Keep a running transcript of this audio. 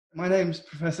My name's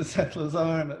Professor Seth Lazar.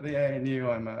 I'm at the ANU.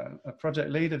 I'm a project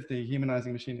lead of the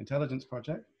Humanizing Machine Intelligence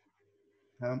project.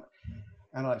 And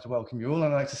I'd like to welcome you all.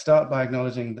 And I'd like to start by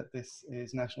acknowledging that this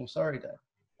is National Sorry Day,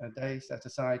 a day set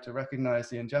aside to recognize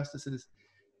the injustices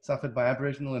suffered by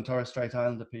Aboriginal and Torres Strait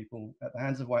Islander people at the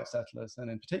hands of white settlers, and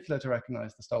in particular to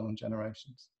recognize the stolen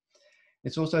generations.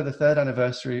 It's also the 3rd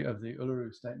anniversary of the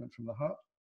Uluru Statement from the Heart.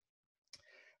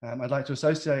 I'd like to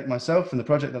associate myself and the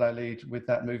project that I lead with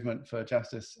that movement for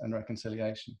justice and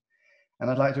reconciliation. And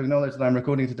I'd like to acknowledge that I'm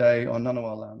recording today on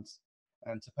Ngunnawal lands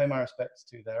and to pay my respects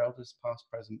to their elders, past,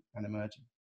 present, and emerging.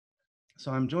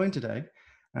 So I'm joined today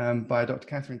by Dr.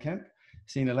 Katharine Kemp,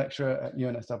 Senior Lecturer at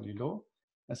UNSW Law,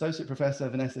 Associate Professor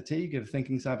Vanessa Teague of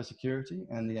Thinking Cybersecurity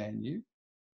and the ANU,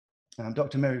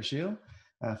 Dr. Meru, Sheel,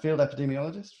 Field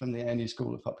Epidemiologist from the ANU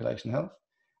School of Population Health,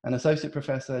 and Associate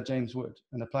Professor James Wood,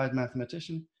 an applied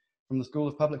mathematician from the School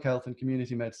of Public Health and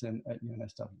Community Medicine at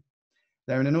UNSW.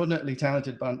 They're an inordinately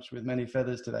talented bunch with many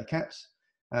feathers to their caps,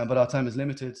 but our time is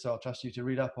limited, so I'll trust you to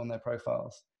read up on their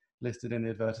profiles listed in the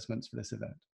advertisements for this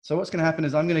event. So what's going to happen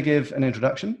is I'm going to give an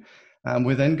introduction.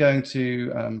 We're then going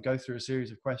to go through a series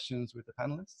of questions with the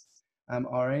panelists.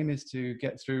 Our aim is to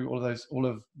get through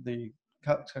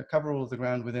cover all of the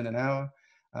ground within an hour.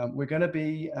 We're going to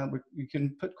be, you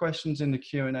can put questions in the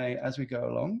Q&A as we go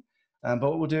along, but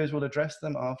what we'll do is we'll address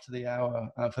them after the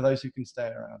hour for those who can stay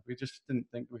around. We just didn't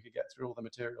think we could get through all the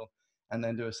material and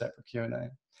then do a separate Q&A.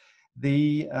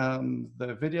 The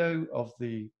video of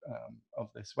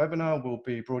this webinar will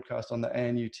be broadcast on the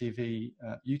ANU TV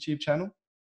YouTube channel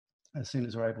as soon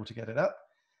as we're able to get it up.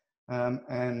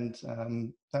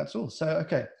 That's all. So,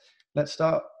 okay, let's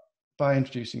start by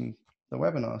introducing the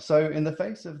webinar. So in the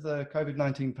face of the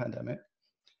COVID-19 pandemic,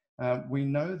 we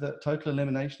know that total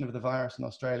elimination of the virus in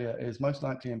Australia is most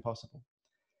likely impossible,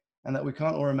 and that we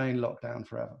can't all remain locked down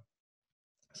forever.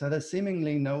 So there's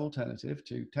seemingly no alternative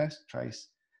to test, trace,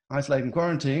 isolate and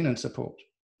quarantine and support.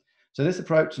 So this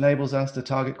approach enables us to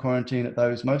target quarantine at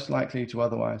those most likely to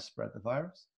otherwise spread the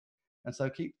virus, and so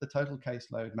keep the total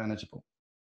caseload manageable,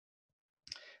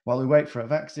 while we wait for a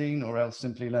vaccine or else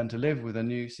simply learn to live with a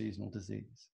new seasonal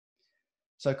disease.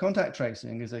 So contact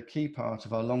tracing is a key part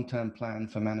of our long-term plan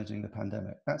for managing the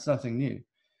pandemic. That's nothing new.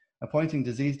 Appointing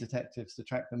disease detectives to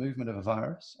track the movement of a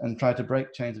virus and try to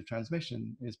break chains of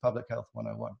transmission is Public Health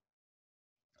 101.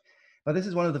 But this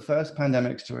is one of the first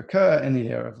pandemics to occur in the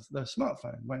era of the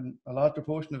smartphone, when a large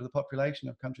proportion of the population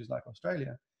of countries like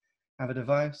Australia have a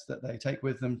device that they take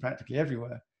with them practically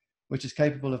everywhere, which is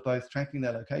capable of both tracking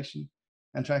their location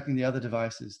and tracking the other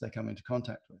devices they come into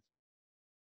contact with.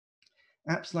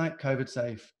 Apps like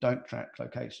COVIDSafe don't track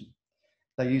location.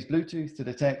 They use Bluetooth to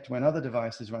detect when other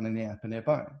devices running the app are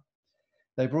nearby.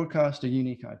 They broadcast a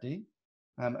unique ID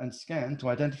and scan to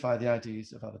identify the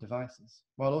IDs of other devices,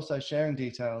 while also sharing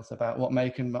details about what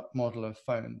make and model of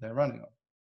phone they're running on.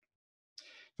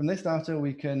 From this data,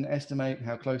 we can estimate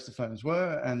how close the phones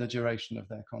were and the duration of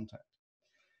their contact.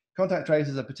 Contact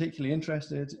tracers are particularly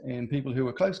interested in people who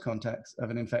were close contacts of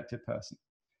an infected person,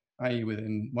 i.e.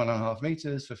 within 1.5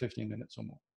 meters for 15 minutes or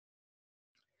more.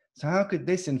 So how could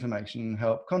this information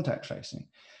help contact tracing?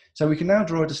 So we can now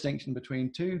draw a distinction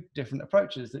between two different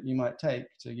approaches that you might take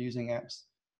to using apps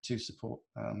to support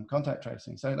contact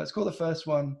tracing. So let's call the first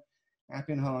one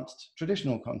app-enhanced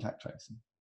traditional contact tracing.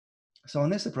 So on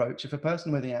this approach, if a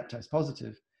person with the app tests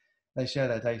positive, they share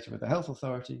their data with the health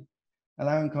authority,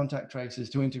 allowing contact tracers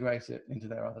to integrate it into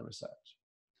their other research.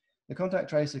 The contact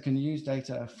tracer can use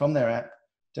data from their app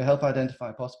to help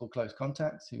identify possible close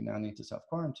contacts who now need to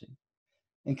self-quarantine.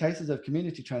 In cases of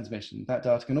community transmission, that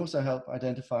data can also help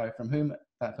identify from whom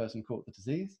that person caught the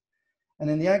disease. And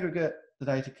in the aggregate, the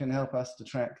data can help us to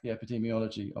track the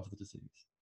epidemiology of the disease.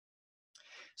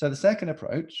 So the second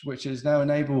approach, which is now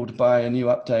enabled by a new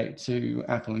update to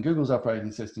Apple and Google's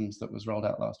operating systems that was rolled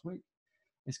out last week,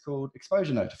 is called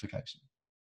exposure notification.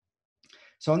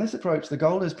 So on this approach, the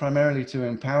goal is primarily to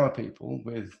empower people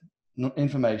with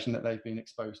information that they've been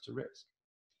exposed to risk.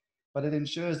 But it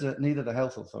ensures that neither the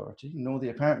health authority nor the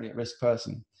apparently at-risk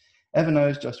person ever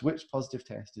knows just which positive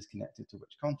test is connected to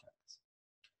which contacts.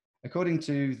 According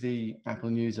to the Apple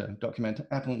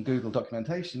and Google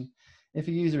documentation, if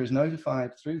a user is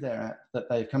notified through their app that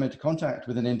they've come into contact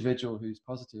with an individual who's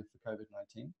positive for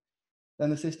COVID-19, then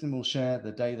the system will share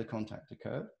the day the contact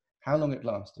occurred, how long it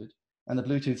lasted, and the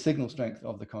Bluetooth signal strength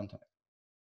of the contact.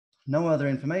 No other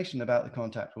information about the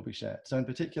contact will be shared. So in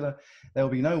particular, there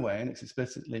will be no way, and it's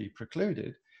explicitly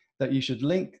precluded, that you should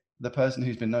link the person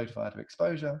who's been notified of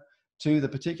exposure to the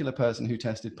particular person who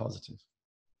tested positive.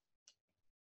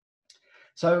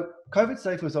 So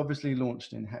COVIDSafe was obviously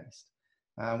launched in haste.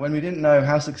 when we didn't know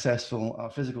how successful our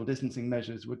physical distancing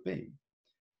measures would be.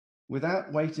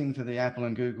 Without waiting for the Apple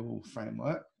and Google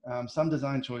framework, some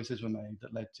design choices were made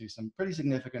that led to some pretty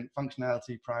significant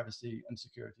functionality, privacy, and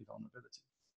security vulnerability.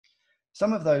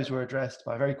 Some of those were addressed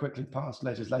by very quickly passed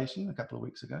legislation a couple of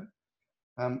weeks ago.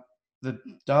 The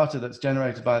data that's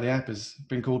generated by the app has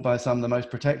been called by some the most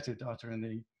protected data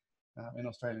in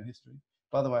Australian history.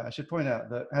 By the way, I should point out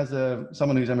that as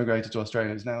someone who's emigrated to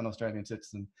Australia, is now an Australian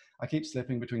citizen, I keep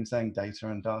slipping between saying data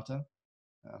and data.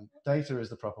 Data is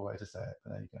the proper way to say it,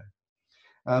 but there you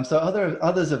go. So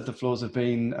others of the flaws have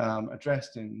been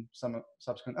addressed in some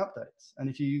subsequent updates. And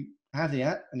if you have the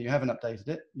app and you haven't updated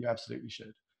it, you absolutely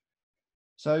should.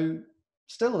 So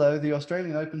still though, the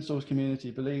Australian open source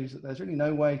community believes that there's really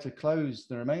no way to close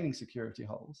the remaining security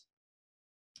holes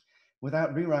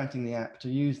without rewriting the app to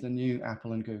use the new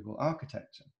Apple and Google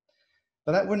architecture.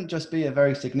 But that wouldn't just be a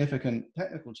very significant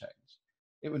technical change.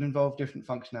 It would involve different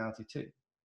functionality too.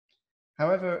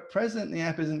 However, at present, the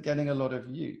app isn't getting a lot of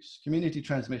use. Community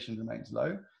transmission remains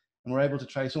low, and we're able to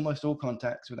trace almost all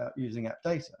contacts without using app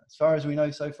data. As far as we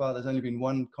know so far, there's only been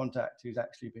one contact who's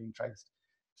actually been traced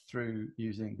through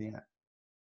using the app.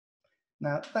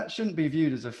 Now, that shouldn't be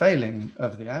viewed as a failing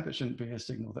of the app. It shouldn't be a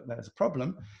signal that there's a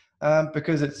problem,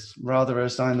 because it's rather a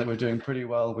sign that we're doing pretty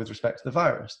well with respect to the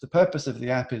virus. The purpose of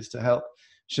the app is to help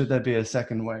should there be a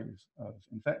second wave of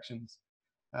infections.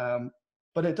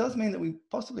 But it does mean that we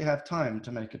possibly have time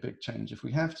to make a big change if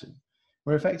we have to.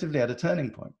 We're effectively at a turning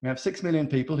point. We have 6 million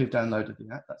people who've downloaded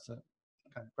the app. That's the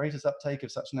kind of greatest uptake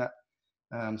of such an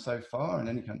app so far in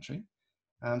any country.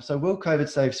 So will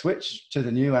COVIDSafe switch to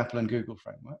the new Apple and Google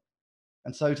framework,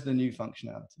 and so to the new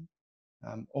functionality?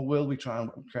 Or will we try and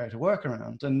create a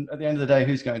workaround? And at the end of the day,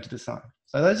 who's going to decide?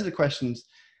 So those are the questions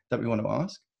that we want to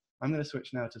ask. I'm going to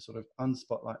switch now to sort of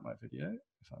unspotlight my video,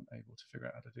 if I'm able to figure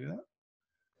out how to do that.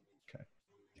 Okay,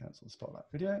 cancel the spotlight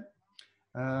video.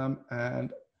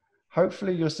 And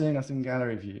hopefully you're seeing us in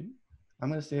gallery view. I'm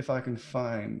going to see if I can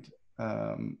find,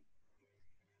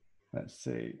 let's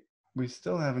see, we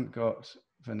still haven't got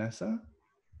Vanessa.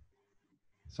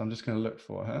 So I'm just going to look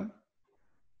for her.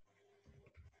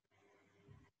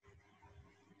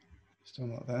 Still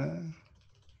not there.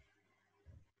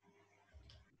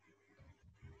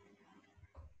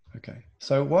 Okay,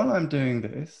 so while I'm doing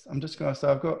this, I'm just going to, so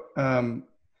I've got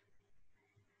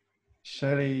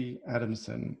Shelley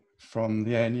Adamson from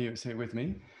the ANU is here with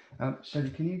me. Shelley,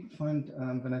 can you find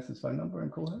Vanessa's phone number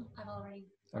and call her? I've already.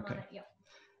 Okay. Yep.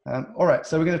 All right,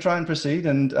 so we're going to try and proceed,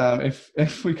 and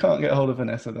if we can't get hold of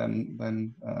Vanessa,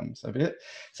 then so be it.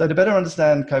 So to better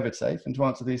understand COVIDSafe and to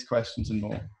answer these questions and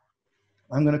more,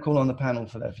 I'm going to call on the panel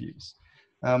for their views.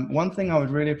 One thing I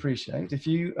would really appreciate, if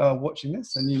you are watching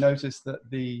this and you notice that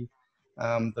the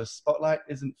spotlight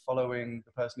isn't following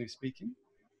the person who's speaking,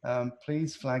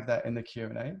 please flag that in the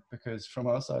Q&A, because from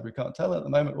our side we can't tell at the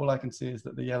moment. All I can see is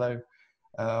that the yellow,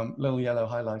 little yellow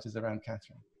highlight is around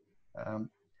Katharine.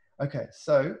 Okay,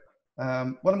 so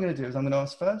what I'm going to do is I'm going to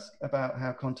ask first about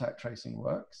how contact tracing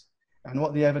works and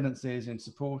what the evidence is in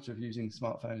support of using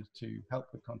smartphones to help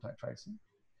with contact tracing.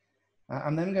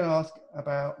 I'm then going to ask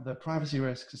about the privacy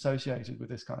risks associated with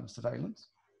this kind of surveillance.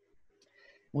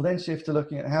 We'll then shift to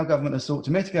looking at how government has sought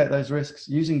to mitigate those risks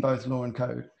using both law and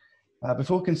code,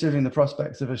 before considering the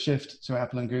prospects of a shift to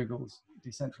Apple and Google's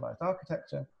decentralized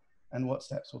architecture and what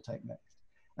steps we'll take next.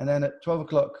 And then at 12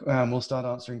 o'clock, we'll start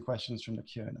answering questions from the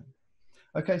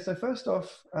Q&A. Okay, so first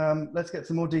off, let's get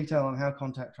some more detail on how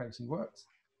contact tracing works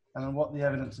and on what the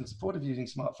evidence in support of using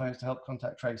smartphones to help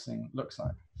contact tracing looks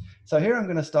like. So here I'm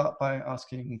going to start by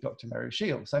asking Dr. Meru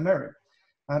Sheel. So Meru,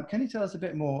 can you tell us a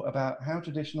bit more about how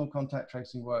traditional contact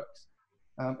tracing works?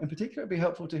 In particular, it'd be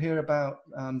helpful to hear about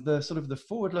the sort of the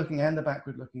forward-looking and the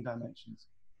backward-looking dimensions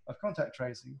of contact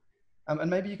tracing. And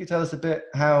maybe you could tell us a bit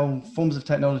how forms of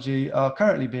technology are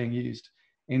currently being used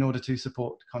in order to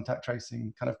support contact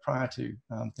tracing kind of prior to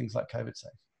things like COVIDSafe.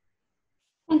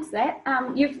 Thanks, Zach.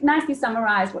 You've nicely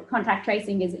summarised what contact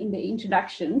tracing is in the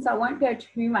introduction, so I won't go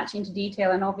too much into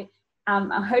detail, and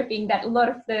I'm hoping that a lot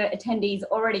of the attendees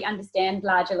already understand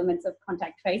large elements of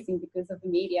contact tracing because of the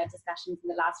media discussions in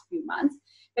the last few months.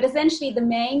 But essentially, the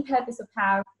main purpose of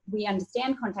how we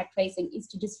understand contact tracing is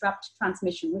to disrupt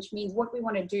transmission, which means what we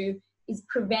want to do is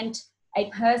prevent a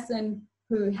person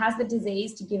who has the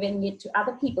disease to giving it to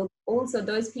other people. Also,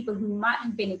 those people who might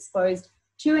have been exposed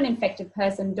to an infected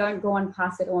person don't go and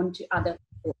pass it on to other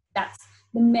people. That's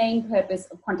the main purpose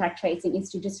of contact tracing,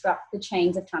 is to disrupt the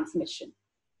chains of transmission.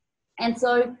 And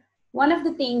so one of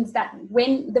the things that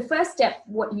when the first step,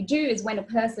 what you do is when a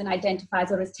person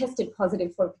identifies or is tested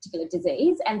positive for a particular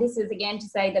disease, and this is again to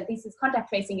say that this is contact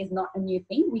tracing is not a new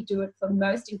thing. We do it for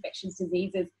most infectious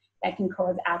diseases that can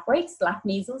cause outbreaks like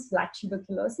measles, like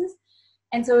tuberculosis.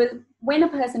 And so when a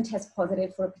person tests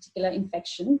positive for a particular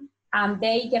infection,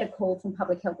 they get a call from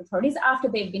public health authorities after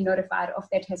they've been notified of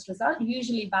their test result,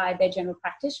 usually by their general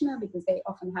practitioner because they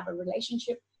often have a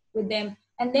relationship with them.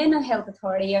 And then a health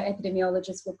authority or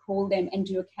epidemiologist will call them and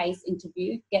do a case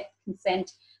interview, get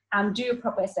consent, do a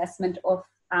proper assessment of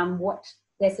what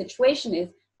their situation is.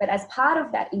 But as part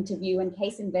of that interview and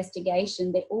case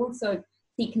investigation, they also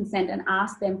seek consent and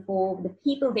ask them for the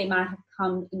people they might have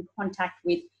come in contact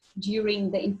with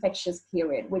during the infectious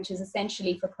period, which is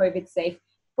essentially for COVIDSafe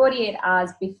 48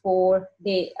 hours before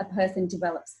a person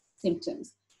develops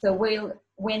symptoms. So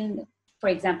when, for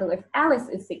example, if Alice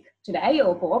is sick today,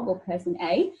 or Bob, or person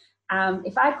A,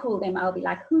 if I call them, I'll be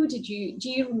like, do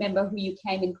you remember who you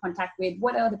came in contact with?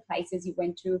 What are the places you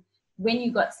went to when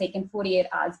you got sick, and 48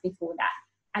 hours before that?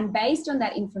 And based on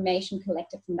that information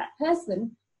collected from that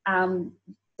person,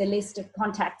 the list of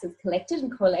contacts is collected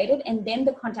and collated, and then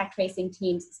the contact tracing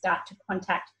teams start to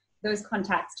contact those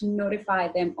contacts to notify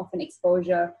them of an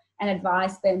exposure and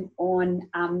advise them on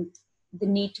the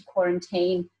need to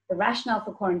quarantine, the rationale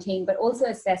for quarantine, but also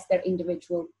assess their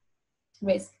individual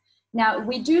risk. Now,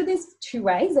 we do this two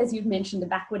ways, as you've mentioned, the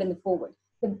backward and the forward.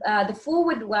 The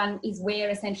forward one is where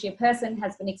essentially a person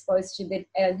has been exposed to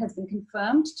has been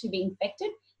confirmed to be infected,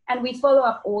 and we follow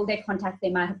up all their contacts they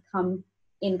might have come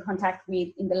in contact with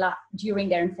during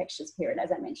their infectious period,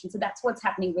 as I mentioned. So that's what's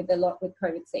happening with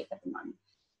COVIDSafe at the moment.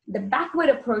 The backward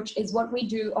approach is what we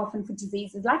do often for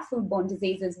diseases like foodborne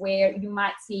diseases, where you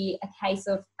might see a case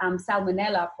of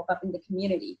salmonella pop up in the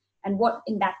community. And what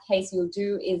in that case you'll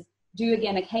do is do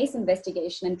again a case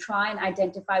investigation and try and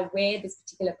identify where this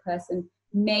particular person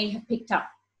may have picked up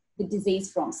the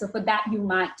disease from. So for that, you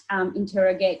might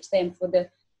interrogate them for the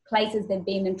places they've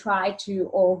been and try to,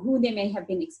 or who they may have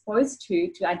been exposed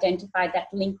to identify that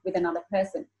link with another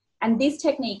person. And this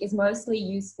technique is mostly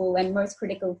useful and most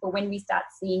critical for when we start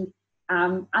seeing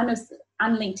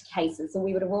unlinked cases. So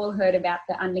we would have all heard about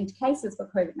the unlinked cases for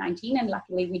COVID-19, and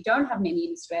luckily we don't have many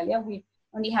in Australia. We've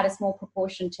only had a small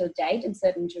proportion till date in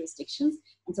certain jurisdictions.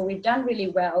 And so we've done really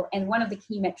well. And one of the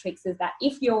key metrics is that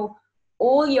if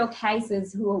all your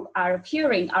cases who are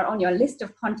appearing are on your list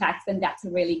of contacts, then that's a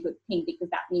really good thing,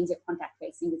 because that means your contact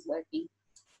tracing is working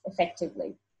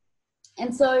effectively.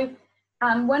 And so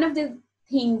one of the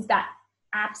things that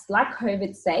apps like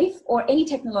COVIDSafe or any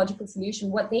technological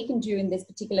solution, what they can do in this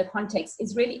particular context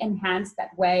is really enhance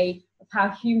that way of how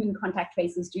human contact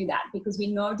tracers do that, because we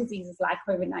know diseases like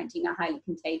COVID-19 are highly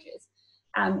contagious.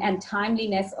 And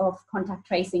timeliness of contact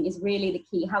tracing is really the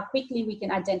key, how quickly we can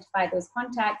identify those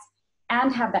contacts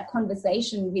and have that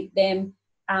conversation with them,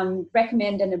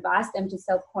 recommend and advise them to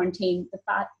self-quarantine.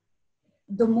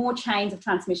 The more chains of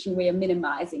transmission we are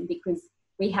minimizing, because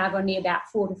we have only about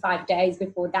 4 to 5 days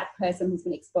before that person who's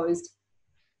been exposed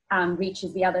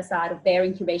reaches the other side of their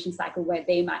incubation cycle, where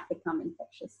they might become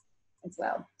infectious as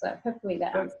well. So hopefully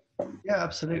that answers. Yeah,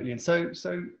 absolutely. And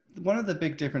so one of the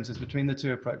big differences between the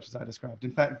two approaches I described,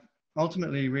 in fact,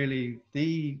 ultimately really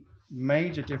the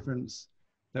major difference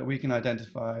that we can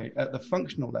identify at the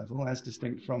functional level, as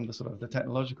distinct from the sort of the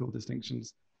technological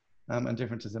distinctions and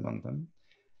differences among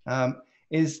them,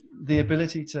 is the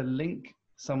ability to link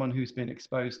someone who's been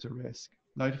exposed to risk,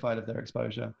 notified of their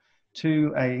exposure,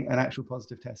 to an actual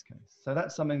positive test case. So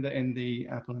that's something that in the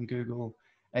Apple and Google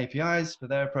APIs, for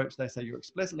their approach, they say you're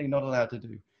explicitly not allowed to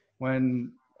do.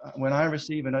 When I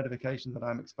receive a notification that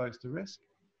I'm exposed to risk,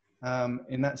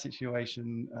 in that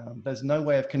situation, there's no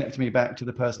way of connecting me back to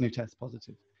the person who tests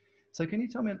positive. So can you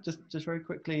tell me just very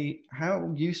quickly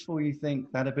how useful you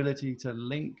think that ability to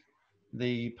link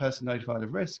the person notified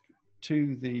of risk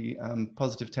to the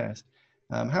positive test,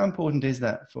 how important is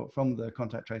that from the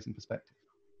contact tracing perspective?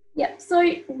 Yeah, so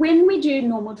when we do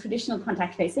normal traditional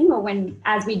contact tracing, or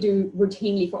as we do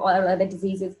routinely for all other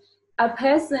diseases,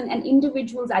 an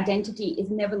individual's identity is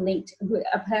never linked,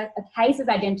 a case's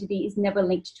identity is never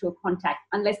linked to a contact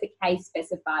unless the case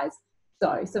specifies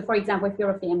so. So for example, if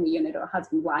you're a family unit or a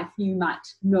husband, wife, you might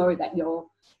know that your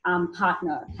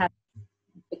partner has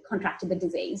contracted the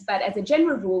disease. But as a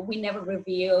general rule, we never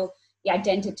reveal the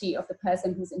identity of the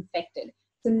person who's infected.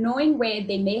 So knowing where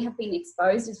they may have been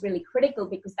exposed is really critical,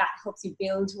 because that helps you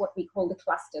build what we call the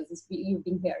clusters, as you've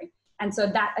been hearing. And so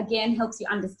that again helps you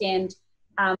understand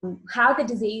how the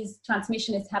disease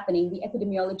transmission is happening, the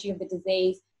epidemiology of the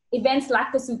disease. Events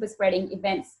like the super spreading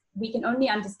events, we can only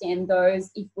understand those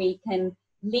if we can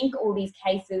link all these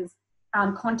cases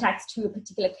contacts to a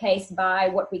particular case by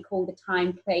what we call the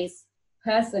time, place,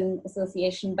 person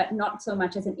association, but not so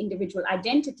much as an individual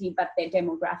identity, but their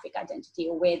demographic identity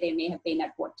or where they may have been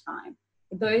at what time.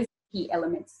 Those key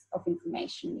elements of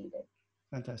information needed.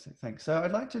 Fantastic, thanks. So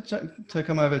I'd like to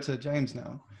come over to James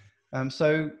now.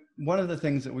 So one of the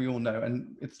things that we all know,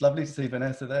 and it's lovely to see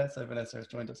Vanessa there. So Vanessa has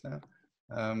joined us now.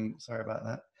 Sorry about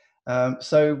that.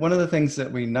 So one of the things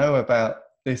that we know about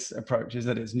this approach is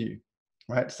that it's new,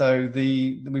 right? So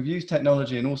we've used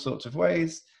technology in all sorts of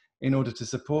ways in order to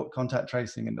support contact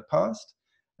tracing in the past,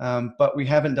 but we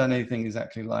haven't done anything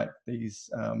exactly like this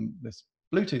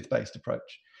Bluetooth-based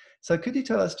approach. So could you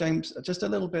tell us, James, just a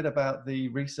little bit about the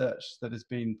research that has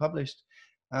been published,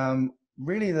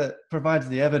 really that provides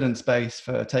the evidence base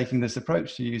for taking this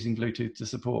approach to using Bluetooth to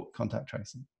support contact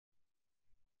tracing?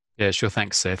 Yeah, sure.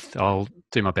 Thanks, Seth. I'll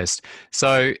do my best.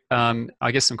 So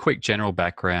I guess some quick general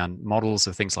background. Models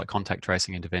of things like contact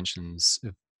tracing interventions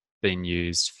have been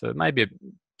used for maybe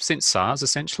since SARS,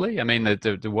 essentially. I mean,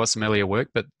 there was some earlier work,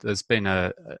 but there's been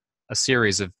a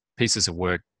series of pieces of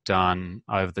work done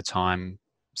over the time,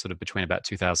 sort of between about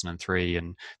 2003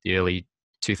 and the early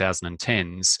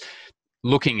 2010s,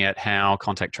 looking at how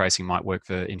contact tracing might work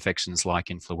for infections like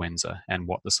influenza and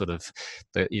what the sort of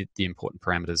the important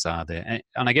parameters are there.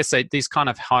 And I guess these kind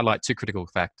of highlight two critical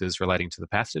factors relating to the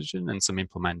pathogen and some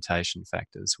implementation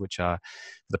factors, which are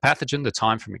the pathogen, the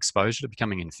time from exposure to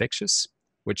becoming infectious,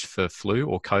 which for flu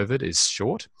or COVID is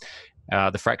short.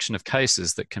 The fraction of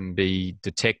cases that can be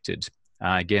detected.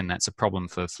 Again, that's a problem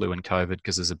for flu and COVID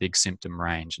because there's a big symptom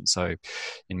range. And so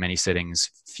in many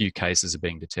settings, few cases are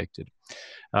being detected.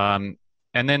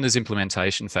 And then there's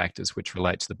implementation factors which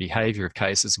relate to the behavior of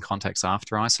cases and contacts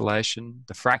after isolation,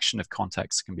 the fraction of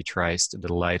contacts can be traced, and the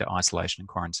delay to isolation and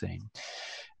quarantine.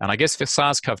 And I guess for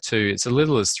SARS-CoV-2, it's as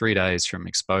little as 3 days from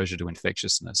exposure to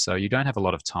infectiousness. So you don't have a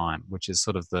lot of time, which is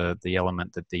sort of the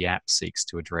element that the app seeks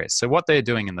to address. So what they're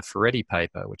doing in the Ferretti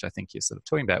paper, which I think you're sort of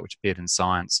talking about, which appeared in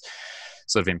Science,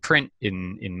 sort of in print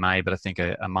in May, but I think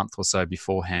a month or so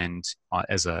beforehand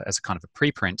as a kind of a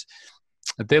preprint,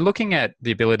 they're looking at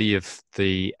the ability of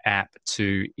the app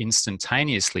to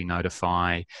instantaneously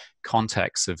notify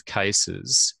contacts of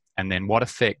cases, and then what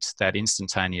effect that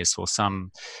instantaneous or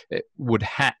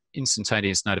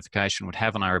instantaneous notification would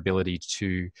have on our ability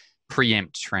to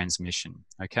preempt transmission.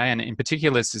 Okay, and in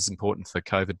particular, this is important for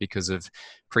COVID because of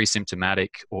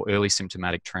pre-symptomatic or early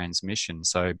symptomatic transmission.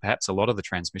 So perhaps a lot of the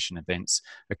transmission events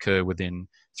occur within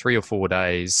 3 or 4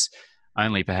 days,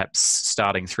 only perhaps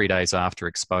starting 3 days after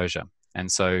exposure. And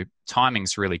so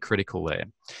timing's really critical there.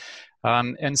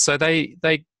 And so they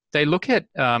look at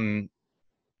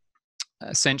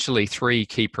essentially 3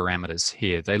 key parameters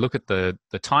here. They look at the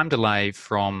time delay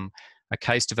from a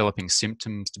case developing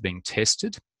symptoms to being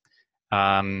tested.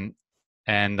 And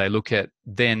they look at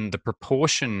then the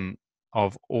proportion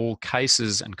of all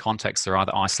cases and contacts that are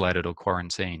either isolated or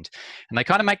quarantined. And they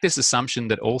kind of make this assumption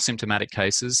that all symptomatic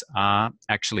cases are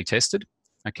actually tested.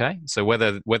 Okay, so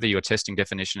whether your testing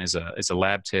definition is a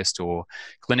lab test or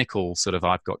clinical sort of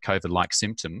I've got COVID-like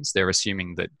symptoms, they're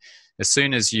assuming that as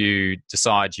soon as you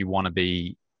decide you want to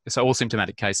be, so all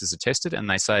symptomatic cases are tested, and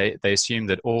they assume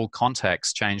that all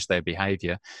contacts change their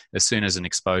behavior as soon as an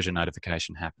exposure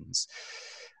notification happens.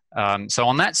 So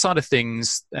on that side of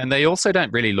things, and they also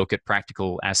don't really look at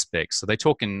practical aspects. So they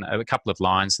talk in a couple of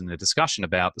lines in the discussion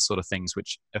about the sort of things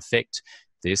which affect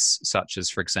this, such as,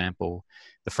 for example,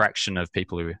 the fraction of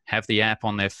people who have the app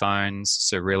on their phones.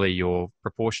 So really your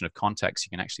proportion of contacts you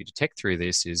can actually detect through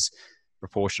this is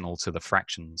proportional to the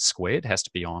fraction squared. It has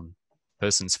to be on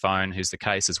person's phone who's the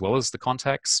case as well as the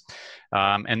contacts.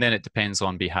 And then it depends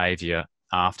on behavior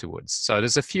afterwards. So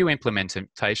there's a few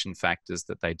implementation factors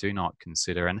that they do not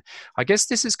consider. And I guess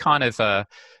this is kind of a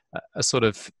sort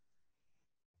of,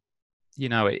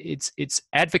 it's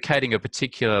advocating a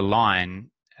particular line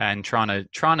and trying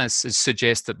to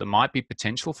suggest that there might be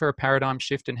potential for a paradigm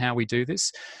shift in how we do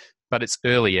this, but it's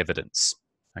early evidence,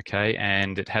 okay?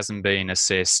 And it hasn't been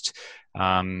assessed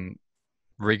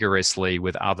rigorously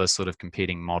with other sort of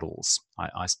competing models,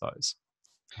 I suppose.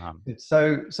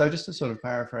 So just to sort of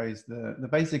paraphrase, the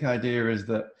basic idea is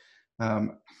that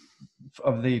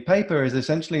of the paper is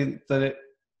essentially that it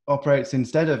operates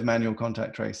instead of manual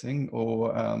contact tracing,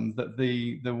 or that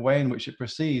the way in which it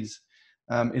proceeds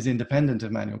is independent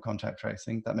of manual contact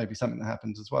tracing. That may be something that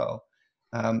happens as well.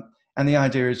 And the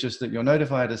idea is just that you're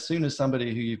notified as soon as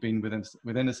somebody who you've been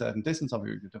within a certain distance of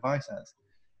your device has.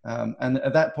 And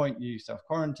at that point, you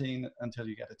self-quarantine until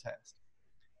you get a test.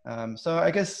 So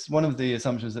I guess one of the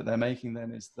assumptions that they're making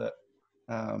then is that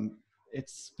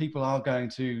people are going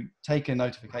to take a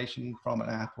notification from an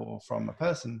app or from a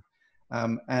person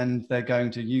and they're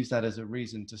going to use that as a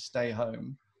reason to stay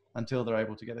home until they're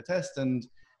able to get a test. And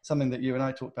something that you and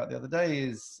I talked about the other day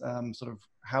is sort of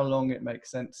how long it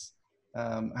makes sense,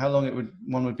 how long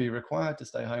one would be required to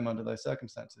stay home under those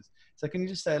circumstances. So can you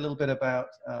just say a little bit about,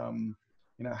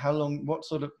 how long, what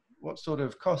sort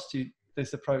of cost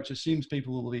this approach assumes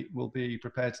people will be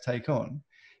prepared to take on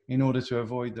in order to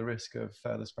avoid the risk of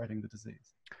further spreading the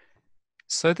disease?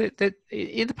 So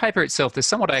in the paper itself, they're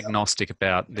somewhat agnostic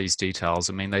about these details.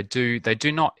 I mean, they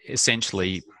do not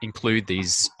essentially include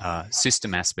these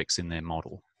system aspects in their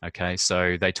model. Okay,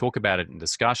 so they talk about it in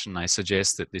discussion. They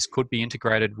suggest that this could be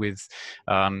integrated with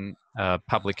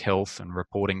public health and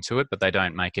reporting to it, but they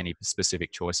don't make any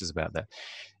specific choices about that.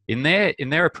 In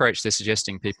their approach, they're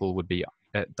suggesting people would be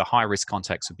the high risk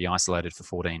contacts would be isolated for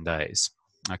 14 days.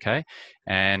 Okay,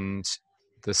 and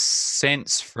the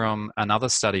sense from another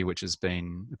study which has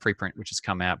been a preprint which has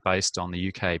come out based on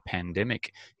the UK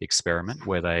pandemic experiment,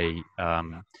 where they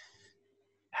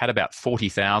had about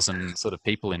 40,000 sort of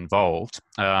people involved,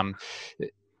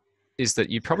 is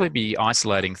that you'd probably be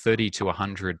isolating 30 to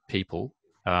 100 people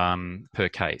per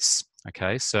case.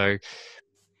 Okay, so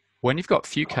when you've got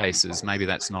few cases, maybe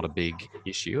that's not a big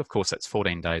issue. Of course, that's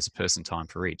 14 days of person time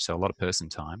for each, so a lot of person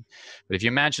time. But if you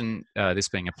imagine this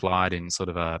being applied in sort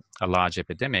of a large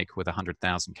epidemic with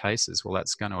 100,000 cases, well,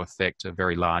 that's going to affect a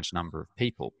very large number of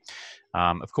people.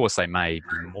 Of course, they may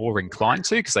be more inclined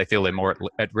to because they feel they're more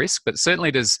at risk, but certainly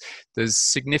there's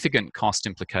significant cost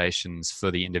implications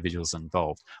for the individuals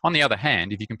involved. On the other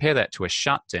hand, if you compare that to a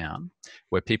shutdown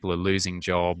where people are losing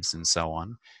jobs and so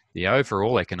on, the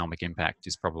overall economic impact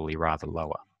is probably rather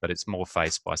lower, but it's more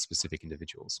faced by specific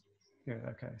individuals. Good.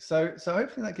 Okay. So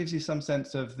hopefully that gives you some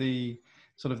sense of the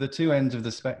sort of the two ends of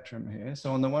the spectrum here.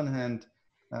 So on the one hand,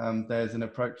 there's an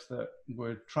approach that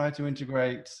would try to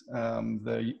integrate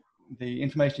the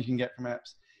information you can get from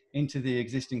apps into the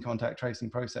existing contact tracing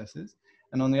processes.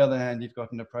 And on the other hand, you've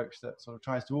got an approach that sort of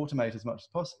tries to automate as much as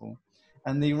possible.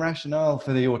 And the rationale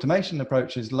for the automation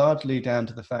approach is largely down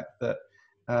to the fact that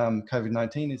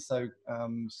COVID-19 is so,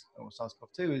 or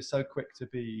SARS-CoV-2 is so quick to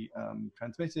be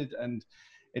transmitted, and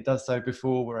it does so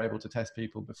before we're able to test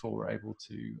people, before we're able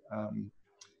to,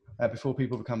 before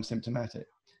people become symptomatic.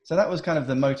 So that was kind of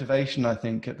the motivation, I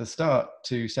think, at the start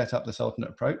to set up this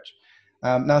alternate approach.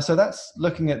 Now, so that's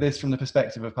looking at this from the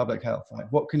perspective of public health. Like,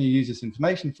 what can you use this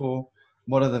information for?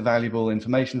 What are the valuable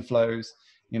information flows?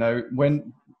 You know,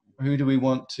 who do we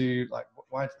want to, like,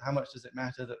 how much does it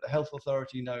matter that the health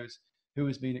authority knows who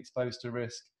has been exposed to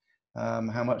risk?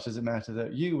 How much does it matter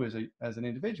that you as an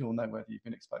individual know whether you've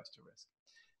been exposed to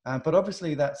risk? But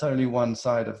obviously that's only one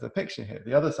side of the picture here.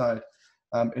 The other side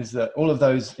is that all of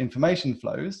those information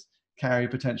flows carry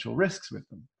potential risks with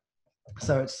them.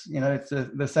 So it's, it's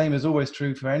the same as always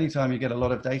true for any time you get a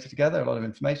lot of data together, a lot of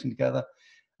information together.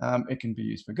 It can be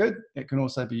used for good. It can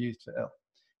also be used for ill.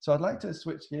 So I'd like to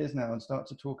switch gears now and start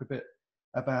to talk a bit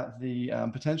about the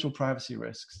potential privacy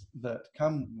risks that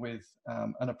come with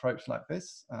an approach like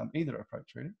this, either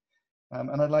approach really.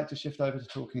 And I'd like to shift over to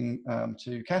talking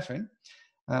to Katharine.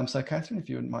 So Katharine, if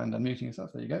you wouldn't mind unmuting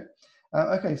yourself, there you go.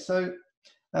 Okay, so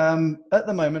at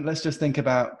the moment, let's just think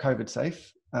about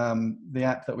COVIDSafe, the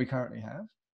app that we currently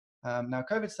have. Now,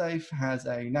 COVIDSafe has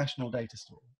a national data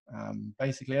store.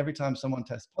 Basically, every time someone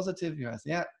tests positive who has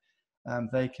the app,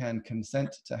 they can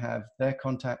consent to have their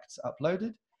contacts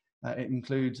uploaded. It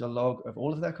includes a log of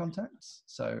all of their contacts,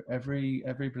 so every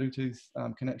Bluetooth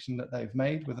connection that they've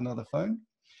made with another phone,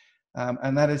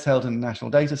 and that is held in a national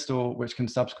data store, which can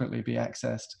subsequently be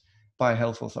accessed by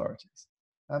health authorities.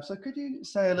 So could you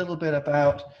say a little bit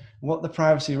about what the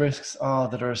privacy risks are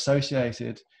that are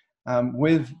associated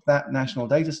with that national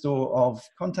data store of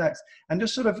contacts, and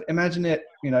just sort of imagine it,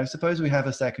 suppose we have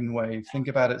a second wave, think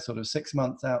about it sort of 6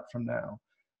 months out from now.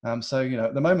 So,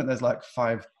 at the moment there's like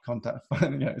 5 contacts,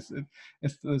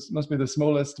 it must be the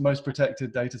smallest, most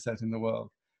protected data set in the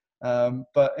world.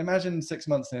 But imagine 6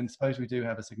 months in, suppose we do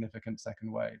have a significant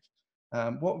second wave.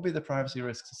 What would be the privacy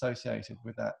risks associated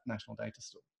with that national data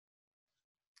store?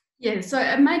 Yeah, so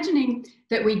imagining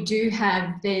that we do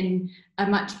have then a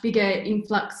much bigger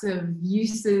influx of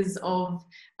uses of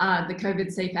the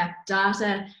COVIDSafe app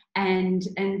data, and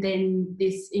then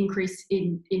this increase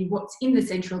in what's in the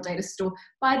central data store.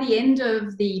 By the end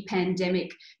of the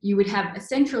pandemic, you would have a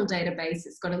central database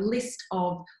that's got a list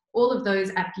of all of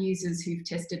those app users who've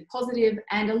tested positive,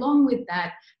 and along with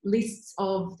that, lists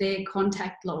of their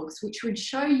contact logs, which would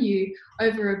show you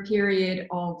over a period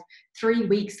of 3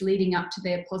 weeks leading up to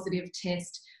their positive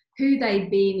test, who they'd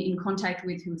been in contact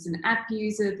with who was an app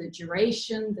user, the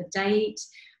duration, the date,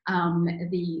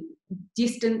 the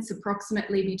distance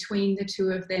approximately between the two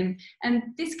of them. And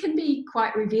this can be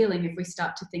quite revealing if we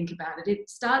start to think about it. It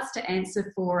starts to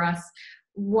answer for us,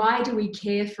 why do we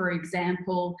care, for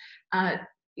example,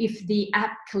 if the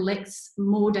app collects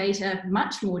more data,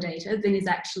 much more data than is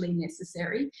actually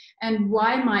necessary? And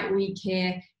why might we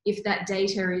care if that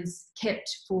data is kept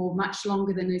for much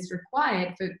longer than is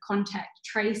required for contact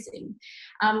tracing?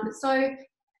 So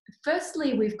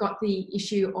firstly, we've got the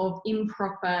issue of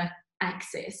improper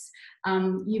access.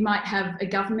 You might have a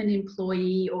government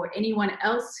employee or anyone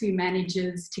else who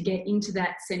manages to get into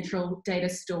that central data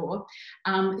store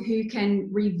who can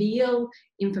reveal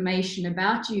information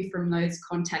about you from those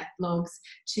contact logs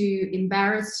to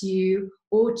embarrass you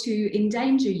or to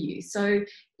endanger you. So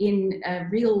in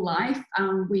real life,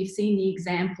 we've seen the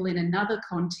example in another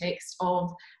context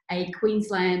of a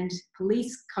Queensland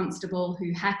police constable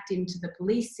who hacked into the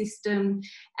police system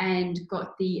and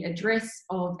got the address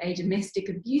of a domestic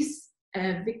abuse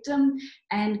victim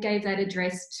and gave that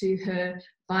address to her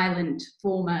violent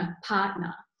former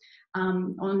partner.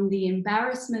 On the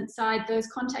embarrassment side, those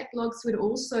contact logs would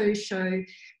also show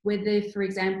whether, for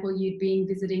example, you'd been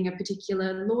visiting a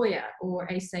particular lawyer or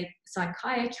a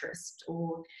psychiatrist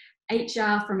or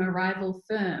HR from a rival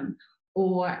firm,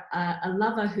 or a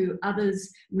lover who others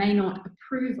may not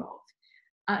approve of.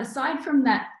 Aside from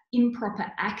that improper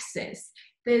access,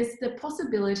 there's the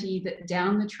possibility that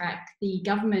down the track, the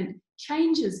government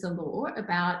changes the law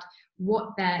about what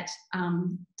that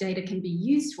data can be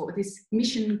used for, this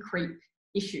mission creep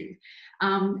issue.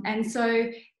 And so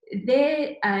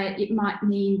there, it might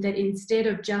mean that instead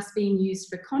of just being used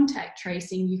for contact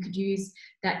tracing, you could use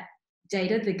that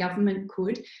data, the government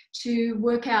could, to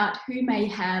work out who may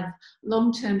have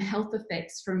long-term health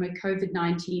effects from a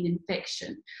COVID-19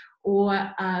 infection, or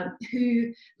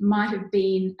who might have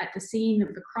been at the scene of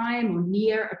a crime or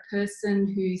near a person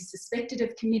who's suspected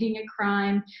of committing a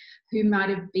crime, who might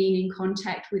have been in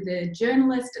contact with a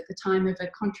journalist at the time of a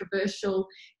controversial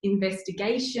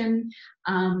investigation.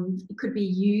 It could be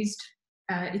used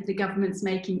if the government's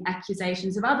making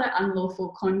accusations of other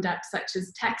unlawful conduct, such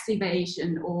as tax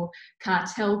evasion or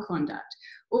cartel conduct.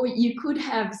 Or you could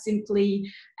have simply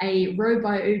a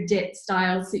robo-debt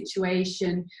style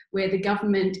situation where the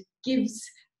government gives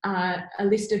a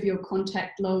list of your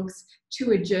contact logs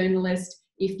to a journalist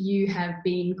if you have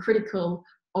been critical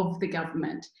of the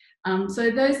government.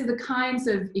 So those are the kinds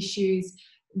of issues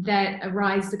that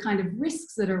arise, the kind of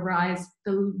risks that arise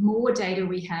the more data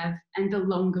we have and the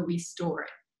longer we store it.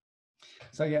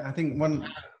 So yeah, I think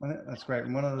that's great.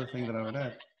 And one other thing that I would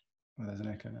add, oh, there's an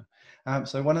echo now.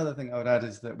 So one other thing I would add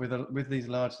is that with these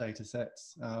large data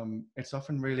sets, it's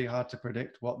often really hard to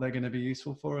predict what they're going to be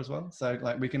useful for as well. So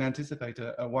like we can anticipate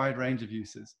a wide range of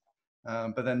uses,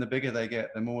 but then the bigger they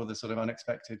get, the more the sort of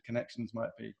unexpected connections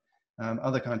might be.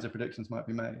 Other kinds of predictions might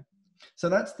be made. So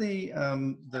that's the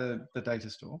data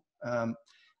store.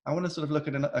 I want to sort of look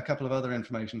at a couple of other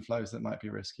information flows that might be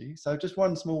risky. So just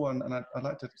one small one, and I'd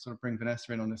like to sort of bring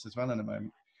Vanessa in on this as well in a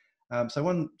moment. So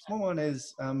one small one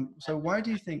is, so why do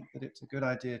you think that it's a good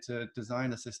idea to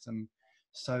design a system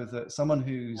so that someone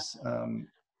who's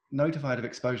notified of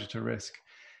exposure to risk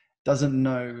doesn't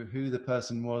know who the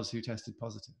person was who tested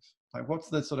positive? Like what's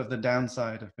the sort of the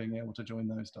downside of being able to join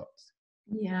those dots?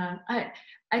 Yeah,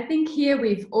 I think here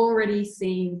we've already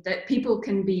seen that people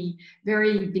can be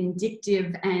very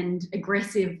vindictive and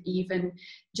aggressive even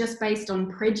just based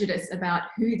on prejudice about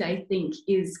who they think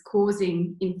is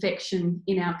causing infection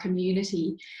in our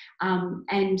community.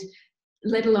 And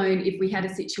let alone if we had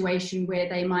a situation where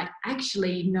they might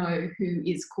actually know who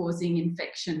is causing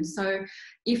infection. So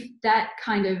if that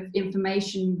kind of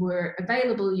information were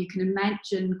available, you can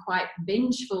imagine quite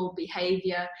vengeful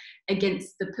behaviour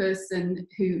against the person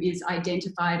who is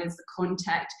identified as the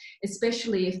contact,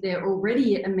 especially if they're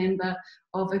already a member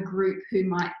of a group who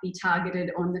might be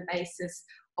targeted on the basis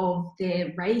of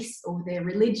their race or their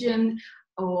religion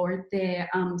or their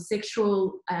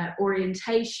sexual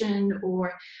orientation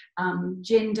or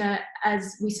gender,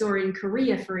 as we saw in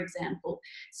Korea, for example.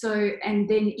 So, and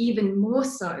then even more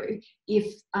so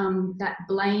if that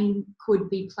blame could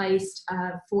be placed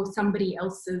for somebody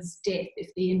else's death,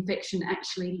 if the infection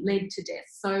actually led to death.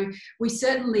 So we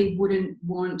certainly wouldn't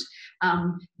want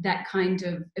that kind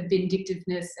of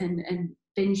vindictiveness and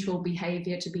vengeful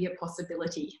behaviour to be a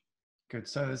possibility. Good.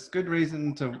 So there's good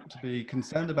reason to be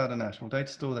concerned about a national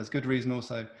data store. There's good reason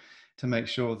also to make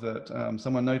sure that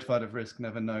someone notified of risk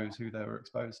never knows who they were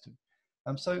exposed to.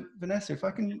 So Vanessa, if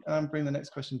I can bring the next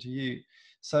question to you.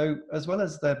 So as well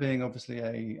as there being obviously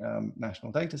a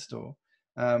national data store,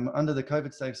 under the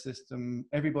COVIDSafe system,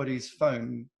 everybody's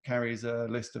phone carries a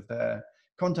list of their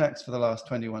contacts for the last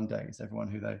 21 days, everyone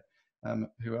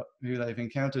who they've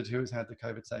encountered who has had the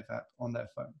COVIDSafe app on their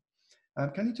phone.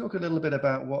 Can you talk a little bit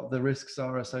about what the risks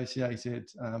are associated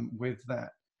with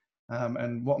that,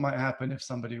 and what might happen if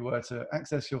somebody were to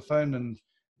access your phone and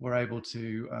were able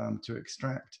to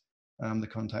extract the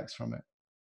contacts from it?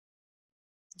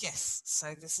 Yes,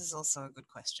 so this is also a good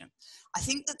question. I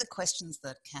think that the questions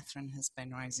that Katharine has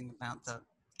been raising about the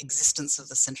existence of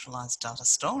the centralised data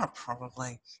store are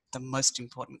probably the most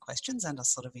important questions and are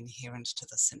sort of inherent to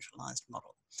the centralised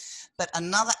model. But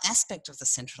another aspect of the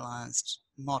centralised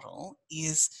model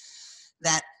is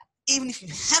that even if you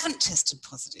haven't tested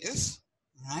positive,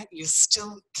 right, you're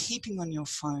still keeping on your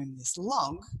phone this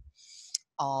log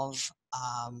of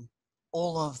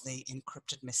all of the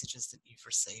encrypted messages that you've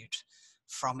received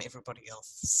from everybody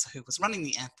else who was running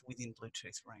the app within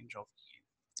Bluetooth range of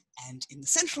you. And in the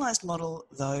centralised model,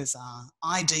 those are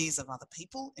IDs of other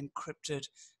people encrypted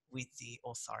with the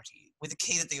authority, with a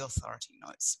key that the authority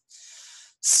knows.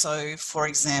 So, for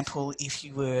example, if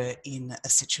you were in a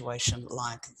situation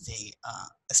like the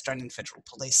Australian Federal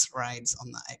Police raids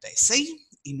on the ABC,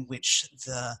 in which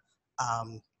the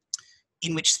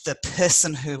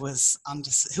person who was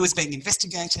being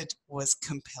investigated was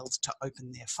compelled to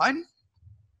open their phone,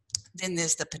 then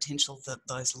there's the potential that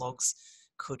those logs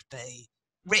could be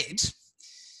read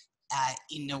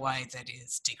in a way that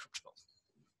is decryptable.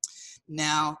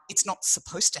 Now, it's not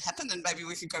supposed to happen, and maybe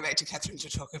we could go back to Katharine to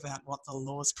talk about what the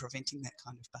laws preventing that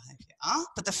kind of behaviour are,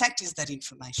 but the fact is that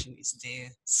information is there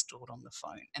stored on the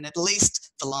phone, and at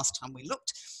least the last time we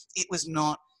looked, it was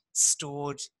not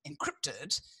stored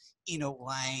encrypted in a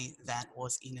way that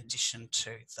was in addition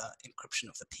to the encryption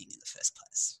of the ping in the first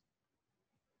place.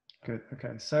 Good.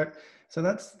 Okay. So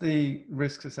that's the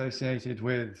risks associated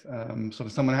with sort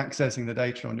of someone accessing the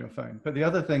data on your phone. But the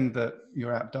other thing that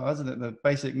your app does, and that the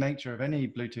basic nature of any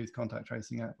Bluetooth contact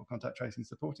tracing app or contact tracing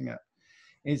supporting app,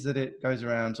 is that it goes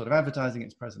around sort of advertising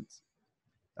its presence.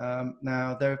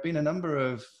 Now, there have been a number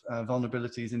of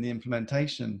vulnerabilities in the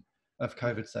implementation of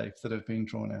COVIDSafe that have been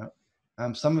drawn out.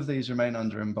 Some of these remain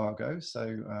under embargo,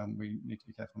 so we need to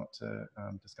be careful not to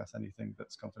discuss anything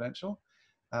that's confidential.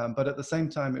 But at the same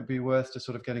time, it'd be worth just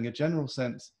sort of getting a general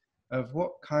sense of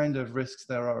what kind of risks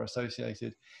there are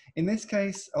associated. In this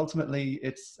case, ultimately,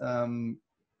 it's the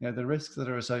risks that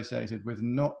are associated with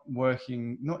not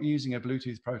using a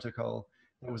Bluetooth protocol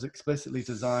that was explicitly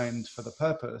designed for the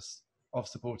purpose of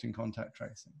supporting contact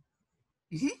tracing.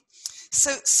 Mm-hmm.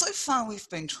 So far we've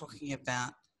been talking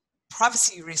about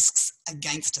privacy risks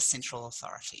against a central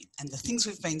authority, and the things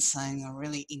we've been saying are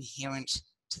really inherent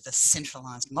to the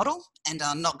centralised model and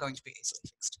are not going to be easily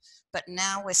fixed. But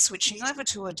now we're switching over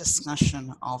to a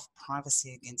discussion of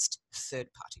privacy against third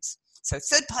parties. So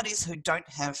third parties who don't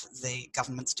have the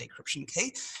government's decryption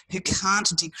key, who can't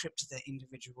decrypt the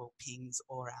individual pings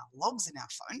or our logs in our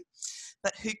phone,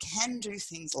 but who can do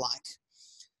things like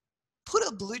put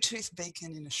a Bluetooth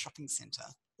beacon in a shopping centre,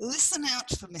 listen out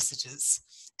for messages,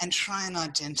 and try and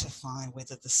identify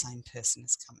whether the same person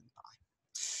is coming by.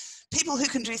 People who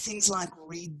can do things like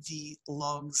read the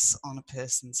logs on a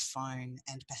person's phone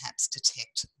and perhaps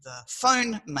detect the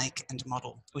phone make and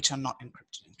model, which are not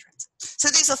encrypted in transit. So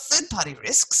these are third-party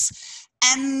risks,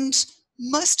 and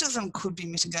most of them could be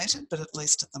mitigated, but at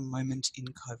least at the moment in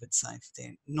COVIDSafe,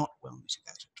 they're not well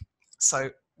mitigated. So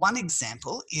one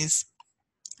example is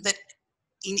that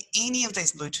in any of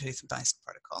these Bluetooth-based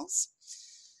protocols,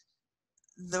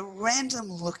 the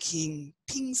random-looking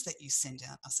pings that you send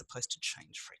out are supposed to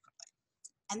change frequently.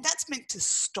 And that's meant to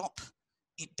stop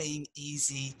it being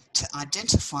easy to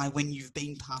identify when you've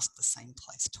been past the same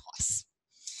place twice.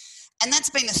 And that's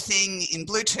been a thing in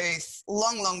Bluetooth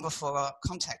long, long before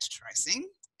contact tracing.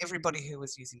 Everybody who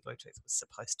was using Bluetooth was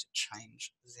supposed to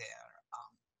change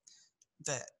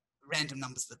the random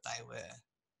numbers that they were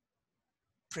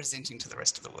presenting to the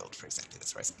rest of the world for exactly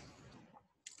this reason.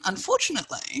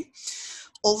 Unfortunately,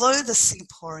 although the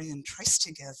Singaporean Trace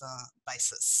Together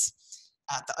basis,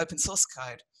 the open source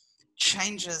code,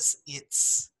 changes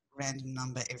its random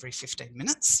number every 15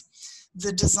 minutes,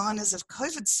 the designers of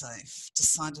COVIDSafe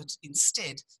decided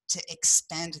instead to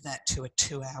expand that to a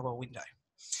 2-hour window.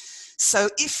 So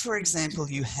if, for example,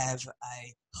 you have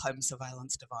a home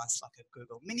surveillance device like a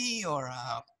Google Mini or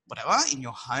whatever in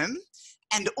your home,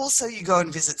 and also you go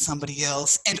and visit somebody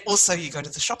else, and also you go to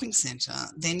the shopping centre,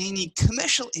 then any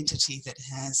commercial entity that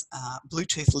has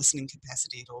Bluetooth listening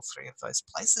capacity at all three of those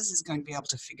places is going to be able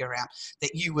to figure out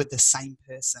that you were the same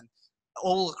person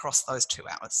all across those 2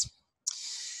 hours.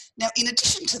 Now, in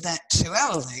addition to that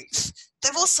 2-hour length,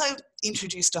 they've also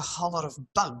introduced a whole lot of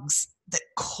bugs that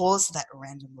cause that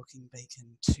random looking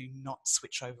beacon to not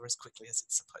switch over as quickly as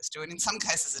it's supposed to. And in some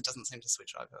cases, it doesn't seem to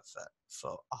switch over for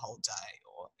a whole day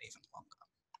or even longer.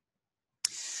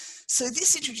 So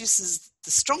this introduces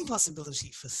the strong possibility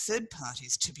for third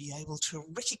parties to be able to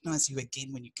recognise you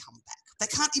again when you come back. They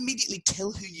can't immediately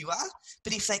tell who you are,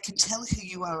 but if they can tell who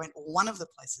you are at one of the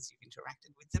places you've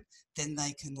interacted with them, then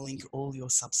they can link all your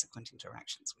subsequent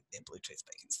interactions with their Bluetooth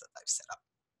beacons that they've set up.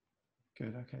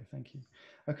 Good. Okay, thank you.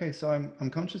 Okay, so I'm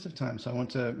conscious of time, so I want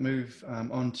to move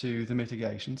on to the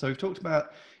mitigation. So we've talked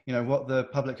about, what the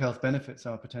public health benefits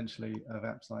are potentially of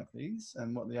apps like these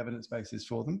and what the evidence base is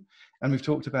for them. And we've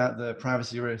talked about the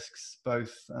privacy risks,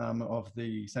 both of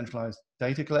the centralized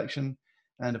data collection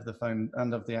and of the phone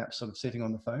and of the app sort of sitting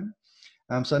on the phone.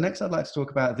 So next I'd like to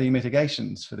talk about the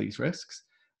mitigations for these risks.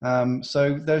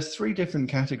 So there's 3 different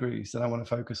categories that I want to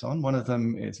focus on. One of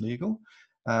them is legal.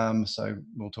 So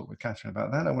we'll talk with Katharine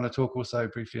about that. I want to talk also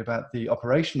briefly about the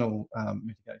operational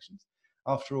mitigations.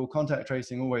 After all, contact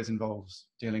tracing always involves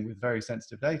dealing with very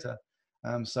sensitive data.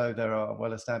 So there are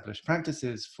well-established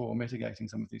practices for mitigating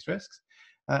some of these risks.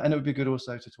 And it would be good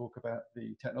also to talk about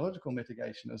the technological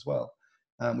mitigation as well,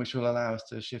 which will allow us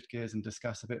to shift gears and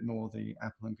discuss a bit more the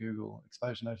Apple and Google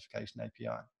exposure notification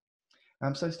API.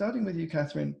 So starting with you,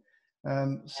 Katharine.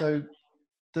 So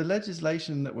the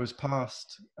legislation that was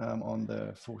passed on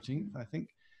the 14th, I think,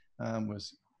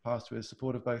 was passed with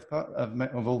support of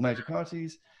of all major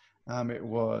parties. It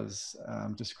was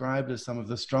described as some of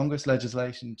the strongest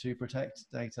legislation to protect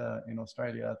data in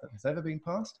Australia that has ever been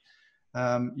passed.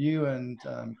 You and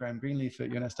Graham Greenleaf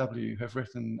at UNSW have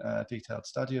written a detailed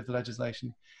study of the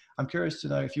legislation. I'm curious to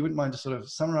know if you wouldn't mind just sort of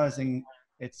summarising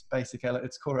its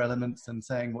core elements and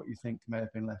saying what you think may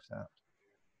have been left out.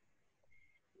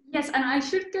 Yes, and I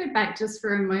should go back just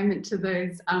for a moment to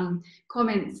those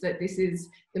comments that this is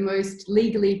the most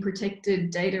legally protected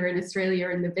data in Australia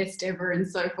and the best ever and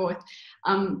so forth.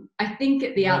 I think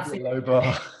at the outset, low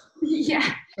bar.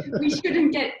 Yeah, we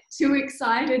shouldn't get too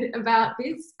excited about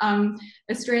this.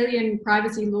 Australian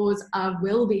privacy laws are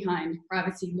well behind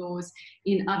privacy laws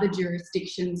in other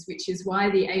jurisdictions, which is why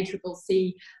the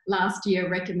ACCC last year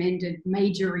recommended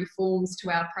major reforms to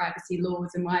our privacy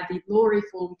laws and why the Law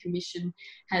Reform Commission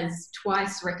has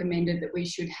twice recommended that we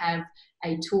should have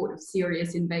a tort of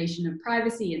serious invasion of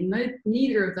privacy, and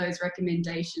neither of those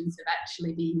recommendations have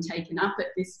actually been taken up at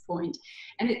this point.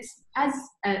 And it's, as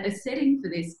a setting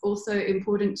for this, also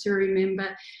important to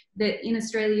remember that in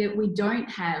Australia we don't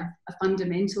have a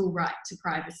fundamental right to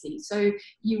privacy. So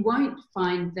you won't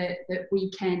find that we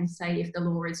can say, if the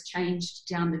law is changed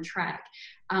down the track,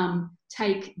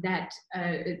 take that,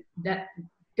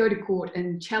 go to court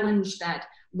and challenge that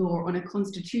law on a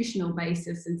constitutional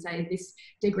basis and say this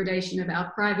degradation of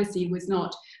our privacy was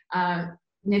not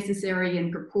necessary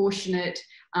and proportionate,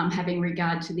 having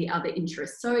regard to the other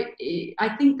interests. So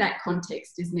I think that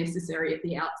context is necessary at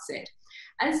the outset.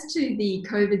 As to the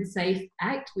COVIDSafe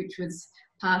Act, which was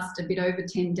passed a bit over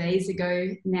 10 days ago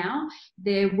now,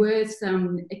 there were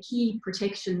some key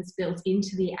protections built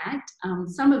into the Act.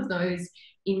 Some of those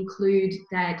include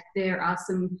that there are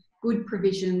some good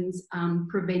provisions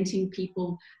preventing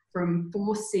people from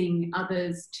forcing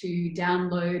others to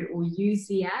download or use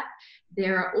the app.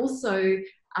 There are also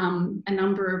a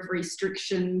number of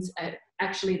restrictions.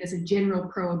 Actually, there's a general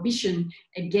prohibition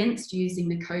against using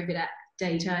the COVID app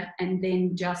data, and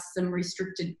then just some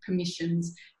restricted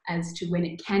permissions as to when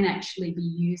it can actually be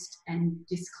used and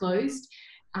disclosed.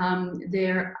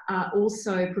 There are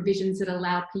also provisions that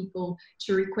allow people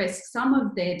to request some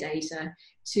of their data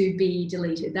to be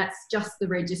deleted. That's just the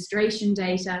registration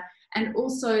data, and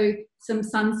also some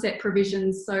sunset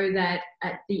provisions so that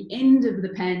at the end of the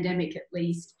pandemic at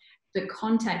least, the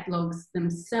contact logs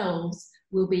themselves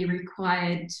will be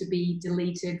required to be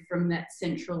deleted from that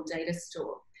central data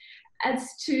store.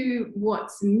 As to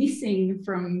what's missing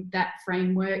from that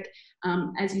framework,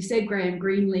 as you said, Graham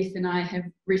Greenleaf and I have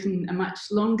written a much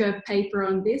longer paper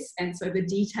on this, and so the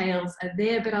details are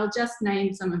there, but I'll just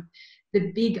name some of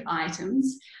the big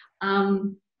items.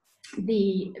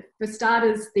 For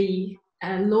starters, the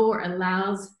law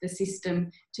allows the system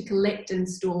to collect and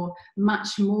store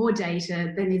much more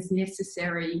data than is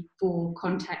necessary for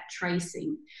contact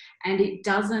tracing, and it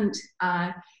doesn't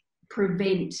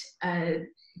prevent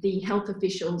the health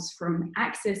officials from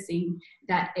accessing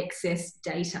that excess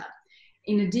data.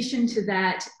 In addition to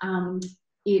that,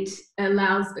 it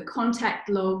allows the contact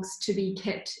logs to be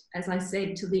kept, as I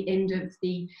said, till the end of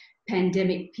the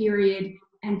pandemic period,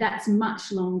 and that's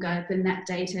much longer than that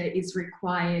data is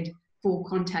required for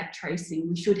contact tracing.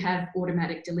 We should have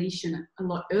automatic deletion a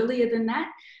lot earlier than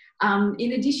that.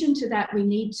 In addition to that, we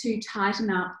need to tighten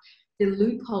up the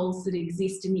loopholes that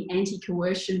exist in the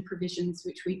anti-coercion provisions,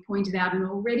 which we pointed out, and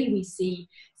already we see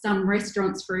some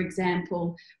restaurants, for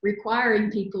example,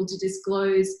 requiring people to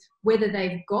disclose whether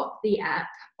they've got the app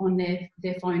on their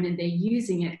phone and they're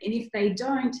using it, and if they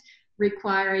don't,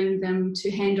 requiring them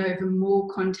to hand over more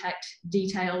contact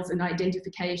details and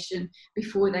identification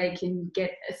before they can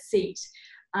get a seat.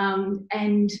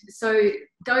 And so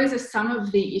those are some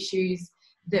of the issues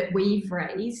that we've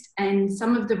raised, and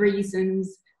some of the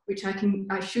reasons which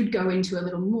I should go into a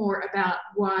little more about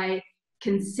why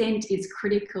consent is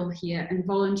critical here and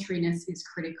voluntariness is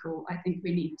critical. I think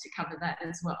we need to cover that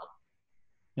as well.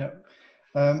 Yep.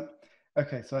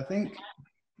 Okay, so I think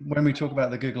when we talk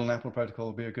about the Google and Apple protocol,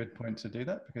 will be a good point to do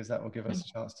that, because that will give us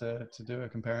a chance to do a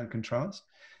compare and contrast.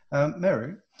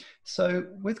 Meru, so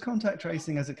with contact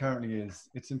tracing as it currently is,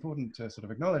 it's important to sort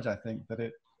of acknowledge, I think, that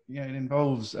it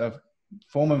involves a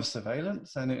form of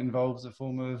surveillance, and it involves a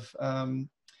form of,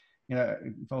 it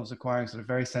involves acquiring sort of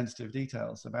very sensitive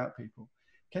details about people.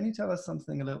 Can you tell us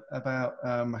something a little about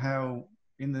how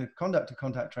in the conduct of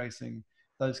contact tracing,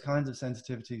 those kinds of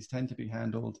sensitivities tend to be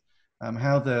handled,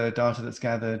 how the data that's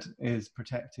gathered is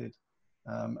protected,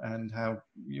 and how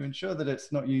you ensure that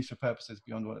it's not used for purposes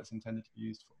beyond what it's intended to be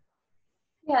used for?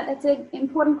 Yeah, that's an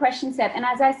important question, Seth. And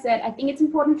as I said, I think it's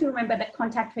important to remember that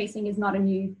contact tracing is not a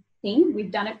new thing.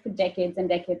 We've done it for decades and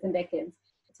decades and decades.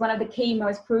 It's one of the key,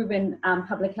 most proven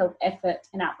public health effort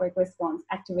and outbreak response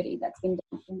activity that's been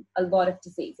done in a lot of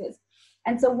diseases.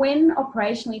 And so when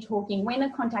operationally talking, when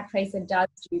a contact tracer does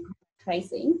do contact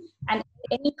tracing, and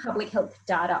any public health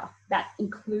data that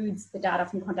includes the data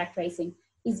from contact tracing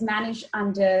is managed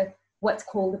under what's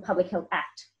called the Public Health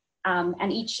Act.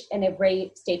 And each and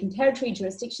every state and territory,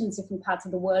 jurisdictions, different parts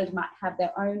of the world might have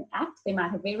their own act. They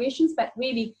might have variations, but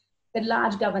really the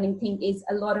large governing thing is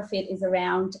a lot of it is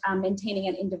around maintaining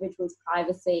an individual's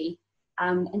privacy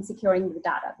and securing the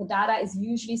data. The data is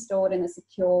usually stored in a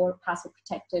secure, password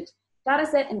protected data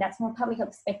set, and that's from a public health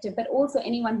perspective, but also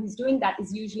anyone who's doing that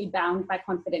is usually bound by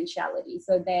confidentiality.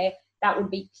 So that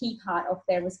would be key part of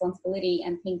their responsibility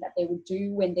and thing that they would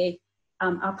do when they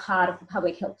are part of the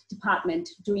public health department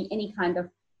doing any kind of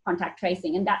contact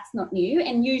tracing, and that's not new.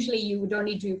 And usually you would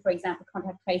only do, for example,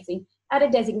 contact tracing at a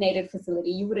designated facility.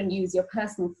 You wouldn't use your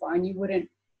personal phone.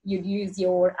 You'd use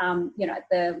your,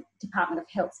 the Department of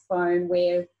Health's phone,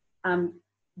 where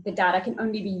the data can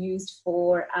only be used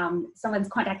for, someone's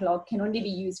contact log can only be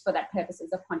used for that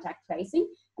purposes of contact tracing.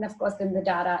 And of course, then the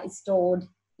data is stored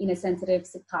in a sensitive,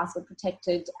 password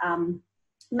protected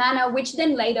manner, which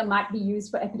then later might be used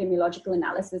for epidemiological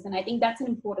analysis. And I think that's an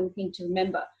important thing to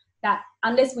remember, that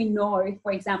unless we know,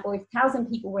 for example, if 1,000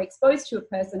 people were exposed to a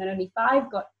person and only 5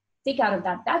 got sick out of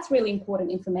that, that's really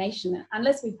important information.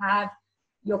 Unless we have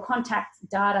your contact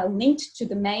data linked to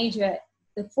the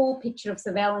full picture of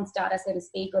surveillance data, so to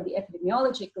speak, or the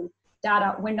epidemiological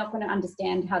data, we're not going to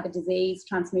understand how the disease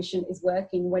transmission is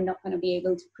working. We're not going to be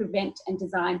able to prevent and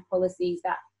design policies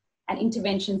and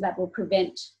interventions that will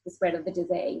prevent the spread of the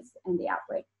disease and the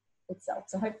outbreak itself.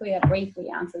 So hopefully that briefly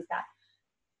answers that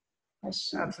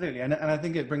question. Absolutely, and I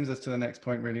think it brings us to the next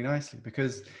point really nicely,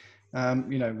 because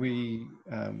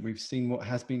we've seen what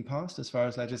has been passed as far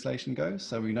as legislation goes,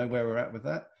 so we know where we're at with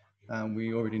that.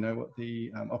 We already know what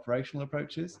the operational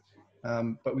approach is,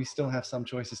 but we still have some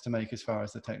choices to make as far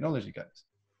as the technology goes.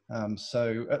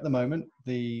 So at the moment,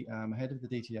 the head of the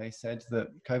DTA said that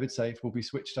COVIDSafe will be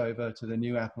switched over to the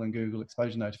new Apple and Google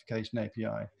exposure notification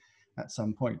API at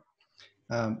some point.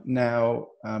 Now,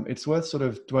 it's worth sort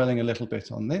of dwelling a little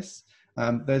bit on this.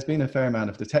 There's been a fair amount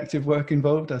of detective work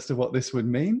involved as to what this would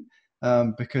mean,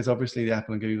 because obviously the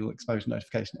Apple and Google exposure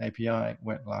notification API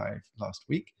went live last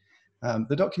week.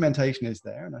 The documentation is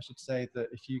there, and I should say that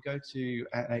if you go to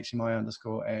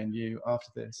 @HMI_ANU after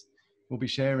this, we'll be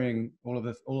sharing all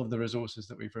of the resources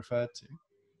that we've referred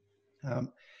to.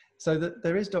 So that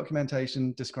there is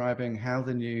documentation describing how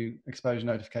the new exposure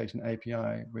notification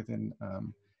API within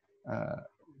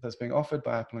that's being offered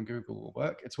by Apple and Google will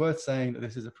work. It's worth saying that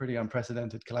this is a pretty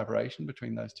unprecedented collaboration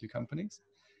between those two companies.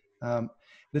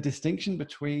 The distinction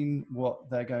between what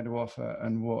they're going to offer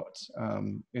and what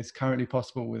is currently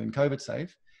possible within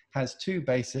COVIDSafe has 2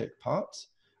 basic parts.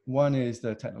 One is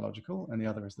the technological and the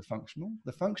other is the functional.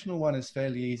 The functional one is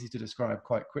fairly easy to describe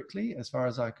quite quickly, as far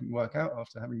as I can work out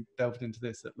after having delved into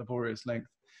this at laborious length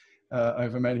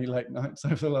over many late nights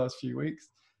over the last few weeks.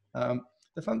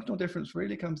 The functional difference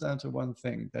really comes down to one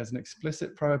thing. There's an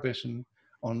explicit prohibition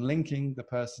on linking the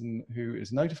person who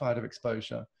is notified of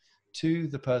exposure to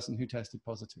the person who tested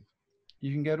positive.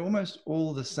 you can get almost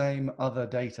all the same other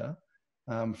data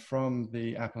from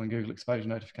the Apple and Google exposure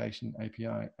notification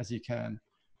API as you can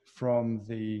from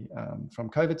the from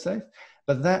COVIDSafe,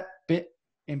 but that bit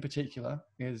in particular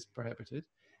is prohibited,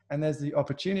 and there's the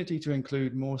opportunity to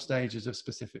include more stages of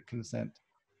specific consent.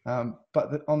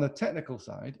 But on the technical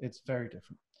side, it's very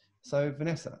different. So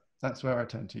Vanessa, that's where I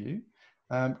turn to you.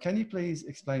 Can you please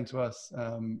explain to us,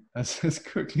 as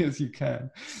quickly as you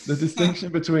can, the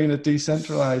distinction between a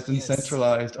decentralized and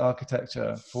centralized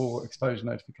architecture for exposure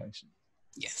notification?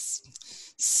 Yes.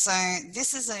 So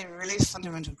this is a really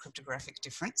fundamental cryptographic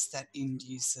difference that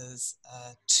induces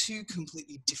two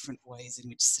completely different ways in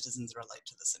which citizens relate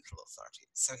to the central authority.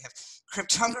 So we have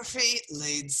cryptography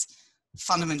leads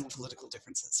fundamental political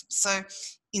differences. So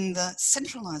in the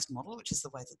centralized model, which is the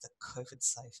way that the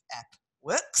COVIDSafe app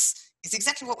works, is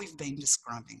exactly what we've been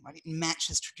describing, right? It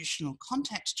matches traditional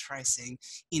contact tracing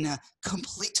in a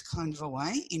complete kind of a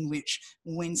way in which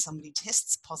when somebody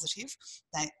tests positive,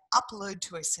 they upload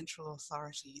to a central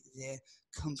authority their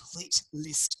complete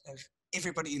list of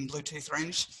everybody in Bluetooth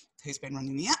range who's been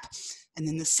running the app, and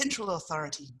then the central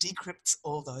authority decrypts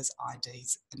all those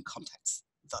IDs and contacts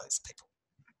those people.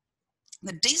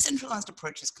 The decentralized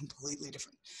approach is completely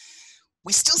different.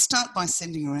 We still start by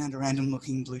sending around random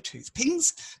looking Bluetooth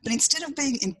pings, but instead of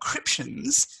being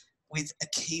encryptions with a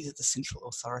key that the central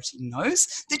authority knows,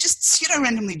 they're just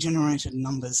pseudo-randomly generated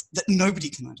numbers that nobody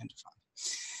can identify.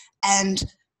 And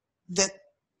the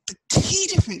key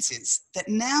difference is that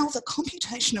now the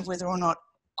computation of whether or not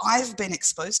I've been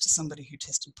exposed to somebody who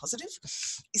tested positive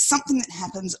is something that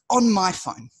happens on my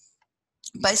phone,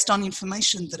 based on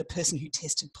information that a person who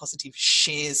tested positive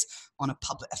shares on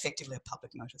effectively a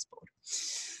public notice board.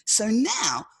 So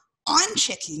now I'm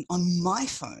checking on my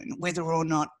phone whether or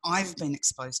not I've been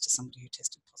exposed to somebody who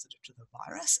tested positive to the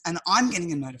virus, and I'm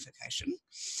getting a notification,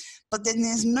 but then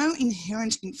there's no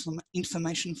inherent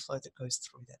information flow that goes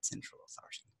through that central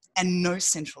authority and no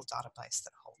central database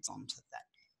that holds on to that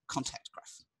contact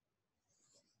graph.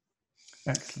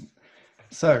 Excellent.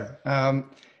 So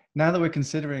now that we're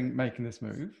considering making this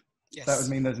move, that would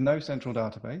mean there's no central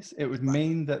database. It would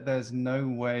mean that there's no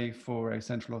way for a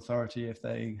central authority, if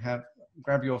they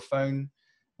grab your phone,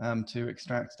 to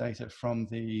extract data from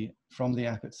the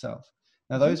app itself.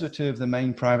 Now, those were two of the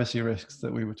main privacy risks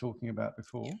that we were talking about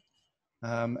before,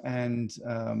 and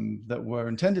that were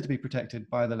intended to be protected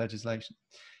by the legislation.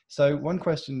 So one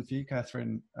question for you,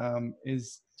 Katharine,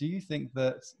 is, do you think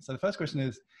that, so the first question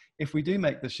is, if we do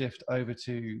make the shift over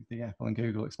to the Apple and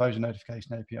Google exposure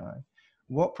notification API,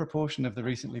 what proportion of the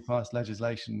recently passed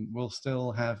legislation will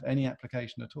still have any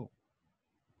application at all?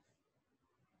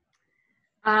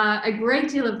 A great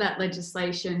deal of that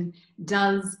legislation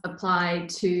does apply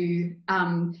to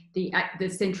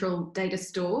the central data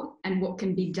store and what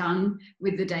can be done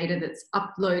with the data that's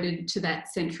uploaded to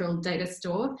that central data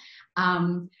store.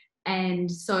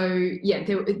 And so, yeah,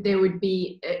 there would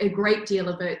be a great deal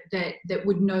of it that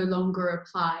would no longer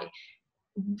apply.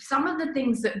 Some of the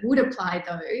things that would apply,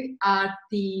 though, are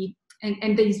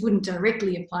and these wouldn't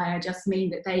directly apply, I just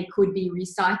mean that they could be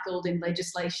recycled in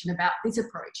legislation about this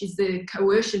approach, is the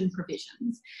coercion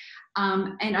provisions.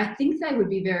 And I think they would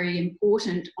be very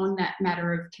important on that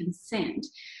matter of consent.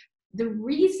 The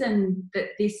reason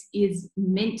that this is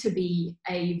meant to be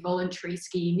a voluntary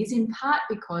scheme is in part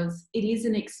because it is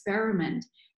an experiment,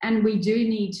 and we do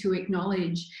need to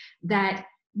acknowledge that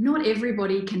not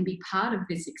everybody can be part of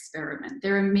this experiment.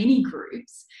 There are many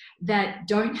groups that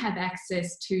don't have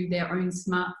access to their own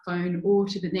smartphone or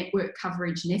to the network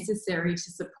coverage necessary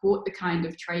to support the kind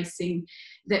of tracing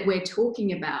that we're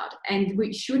talking about, and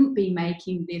we shouldn't be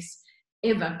making this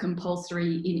ever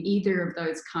compulsory in either of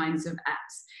those kinds of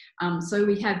apps. So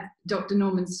we have Dr.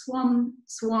 Norman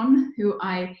Swan, who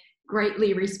I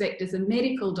greatly respect as a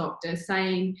medical doctor,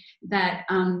 saying that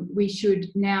we should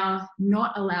now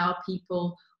not allow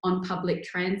people on public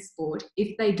transport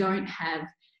if they don't have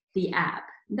the app.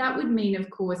 That would mean,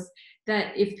 of course,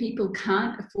 that if people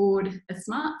can't afford a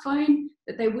smartphone,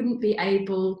 that they wouldn't be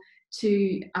able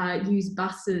to use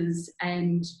buses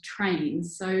and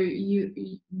trains. So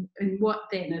and what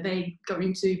then? Are they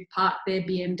going to park their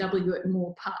BMW at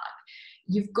Moore Park?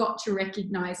 You've got to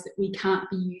recognise that we can't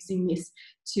be using this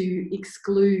to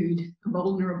exclude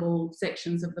vulnerable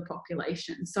sections of the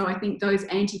population. So I think those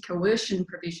anti-coercion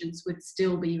provisions would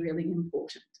still be really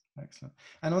important. Excellent.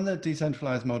 And on the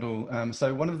decentralized model,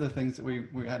 so one of the things that we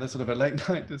had a sort of a late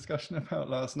night discussion about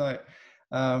last night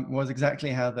was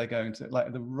exactly how they're going to,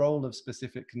 like, the role of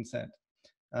specific consent.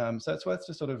 So it's worth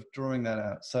just sort of drawing that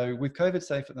out. So with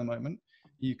COVIDSafe at the moment,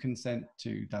 you consent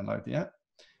to download the app.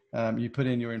 You put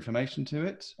in your information to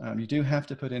it. You do have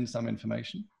to put in some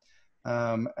information.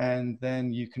 and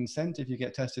then you consent if you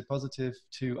get tested positive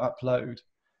to upload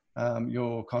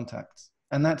your contacts.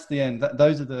 And that's the end.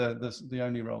 Those are the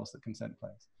only roles that consent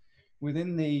plays.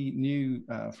 Within the new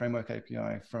framework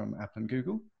API from Apple and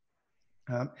Google,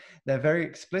 they're very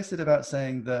explicit about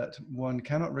saying that one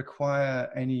cannot require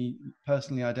any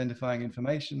personally identifying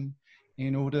information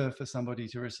in order for somebody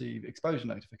to receive exposure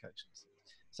notifications.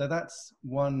 So that's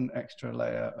one extra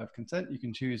layer of consent. You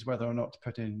can choose whether or not to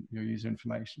put in your user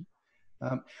information.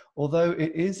 Although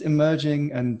it is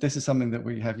emerging, and this is something that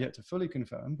we have yet to fully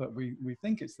confirm, but we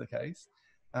think it's the case,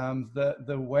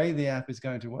 the way the app is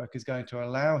going to work is going to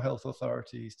allow health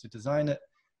authorities to design it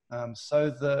so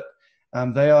that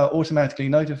they are automatically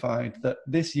notified that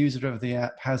this user of the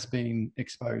app has been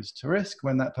exposed to risk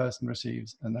when that person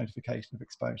receives a notification of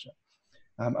exposure.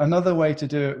 Another way to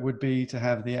do it would be to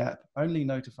have the app only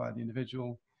notify the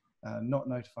individual, not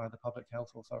notify the public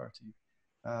health authority,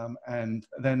 and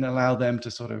then allow them to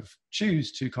sort of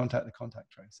choose to contact the contact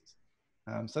tracers.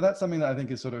 So that's something that I think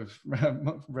is sort of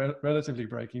relatively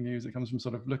breaking news. It comes from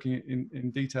sort of looking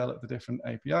in detail at the different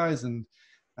APIs, and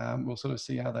we'll sort of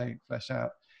see how they flesh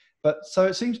out. But so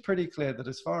it seems pretty clear that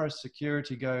as far as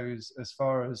security goes, as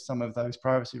far as some of those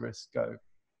privacy risks go,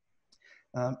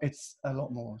 it's a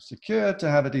lot more secure to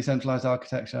have a decentralized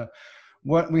architecture.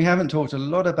 We haven't talked a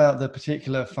lot about the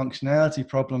particular functionality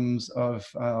problems of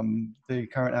the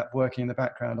current app working in the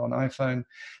background on iPhone.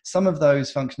 Some of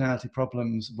those functionality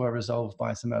problems were resolved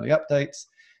by some early updates.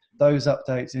 Those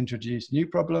updates introduced new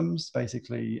problems.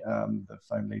 Basically, the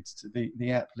phone leads to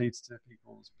the app leads to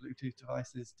people's Bluetooth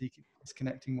devices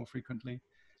disconnecting more frequently.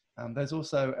 There's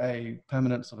also a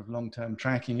permanent sort of long-term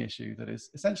tracking issue that is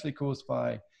essentially caused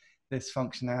by this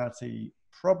functionality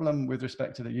problem with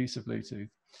respect to the use of Bluetooth.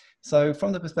 So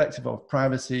from the perspective of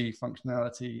privacy,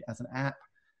 functionality as an app,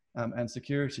 and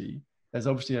security, there's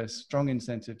obviously a strong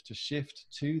incentive to shift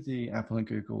to the Apple and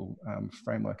Google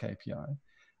framework API.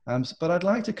 But I'd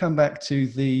like to come back to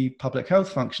the public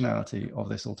health functionality of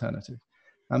this alternative.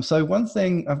 So one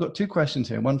thing, I've got two questions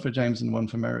here, one for James and one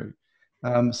for Meru.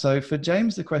 So for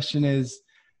James, the question is,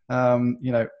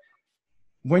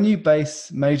 when you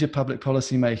base major public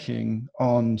policy making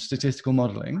on statistical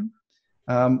modeling,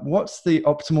 what's the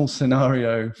optimal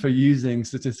scenario for using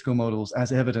statistical models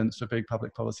as evidence for big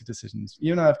public policy decisions?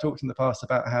 You and I have talked in the past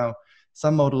about how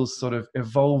some models sort of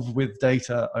evolve with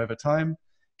data over time.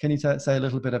 Can you say a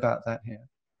little bit about that here?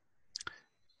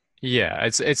 Yeah,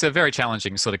 it's a very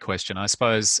challenging sort of question. I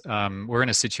suppose we're in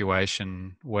a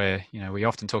situation where, we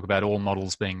often talk about all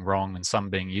models being wrong and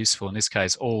some being useful. In this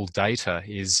case, all data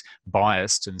is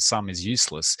biased and some is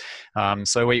useless.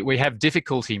 So we have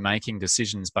difficulty making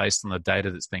decisions based on the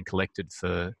data that's been collected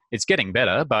it's getting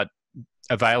better, but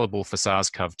available for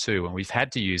SARS-CoV-2, and we've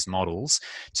had to use models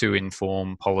to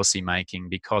inform policy making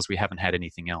because we haven't had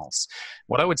anything else.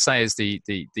 What I would say is the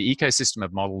ecosystem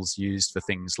of models used for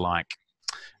things like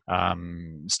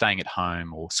staying at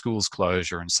home or schools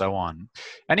closure and so on,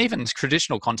 and even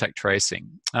traditional contact tracing,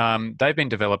 they've been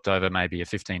developed over maybe a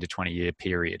 15 to 20 year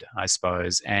period, I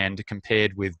suppose, and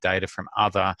compared with data from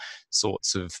other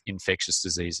sorts of infectious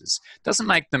diseases. Doesn't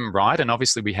make them right, and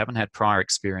obviously we haven't had prior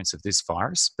experience of this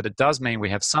virus, but it does mean we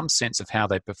have some sense of how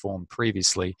they performed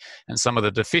previously, and some of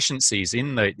the deficiencies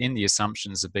in the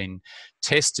assumptions have been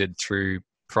tested through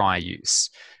prior use.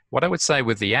 What I would say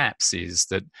with the apps is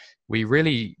that we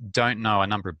really don't know a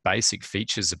number of basic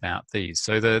features about these.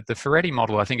 So the Ferretti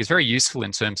model, I think, is very useful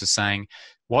in terms of saying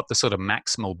what the sort of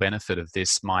maximal benefit of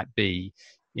this might be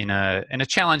in a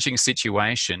challenging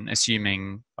situation,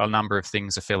 assuming a number of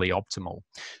things are fairly optimal.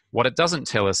 What it doesn't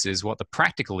tell us is what the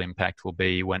practical impact will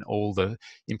be when all the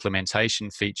implementation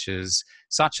features,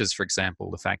 such as, for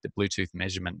example, the fact that Bluetooth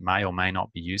measurement may or may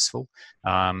not be useful,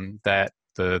 that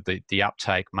the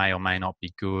uptake may or may not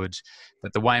be good,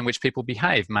 that the way in which people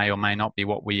behave may or may not be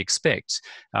what we expect.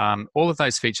 All of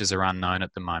those features are unknown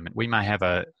at the moment. We may have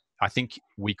I think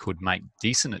we could make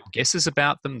decent guesses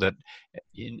about them that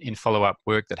in follow-up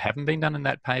work that haven't been done in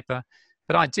that paper.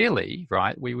 But ideally,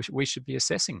 right, we should be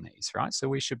assessing these, right? So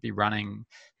we should be running,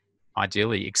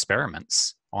 ideally,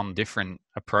 experiments on different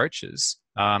approaches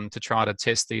to try to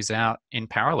test these out in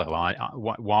parallel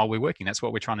while we're working. That's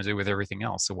what we're trying to do with everything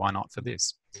else. So why not for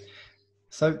this?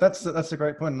 So that's a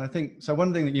great point. And I think, so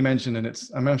one thing that you mentioned,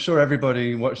 and I'm sure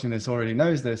everybody watching this already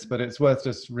knows this, but it's worth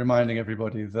just reminding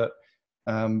everybody that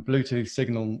Bluetooth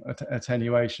signal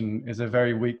attenuation is a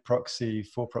very weak proxy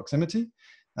for proximity.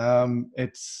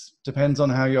 It depends on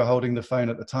how you're holding the phone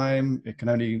at the time. It can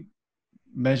only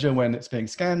measure when it's being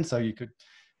scanned. So you could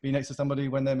be next to somebody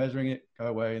when they're measuring it, go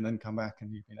away and then come back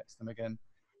and you'd be next to them again.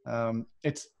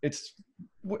 it's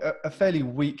a fairly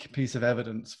weak piece of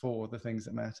evidence for the things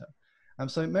that matter.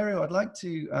 So Meru, I'd like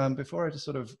to, before I just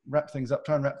sort of wrap things up,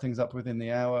 try and wrap things up within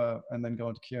the hour and then go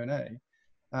on to Q&A,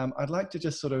 I'd like to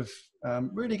just sort of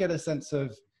really get a sense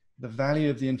of the value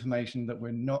of the information that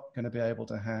we're not going to be able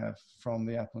to have from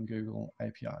the Apple and Google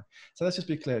API. So let's just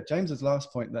be clear. James's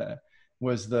last point there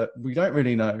was that we don't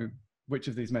really know which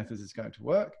of these methods is going to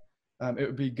work. It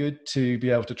would be good to be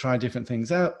able to try different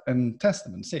things out and test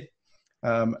them and see.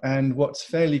 And what's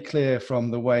fairly clear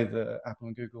from the way the Apple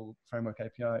and Google Framework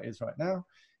API is right now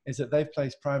is that they've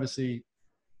placed privacy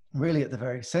really at the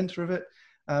very center of it.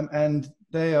 And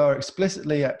they are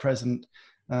explicitly at present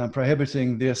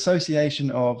prohibiting the association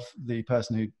of the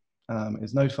person who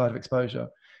is notified of exposure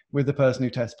with the person who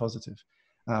tests positive.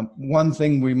 One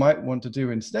thing we might want to do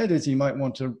instead is you might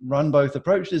want to run both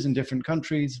approaches in different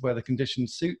countries where the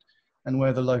conditions suit and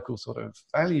where the local sort of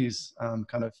values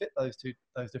kind of fit those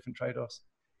different trade-offs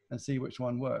and see which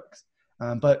one works.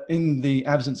 But in the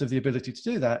absence of the ability to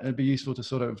do that, it'd be useful to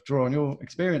sort of draw on your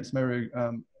experience, Meru,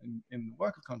 in the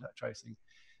work of contact tracing,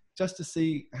 just to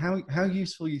see how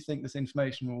useful you think this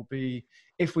information will be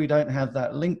if we don't have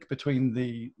that link between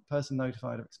the person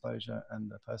notified of exposure and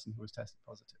the person who was tested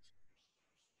positive.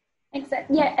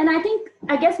 Exactly. Yeah, and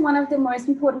I guess one of the most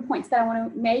important points that I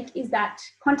want to make is that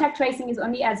contact tracing is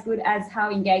only as good as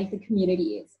how engaged the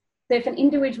community is. So if an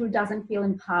individual doesn't feel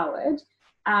empowered,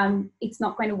 it's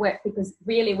not going to work, because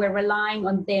really we're relying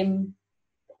on them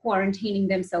quarantining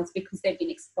themselves because they've been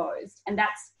exposed. And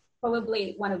that's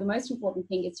probably one of the most important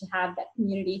things, is to have that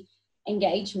community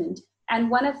engagement.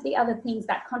 And one of the other things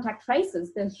that contact tracers,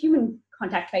 the human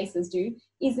contact tracers, do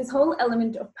is this whole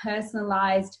element of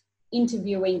personalized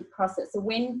interviewing process. So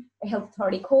when a health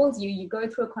authority calls you, you go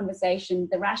through a conversation,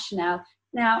 the rationale.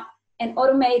 Now, an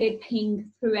automated ping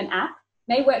through an app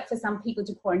may work for some people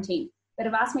to quarantine, but a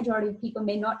vast majority of people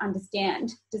may not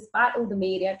understand, despite all the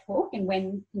media talk and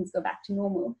when things go back to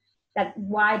normal, that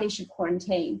why they should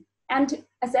quarantine. And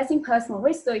assessing personal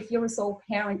risk. So if you're a sole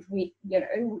parent,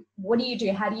 what do you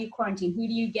do? How do you quarantine? Who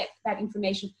do you get that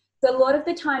information? So a lot of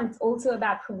the time, it's also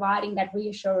about providing that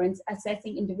reassurance,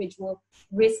 assessing individual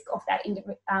risk of that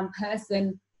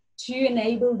person to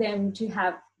enable them to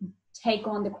take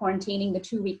on the quarantining, the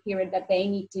 2-week period that they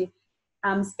need to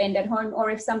spend at home.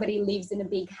 Or if somebody lives in a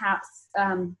big house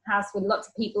with lots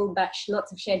of people, but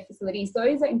lots of shared facilities,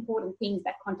 those are important things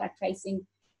that contact tracing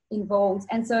involves.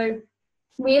 And so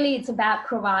really it's about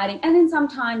providing, and then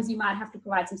sometimes you might have to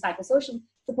provide some psychosocial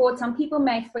support. Some people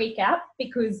may freak out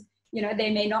because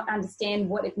they may not understand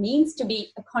what it means to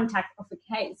be a contact of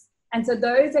a case. And so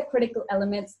those are critical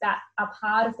elements that are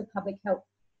part of the public health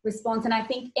response. And I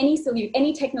think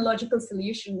any technological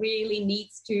solution really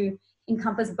needs to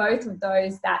encompass both of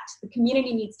those, that the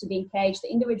community needs to be engaged,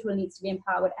 the individual needs to be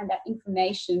empowered, and that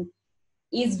information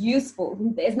is useful.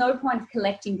 There's no point of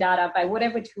collecting data by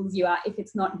whatever tools you are if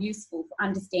it's not useful for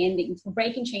understanding, for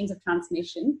breaking chains of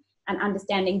transmission and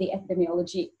understanding the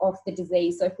epidemiology of the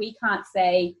disease. So if we can't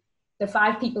say the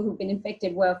 5 people who've been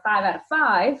infected were 5 out of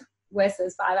 5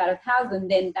 versus 5 out of 1,000,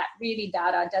 then that really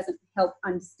data doesn't help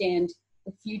understand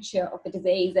the future of the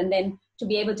disease. And then to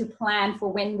be able to plan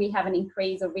for when we have an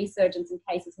increase or resurgence in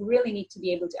cases, we really need to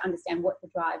be able to understand what the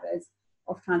drivers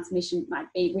of transmission might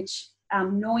be, which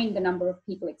knowing the number of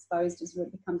people exposed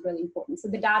becomes really important. So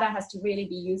the data has to really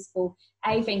be useful,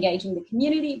 A, for engaging the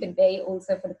community, but B,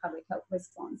 also for the public health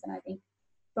response. And I think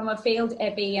from a field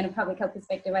epi and a public health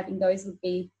perspective, I think those would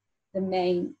be the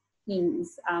main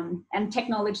things. And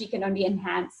technology can only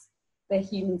enhance the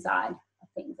human side of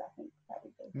things, I think.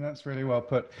 That's really well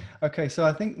put. Okay, so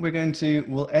I think we'll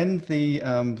end the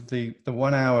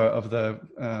 1 hour of the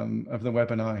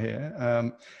webinar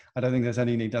here. I don't think there's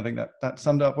any need. I think that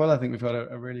summed up well. I think we've got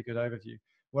a really good overview.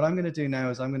 What I'm going to do now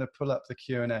is I'm going to pull up the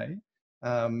Q&A,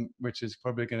 which is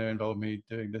probably going to involve me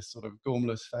doing this sort of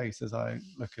gormless face as I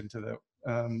look into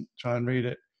the try and read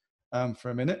it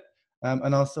for a minute,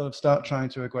 and I'll sort of start trying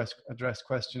to address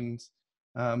questions.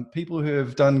 People who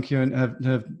have done Q&A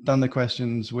have done the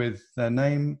questions with their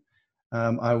name.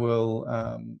 I will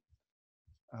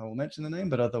mention the name,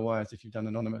 but otherwise, if you've done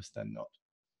anonymous, then not.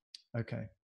 Okay.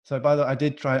 So by the way,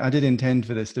 I did intend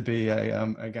for this to be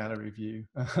a gallery view.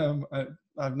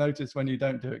 I've noticed when you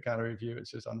don't do it gallery view,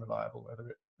 it's just unreliable whether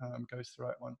it goes to the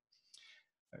right one.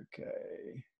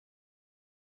 Okay.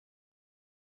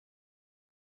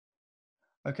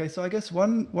 Okay, so I guess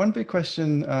one big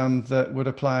question that would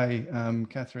apply,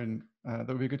 Katharine, that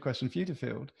would be a good question for you to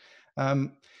field.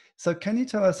 So can you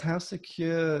tell us how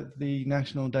secure the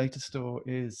national data store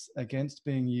is against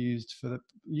being used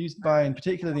by, in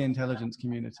particular, the intelligence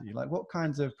community? Like, what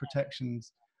kinds of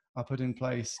protections are put in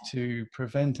place to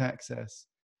prevent access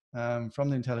from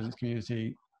the intelligence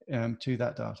community to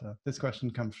that data? This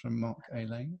question comes from Mark A.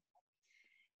 Lane.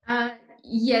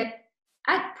 Yeah,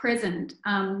 at present,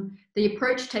 the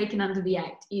approach taken under the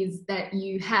Act is that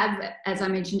you have, as I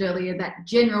mentioned earlier, that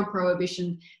general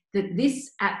prohibition that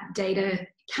this app data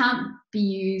can't be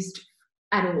used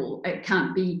at all. It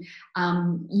can't be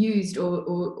used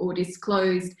or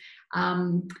disclosed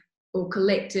or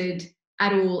collected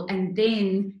at all. And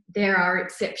then there are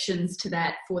exceptions to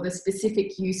that for the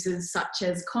specific uses, such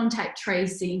as contact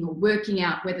tracing or working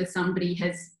out whether somebody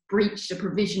has breached a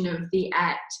provision of the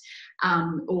Act,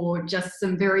 or just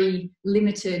some very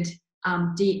limited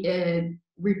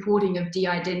reporting of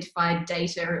de-identified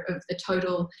data of the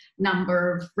total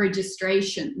number of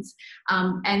registrations.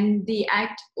 And the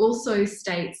Act also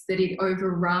states that it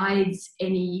overrides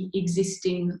any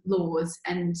existing laws.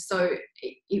 And so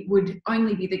it would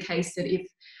only be the case that if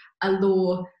a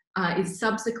law is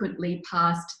subsequently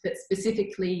passed that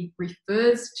specifically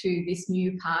refers to this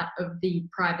new part of the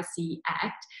Privacy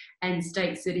Act and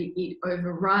states that it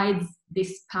overrides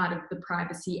this part of the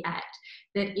Privacy Act,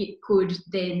 that it could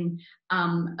then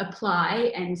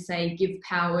apply and say give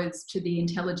powers to the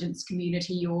intelligence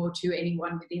community or to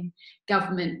anyone within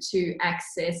government to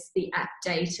access the app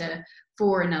data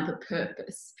for another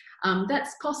purpose.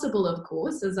 That's possible, of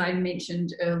course, as I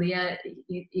mentioned earlier.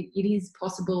 It is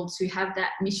possible to have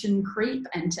that mission creep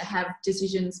and to have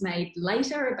decisions made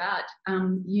later about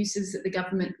uses that the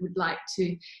government would like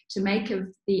to make of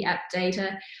the app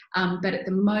data. But at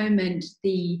the moment,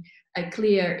 a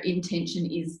clear intention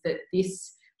is that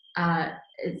this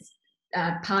is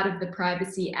part of the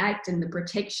Privacy Act and the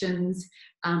protections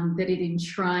that it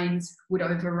enshrines would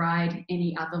override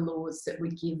any other laws that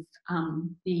would give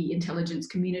the intelligence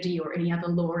community or any other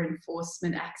law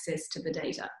enforcement access to the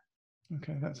data.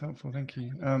 Okay, that's helpful. Thank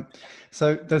you.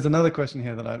 So there's another question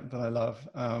here that I love,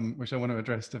 which I want to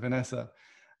address to Vanessa.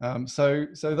 So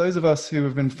those of us who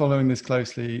have been following this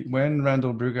closely, when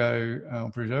Randall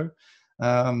Brugeau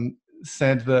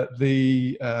said that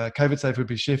the COVIDSafe would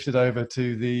be shifted over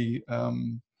to the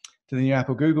new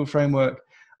Apple Google framework,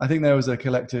 I think there was a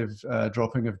collective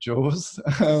dropping of jaws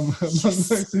among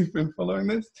those who've been following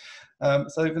this.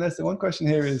 So Vanessa, one question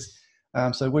here is,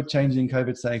 so would changing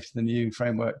COVIDSafe to the new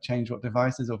framework change what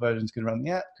devices or versions could run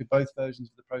the app? Could both versions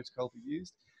of the protocol be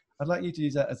used? I'd like you to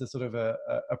use that as a sort of a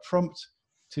prompt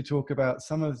to talk about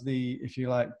some of the, if you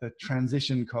like, the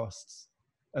transition costs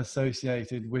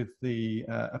associated with the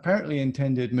apparently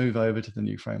intended move over to the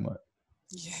new framework.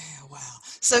 Yeah, wow.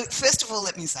 So first of all,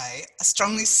 let me say, I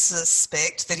strongly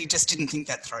suspect that he just didn't think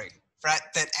that through, right?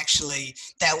 That actually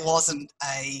that wasn't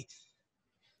a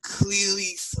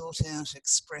clearly thought out,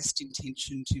 expressed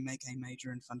intention to make a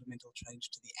major and fundamental change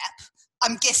to the app.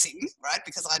 I'm guessing, right?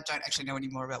 Because I don't actually know any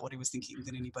more about what he was thinking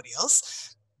than anybody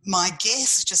else. My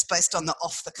guess, just based on the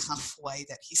off-the-cuff way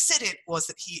that he said it, was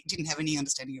that he didn't have any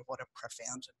understanding of what a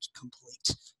profound and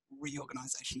complete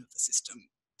reorganisation of the system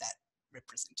that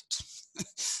represented.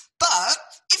 But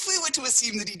if we were to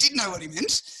assume that he did know what he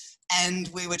meant, and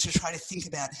we were to try to think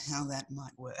about how that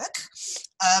might work,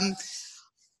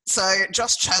 so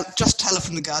Josh Taylor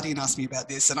from The Guardian asked me about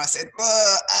this, and I said,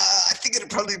 well, I think it'd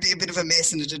probably be a bit of a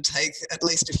mess and it'd take at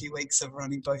least a few weeks of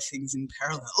running both things in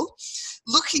parallel.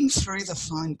 Looking through the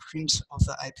fine print of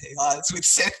the APIs with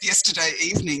Seth yesterday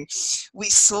evening, we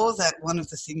saw that one of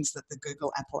the things that the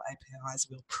Google Apple APIs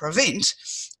will prevent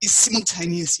is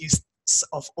simultaneous use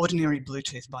of ordinary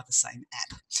Bluetooth by the same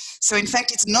app. So in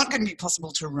fact, it's not going to be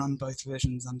possible to run both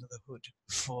versions under the hood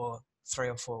for 3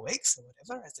 or 4 weeks or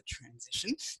whatever as a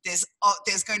transition.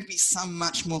 There's going to be some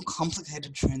much more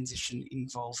complicated transition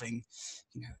involving,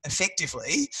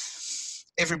 effectively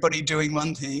everybody doing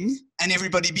one thing and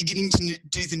everybody beginning to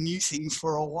do the new thing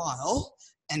for a while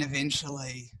and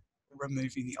eventually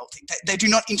removing the old thing. They do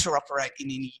not interoperate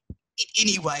in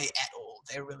any way at all.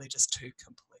 They're really just two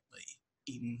completely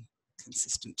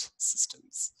inconsistent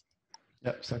systems.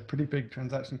 Yep, so pretty big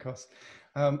transaction costs.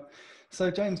 So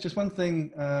James, just one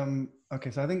thing. Okay,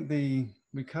 so I think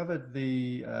we covered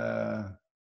the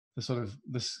sort of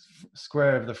the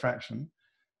square of the fraction.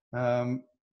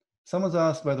 Someone's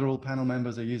asked whether all panel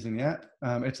members are using the app.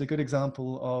 It's a good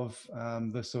example of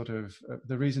the sort of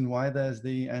the reason why there's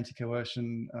the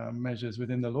anti-coercion measures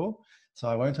within the law. So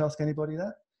I won't ask anybody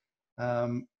that.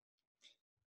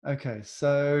 Okay,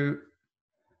 so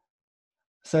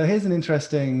here's an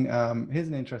interesting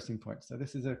point. So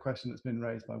this is a question that's been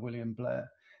raised by William Blair,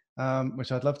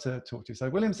 which I'd love to talk to. So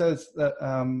William says that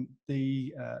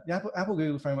the Apple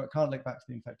Google framework can't link back to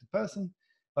the infected person.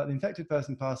 but the infected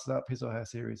person passes up his or her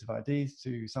series of IDs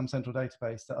to some central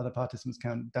database that other participants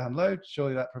can download.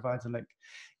 Surely that provides a link.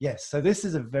 Yes, so this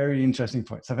is a very interesting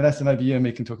point. So Vanessa, maybe you and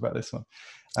me can talk about this one,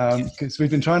 because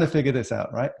we've been trying to figure this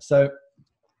out, right? So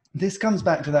this comes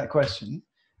back to that question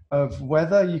of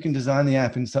whether you can design the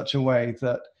app in such a way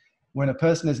that when a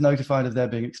person is notified of their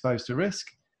being exposed to risk,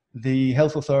 the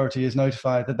health authority is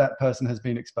notified that that person has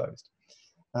been exposed.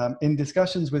 In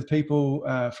discussions with people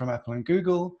from Apple and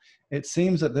Google, it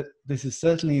seems that this is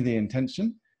certainly the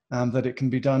intention, that it can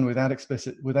be done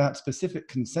without specific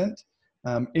consent.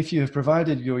 If you have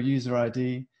provided your user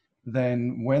ID,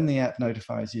 then when the app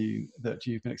notifies you that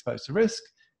you've been exposed to risk,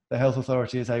 the health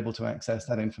authority is able to access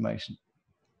that information.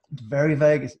 It's very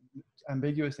vague, it's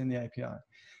ambiguous in the API.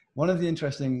 One of the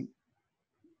interesting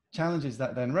challenges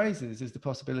that then raises is the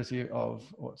possibility of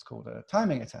what's called a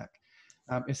timing attack.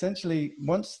 Essentially,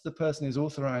 once the person is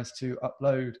authorized to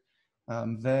upload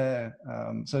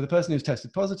so the person who's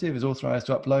tested positive is authorized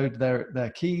to upload their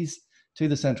keys to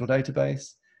the central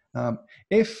database.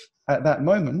 If at that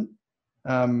moment,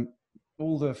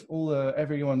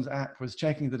 everyone's app was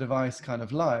checking the device kind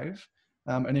of live,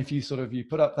 and if you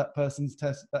put up that person's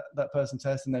test, that person's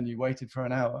test, and then you waited for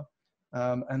an hour,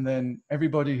 and then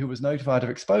everybody who was notified of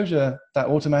exposure, that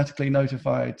automatically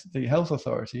notified the health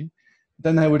authority,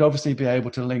 then they would obviously be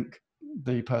able to link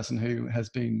the person who has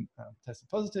been tested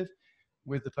positive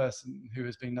with the person who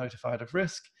has been notified of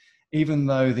risk, even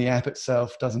though the app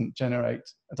itself doesn't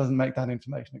make that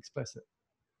information explicit.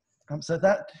 So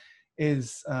that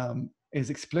is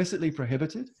explicitly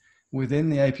prohibited within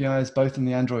the APIs, both in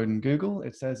the Android and Google.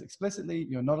 It says explicitly,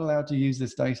 you're not allowed to use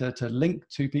this data to link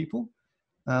to people.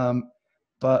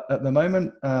 But at the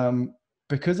moment,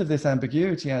 because of this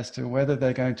ambiguity as to whether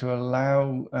they're going to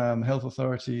allow health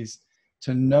authorities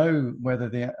to know whether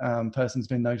the person's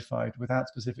been notified without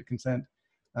specific consent,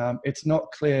 it's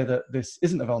not clear that this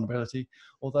isn't a vulnerability,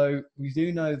 although we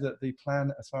do know that the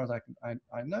plan, as far as I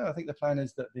know, I think the plan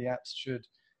is that the apps should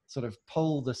sort of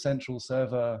poll the central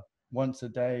server once a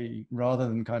day rather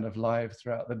than kind of live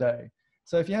throughout the day.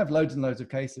 So if you have loads and loads of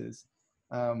cases,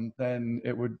 then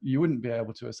you wouldn't be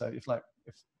able to say, if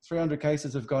 300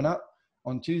 cases have gone up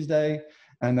on Tuesday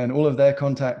and then all of their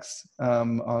contacts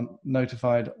are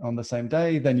notified on the same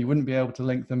day, then you wouldn't be able to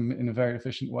link them in a very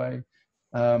efficient way.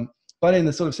 But in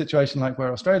the sort of situation like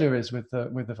where Australia is with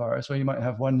the virus, where you might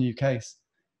have one new case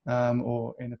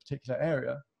or in a particular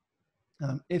area,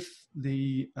 if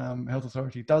the health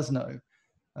authority does know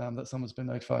that someone's been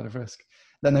notified of risk,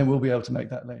 then they will be able to make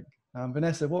that link.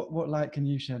 Vanessa, what light can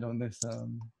you shed on this?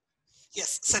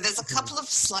 Yes, so there's a couple of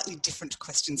slightly different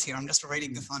questions here. I'm just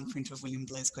reading the fine print of William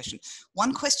Blair's question.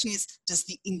 One question is, does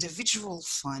the individual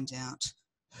find out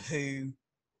who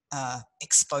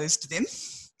exposed them?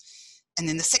 And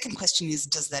then the second question is,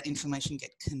 does that information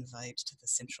get conveyed to the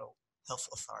central health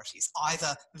authorities?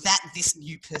 Either that this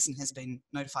new person has been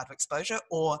notified of exposure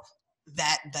or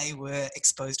that they were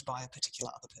exposed by a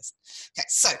particular other person. Okay,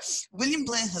 so William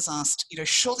Blair has asked,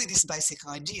 surely this basic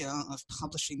idea of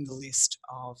publishing the list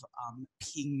of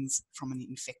pings from an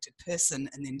infected person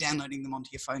and then downloading them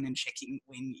onto your phone and checking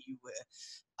when you were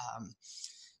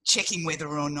checking whether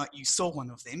or not you saw one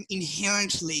of them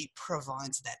inherently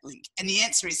provides that link. And the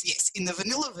answer is yes. In the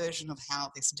vanilla version of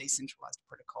how this decentralized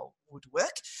protocol would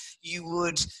work, you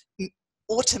would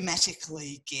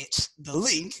automatically get the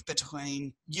link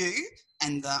between you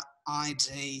and the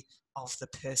ID of the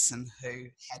person who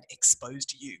had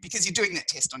exposed you, because you're doing that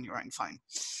test on your own phone.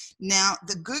 Now,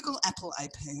 the Google Apple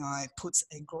API puts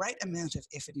a great amount of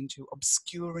effort into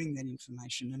obscuring that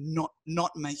information and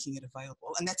not making it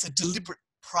available. And that's a deliberate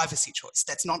privacy choice.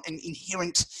 That's not an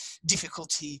inherent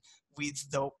difficulty with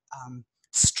the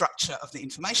structure of the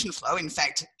information flow. In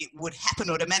fact, it would happen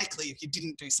automatically if you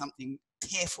didn't do something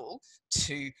careful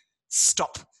to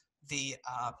stop the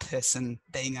person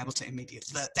being able to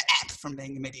the app from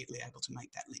being immediately able to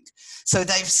make that link. So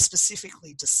they've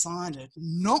specifically decided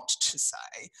not to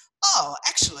say, oh,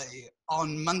 actually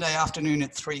on Monday afternoon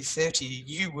at 3:30,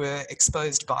 you were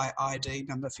exposed by ID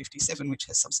number 57, which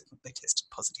has subsequently tested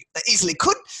positive. They easily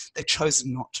could, they've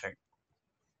chosen not to.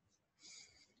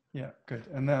 Yeah, good.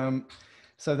 And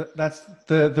so that's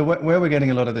where we're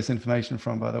getting a lot of this information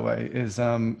from, by the way, is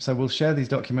so we'll share these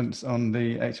documents on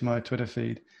the HMI Twitter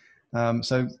feed.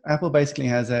 So Apple basically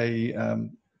has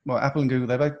Apple and Google,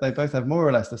 they both have more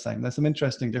or less the same. There's some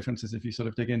interesting differences if you sort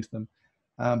of dig into them.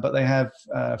 But they have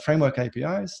framework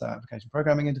APIs, so application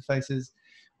programming interfaces,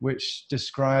 which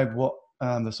describe what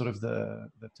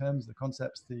the terms, the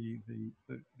concepts,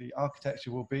 the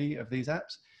architecture will be of these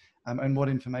apps, and what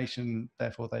information,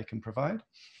 therefore, they can provide.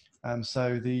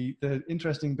 So the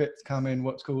interesting bits come in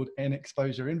what's called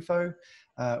in-exposure info,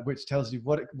 which tells you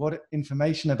what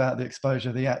information about the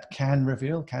exposure the app can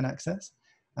reveal, can access.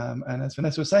 And as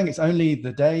Vanessa was saying, it's only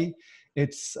the day.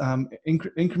 It's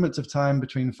increments of time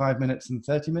between 5 minutes and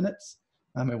 30 minutes.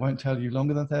 It won't tell you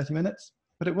longer than 30 minutes,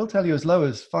 but it will tell you as low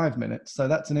as 5 minutes. So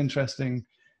that's an interesting,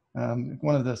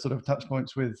 one of the sort of touch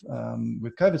points with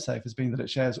COVIDSafe has been that it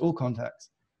shares all contacts,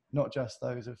 not just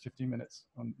those of 15 minutes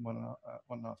on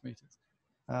 1.5 meters.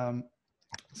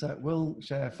 So it will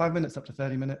share 5 minutes up to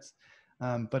 30 minutes,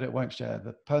 but it won't share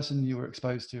the person you were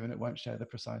exposed to, and it won't share the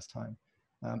precise time.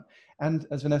 And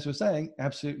as Vanessa was saying,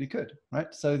 absolutely could, right?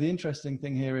 So the interesting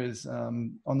thing here is,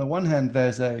 on the one hand,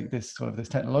 there's this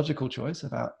technological choice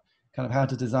about kind of how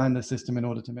to design the system in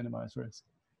order to minimize risk.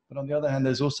 But on the other hand,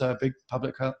 there's also a big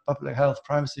public health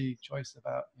privacy choice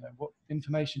about, you know, what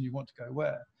information you want to go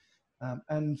where.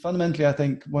 And fundamentally, I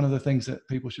think one of the things that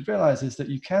people should realize is that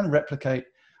you can replicate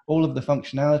all of the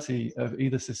functionality of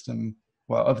either system,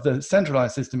 well, of the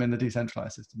centralized system in the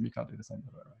decentralized system. You can't do the same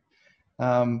other way.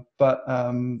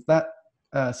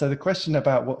 So the question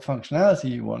about what functionality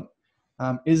you want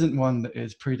isn't one that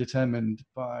is predetermined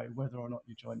by whether or not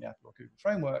you join the Apple or Google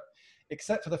framework,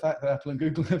 except for the fact that Apple and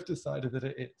Google have decided that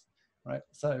it is, right?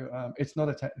 So it's not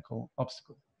a technical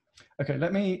obstacle. Okay,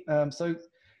 let me, so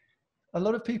a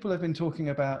lot of people have been talking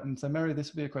about, and so Meru,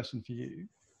 this will be a question for you.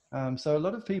 So a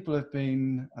lot of people have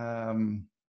been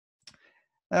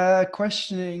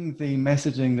questioning the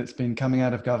messaging that's been coming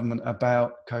out of government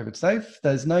about COVIDSafe.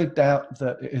 There's no doubt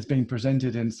that it has been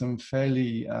presented in some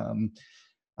fairly,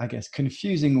 I guess,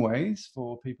 confusing ways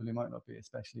for people who might not be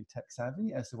especially tech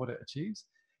savvy as to what it achieves.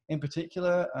 In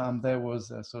particular, there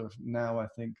was a sort of now, I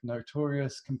think,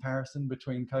 notorious comparison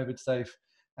between COVIDSafe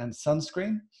and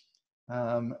sunscreen,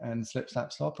 and slip,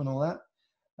 slap, slop and all that.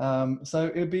 So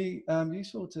it'd be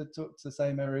useful to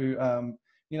say, Meru,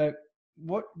 you know,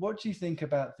 what do you think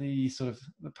about the sort of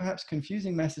perhaps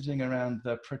confusing messaging around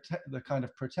the kind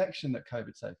of protection that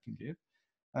COVIDSafe can give?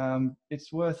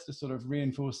 It's worth just sort of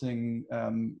reinforcing,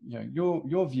 you know,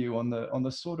 your view on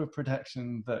the sort of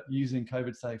protection that using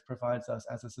COVIDSafe provides us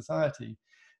as a society,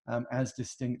 as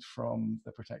distinct from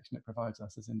the protection it provides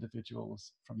us as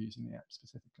individuals from using the app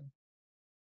specifically.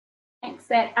 Thanks,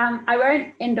 Seth. I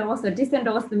won't endorse or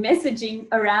disendorse the messaging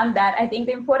around that. I think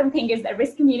the important thing is that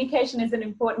risk communication is an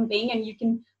important thing, and you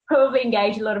can probably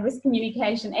engage a lot of risk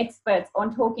communication experts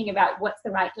on talking about what's the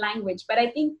right language. But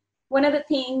I think one of the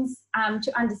things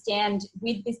to understand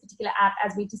with this particular app,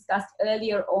 as we discussed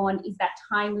earlier on, is that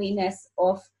timeliness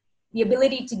of the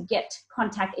ability to get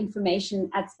contact information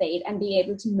at speed and be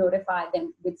able to notify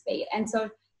them with speed.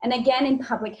 And again, in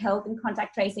public health and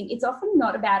contact tracing, it's often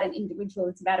not about an individual,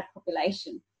 it's about a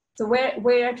population. So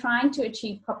we're trying to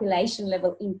achieve population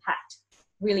level impact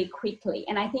really quickly.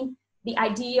 And I think the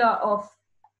idea of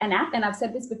an app, and I've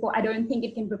said this before, I don't think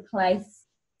it can replace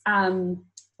the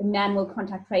manual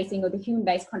contact tracing or the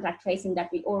human-based contact tracing that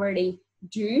we already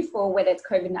do for whether it's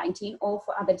COVID-19 or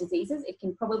for other diseases. It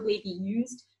can probably be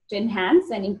used to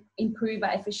enhance and improve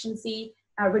our efficiency,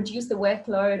 reduce the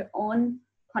workload on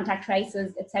contact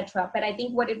tracers, etc. But I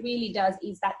think what it really does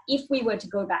is that if we were to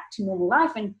go back to normal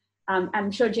life, and I'm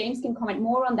sure James can comment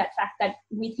more on that fact, that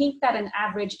we think that an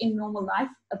average in normal life,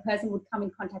 a person would come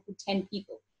in contact with 10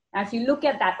 people. Now, if you look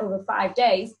at that over 5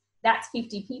 days, that's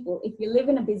 50 people. If you live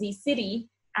in a busy city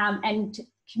and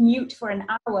commute for an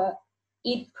hour,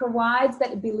 it provides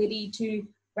that ability to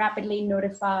rapidly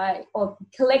notify or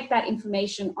collect that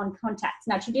information on contacts.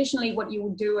 Now, traditionally, what you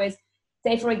would do is,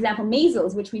 say, for example,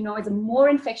 measles, which we know is a more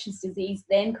infectious disease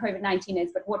than COVID-19 is,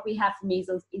 but what we have for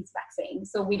measles is vaccine.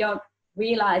 So we don't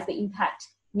realize the impact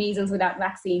measles without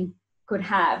vaccine could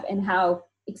have and how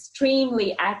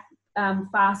extremely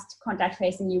fast contact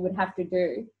tracing you would have to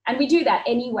do. And we do that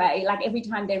anyway. Like every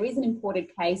time there is an imported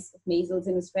case of measles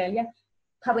in Australia,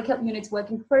 public health units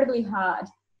work incredibly hard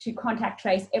to contact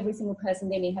trace every single person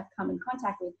they may have come in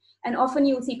contact with. And often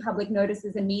you'll see public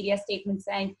notices and media statements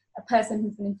saying a person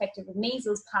who's been infected with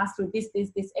measles passed through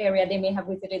this area. They may have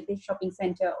visited this shopping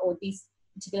center or this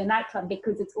particular nightclub,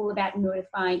 because it's all about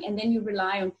notifying. And then you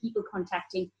rely on people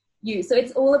contacting you. So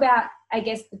it's all about, I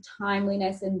guess, the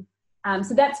timeliness. And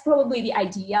so that's probably the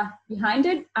idea behind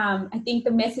it. I think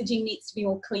the messaging needs to be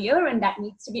more clear, and that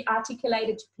needs to be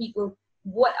articulated to people.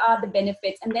 What are the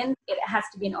benefits? And then it has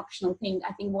to be an optional thing.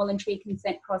 I think voluntary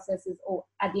consent processes, or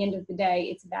at the end of the day,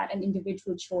 it's about an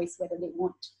individual choice whether they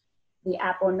want the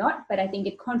app or not. But I think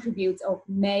it contributes, or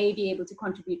may be able to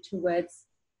contribute towards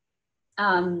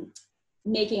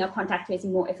making our contact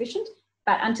tracing more efficient.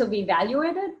 But until we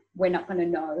evaluate it, we're not going to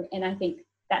know. And I think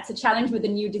that's a challenge with a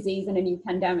new disease and a new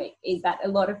pandemic, is that a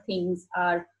lot of things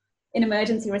are in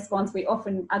emergency response, we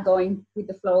often are going with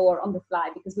the flow or on the fly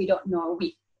because we don't know.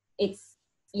 It's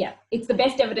the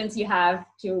best evidence you have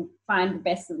to find the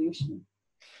best solution.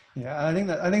 Yeah, I think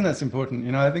that's important.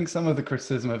 You know, I think some of the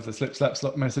criticism of the slip, slap,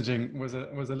 slop messaging was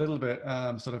a little bit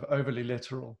sort of overly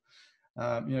literal. You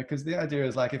know, because the idea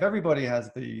is like, if everybody has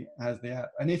the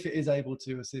app, and if it is able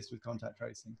to assist with contact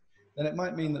tracing, then it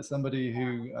might mean that somebody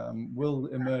who will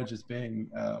emerge as being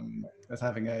as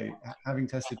having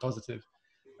tested positive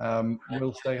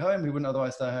will stay home, who wouldn't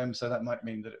otherwise stay home. So that might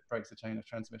mean that it breaks the chain of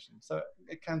transmission. So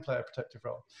it can play a protective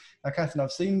role. Now, Katharine,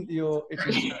 I've seen your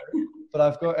itching but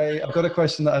I've got a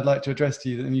question that I'd like to address to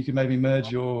you, and you can maybe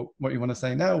merge what you want to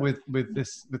say now with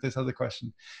this other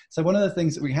question. So one of the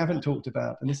things that we haven't talked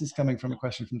about, and this is coming from a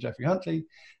question from Jeffrey Huntley,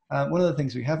 one of the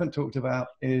things we haven't talked about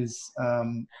is,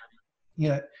 you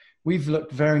know, we've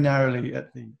looked very narrowly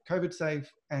at the COVIDSafe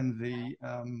and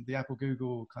the Apple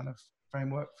Google kind of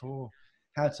framework for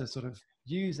how to sort of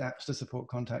use apps to support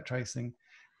contact tracing.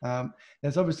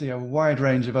 There's obviously a wide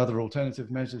range of other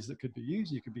alternative measures that could be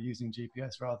used. You could be using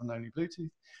GPS rather than only Bluetooth.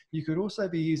 You could also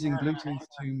be using Bluetooth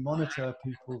to monitor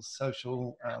people's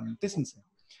social distancing,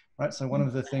 right? So one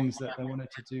of the things that they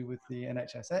wanted to do with the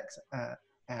NHSX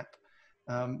app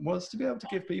was to be able to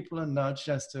give people a nudge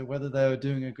as to whether they were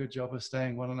doing a good job of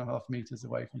staying 1.5 meters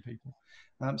away from people.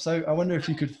 So I wonder if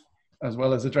you could, as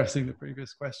well as addressing the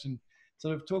previous question,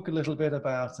 sort of talk a little bit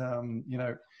about, you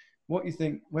know, what you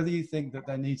think, whether you think that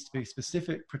there needs to be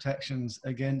specific protections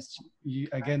against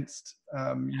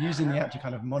using the app to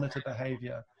kind of monitor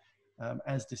behavior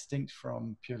as distinct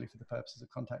from purely for the purposes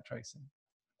of contact tracing.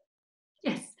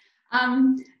 Yes.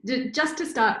 Just to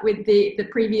start with the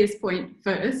previous point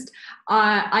first,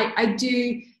 I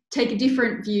do take a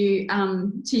different view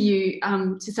to you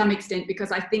to some extent,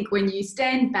 because I think when you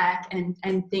stand back and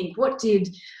think, what did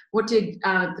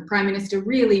the Prime Minister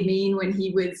really mean when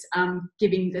he was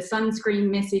giving the sunscreen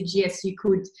message? Yes, you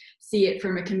could see it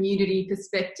from a community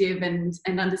perspective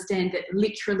and understand that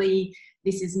literally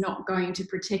this is not going to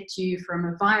protect you from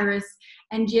a virus.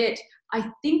 And yet I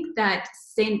think that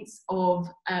sense of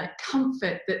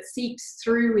comfort that seeps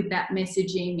through with that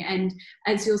messaging, and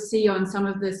as you'll see on some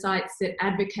of the sites that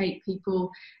advocate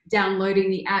people downloading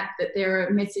the app, that there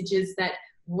are messages that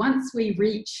once we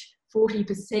reach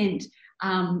 40%,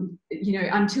 you know,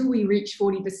 until we reach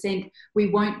 40%, we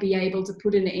won't be able to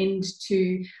put an end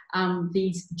to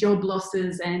these job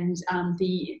losses and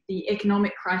the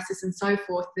economic crisis and so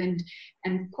forth.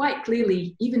 And quite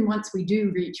clearly, even once we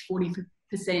do reach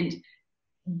 40%,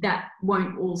 that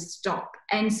won't all stop.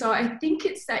 And so I think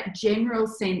it's that general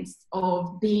sense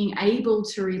of being able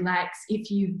to relax if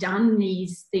you've done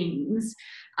these things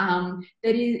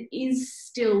that is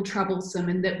still troublesome,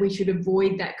 and that we should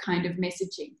avoid that kind of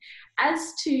messaging.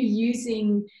 As to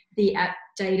using the app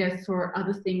data for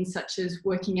other things, such as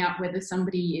working out whether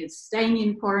somebody is staying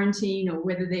in quarantine or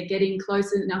whether they're getting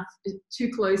too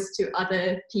close to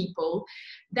other people,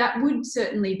 that would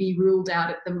certainly be ruled out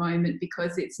at the moment,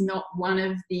 because it's not one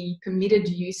of the permitted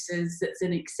uses. That's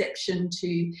an exception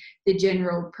to the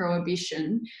general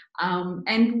prohibition,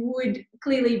 and would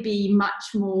clearly be much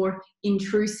more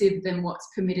intrusive than what's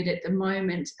permitted at the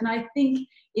moment. And I think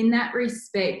in that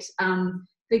respect,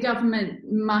 the government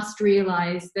must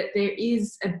realise that there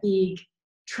is a big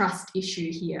trust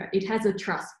issue here. It has a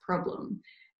trust problem.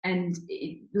 And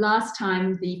last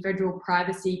time the Federal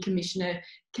Privacy Commissioner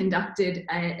conducted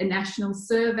a national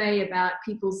survey about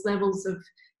people's levels of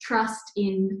trust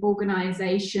in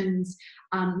organisations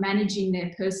managing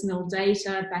their personal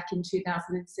data back in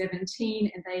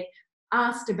 2017, and they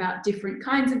asked about different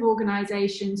kinds of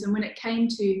organisations, and when it came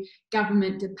to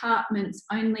government departments,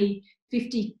 only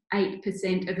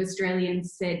 58% of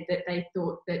Australians said that they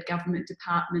thought that government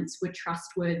departments were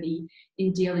trustworthy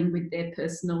in dealing with their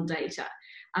personal data.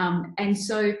 And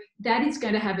so that is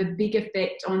going to have a big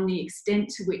effect on the extent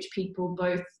to which people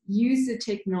both use the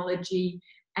technology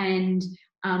and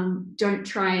don't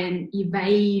try and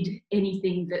evade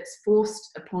anything that's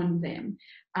forced upon them,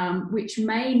 which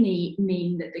may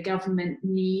mean that the government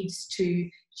needs to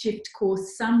shift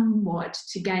course somewhat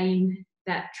to gain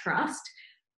that trust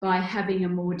by having a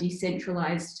more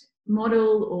decentralised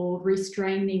model or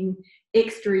restraining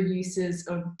extra uses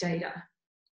of data.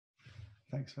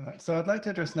 Thanks for that. So I'd like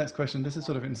to address the next question. This is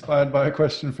sort of inspired by a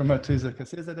question from Tuza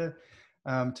Kasizada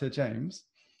to James.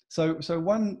 So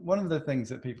one of the things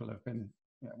that people have been,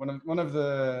 one of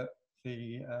the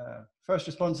first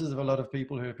responses of a lot of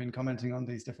people who have been commenting on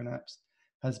these different apps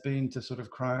has been to sort of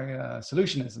cry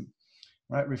solutionism,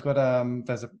 right? We've got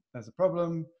there's a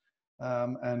problem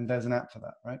and there's an app for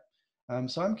that, right?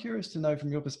 So I'm curious to know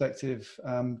from your perspective,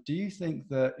 do you think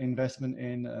that investment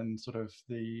in and sort of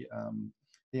the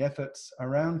efforts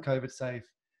around COVIDSafe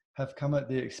have come at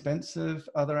the expense of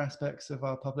other aspects of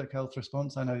our public health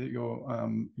response? I know that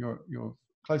you're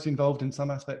closely involved in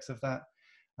some aspects of that.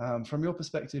 From your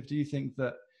perspective, do you think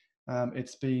that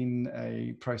it's been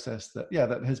a process that,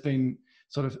 that has been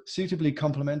sort of suitably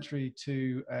complementary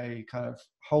to a kind of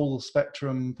whole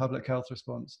spectrum public health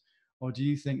response? Or do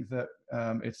you think that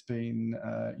it's been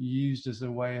used as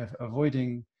a way of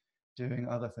avoiding doing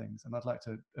other things? And I'd like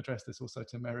to address this also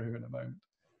to Meru in a moment.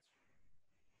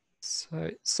 So,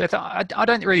 Seth, I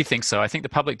don't really think so. I think the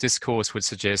public discourse would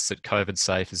suggest that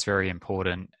COVIDSafe is very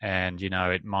important and,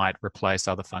 it might replace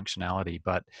other functionality.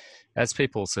 But as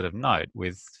people sort of note,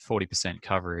 with 40%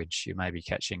 coverage, you may be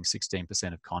catching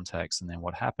 16% of contacts. And then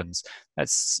what happens?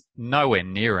 That's nowhere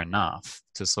near enough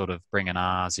to sort of bring an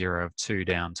R0 of 2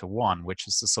 down to 1, which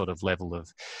is the sort of level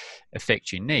of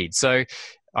effect you need. So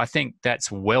I think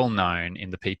that's well known in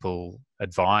the people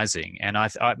advising. And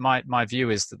my view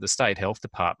is that the state health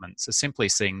departments are simply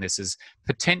seeing this as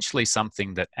potentially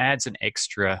something that adds an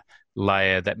extra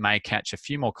layer that may catch a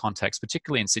few more contacts,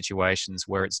 particularly in situations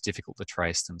where it's difficult to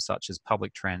trace them, such as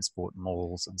public transport,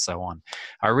 malls, and so on.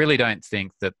 I really don't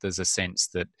think that there's a sense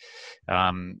that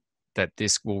that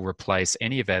this will replace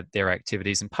any of their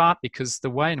activities, in part because the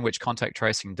way in which contact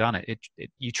tracing done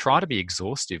you try to be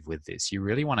exhaustive with this. You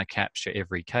really want to capture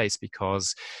every case,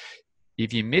 because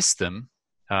if you miss them,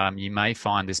 you may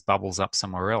find this bubbles up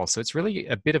somewhere else. So it's really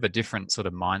a bit of a different sort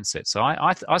of mindset. So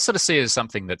I sort of see it as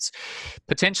something that's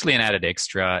potentially an added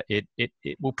extra. It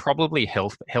will probably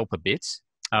help a bit.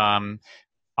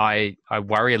 I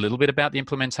worry a little bit about the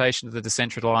implementation of the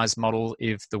decentralized model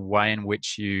if the way in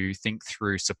which you think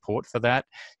through support for that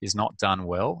is not done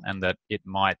well, and that it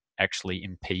might actually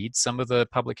impede some of the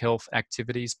public health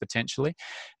activities potentially.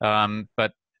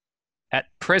 But at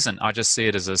present, I just see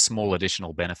it as a small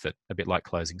additional benefit, a bit like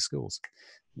closing schools.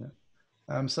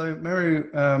 Yeah. So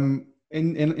Meru,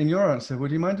 in your answer,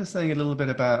 would you mind just saying a little bit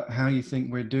about how you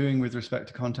think we're doing with respect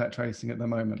to contact tracing at the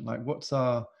moment? Like, what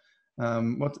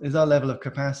is our level of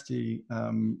capacity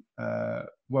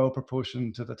well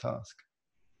proportioned to the task?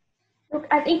 Look,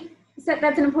 I think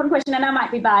that's an important question, and I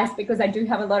might be biased because I do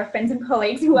have a lot of friends and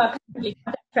colleagues who are currently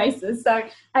contact tracers. So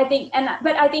I think,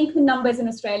 but I think the numbers in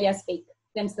Australia speak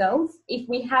themselves. If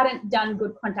we hadn't done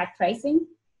good contact tracing,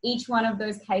 each one of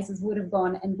those cases would have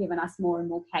gone and given us more and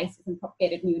more cases and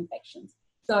propagated new infections.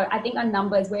 So I think our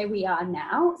numbers where we are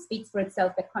now speaks for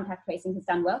itself that contact tracing has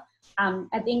done well.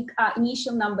 I think our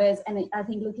initial numbers, and I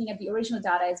think looking at the original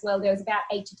data as well, there was about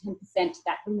 8 to 10%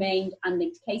 that remained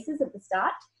unlinked cases at the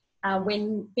start.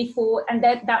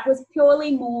 That was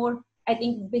purely more, I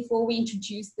think, before we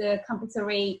introduced the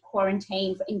compulsory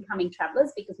quarantine for incoming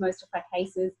travellers, because most of our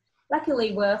cases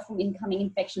luckily were from incoming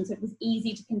infections. So it was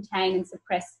easy to contain and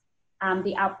suppress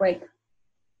the outbreak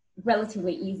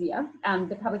relatively easier.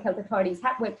 The public health authorities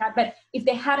had worked out, but if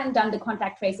they hadn't done the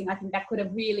contact tracing, I think that could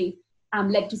have really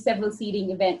led to several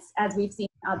seeding events, as we've seen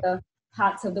in other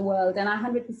parts of the world. And I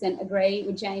 100% agree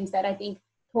with James that I think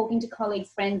talking to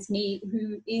colleagues, friends, me,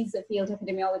 who is a field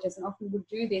epidemiologist and often would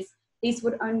do this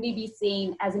would only be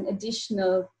seen as an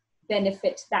additional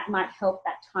benefit that might help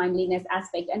that timeliness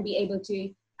aspect and be able to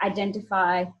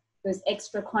identify those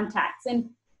extra contacts. And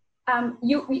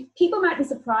people might be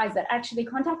surprised that actually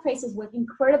contact tracers work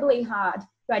incredibly hard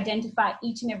to identify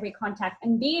each and every contact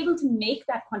and be able to make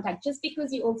that contact. Just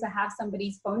because you also have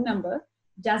somebody's phone number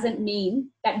doesn't mean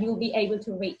that you'll be able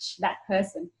to reach that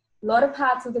person. A lot of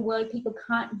parts of the world, people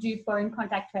can't do phone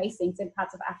contact tracing. So in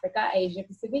parts of Africa, Asia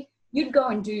Pacific, you'd go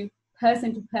and do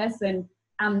person-to-person,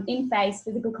 in-face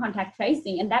physical contact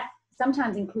tracing. And that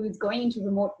sometimes includes going into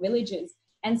remote villages.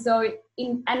 And so,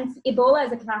 Ebola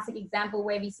is a classic example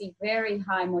where we see very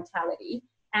high mortality,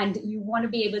 and you want to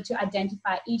be able to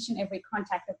identify each and every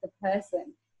contact of the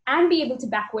person and be able to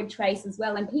backward trace as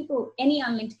well. And people, any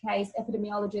unlinked case,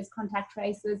 epidemiologists, contact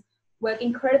tracers, work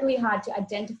incredibly hard to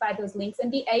identify those links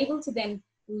and be able to then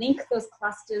link those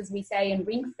clusters, we say, and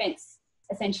ring fence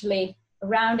essentially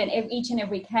around each and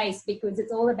every case, because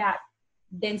it's all about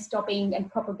then stopping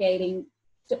and propagating,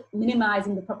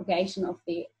 minimizing the propagation of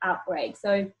the outbreak.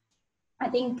 So I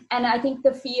think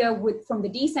the fear from the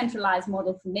decentralized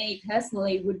model for me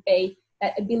personally would be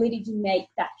that ability to make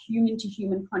that human to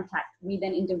human contact with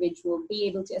an individual, be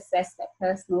able to assess that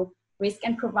personal risk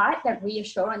and provide that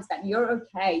reassurance that you're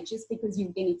okay. Just because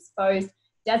you've been exposed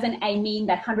doesn't mean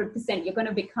that 100% you're going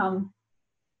to become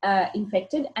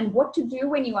infected, and what to do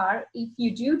when you are, if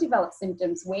you do develop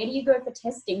symptoms, where do you go for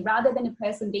testing, rather than a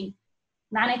person being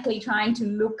manically trying to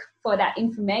look for that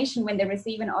information when they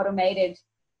receive an automated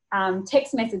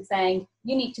text message saying,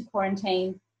 you need to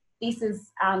quarantine, this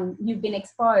is, you've been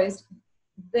exposed,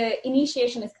 the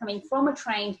initiation is coming from a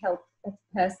trained health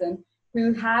person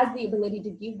who has the ability to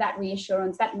give that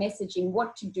reassurance, that messaging,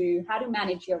 what to do, how to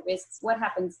manage your risks, what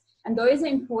happens. And those are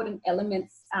important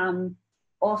elements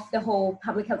of the whole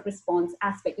public health response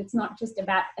aspect. It's not just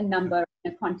about a number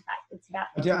and a contact. It's about...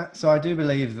 Yeah, so I do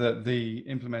believe that the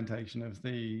implementation of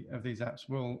these apps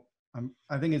will,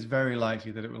 I think it's very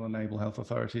likely that it will enable health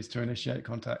authorities to initiate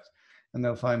contact, and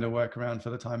they'll find a workaround for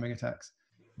the timing attacks.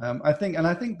 I think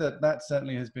that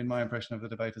certainly has been my impression of the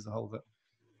debate as a whole, that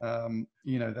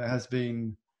you know, there has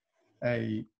been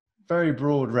a very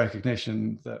broad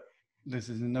recognition that this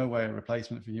is in no way a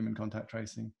replacement for human contact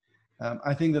tracing.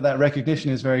 I think that recognition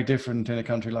is very different in a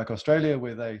country like Australia,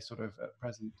 with a sort of at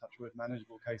present, touch wood,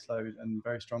 manageable caseload and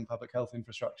very strong public health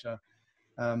infrastructure,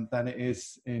 than it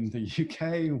is in the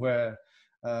UK, where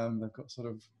they've got sort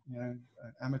of, you know,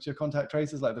 amateur contact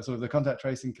tracers, like the contact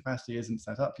tracing capacity isn't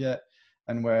set up yet,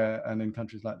 and in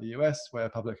countries like the US, where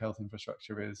public health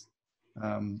infrastructure is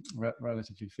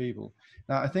relatively feeble.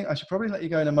 Now, I think I should probably let you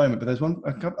go in a moment, but there's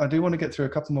I do want to get through a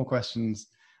couple more questions.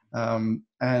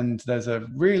 And there's a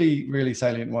really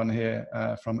salient one here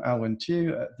from Alwyn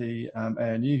Tew at the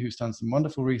ANU, who's done some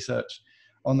wonderful research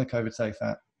on the COVIDSafe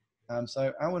app.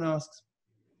 So Alwyn asks,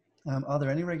 are there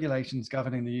any regulations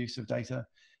governing the use of data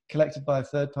collected by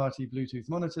third-party Bluetooth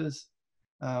monitors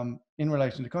in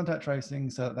relation to contact tracing,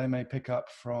 so that they may pick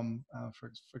up from,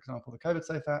 for example, the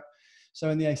COVIDSafe app? So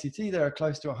in the ACT, there are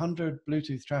close to 100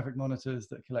 Bluetooth traffic monitors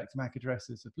that collect MAC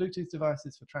addresses of Bluetooth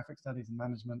devices for traffic studies and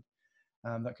management.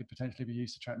 That could potentially be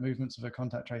used to track movements of a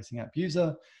contact tracing app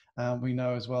user. We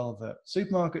know as well that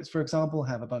supermarkets, for example,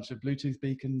 have a bunch of Bluetooth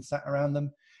beacons sat around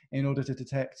them in order to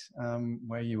detect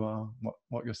where you are,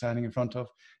 what you're standing in front of.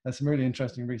 There's some really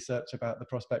interesting research about the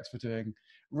prospects for doing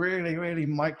really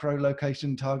micro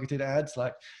location targeted ads,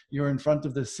 like you're in front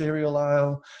of the cereal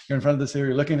aisle, you're in front of the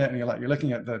cereal looking at it, and you're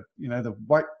looking at the, you know, the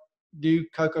white new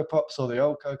Cocoa Pops or the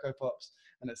old Cocoa Pops,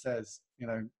 and it says, you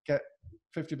know, get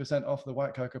 50% off the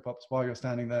white Cocoa Pops while you're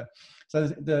standing there. So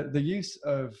the use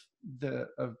of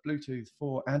Bluetooth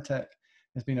for ad tech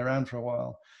has been around for a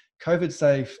while.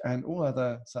 COVIDSafe and all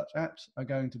other such apps are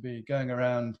going to be going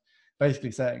around basically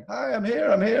saying, hi, I'm here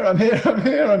to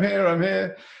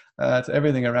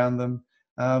everything around them.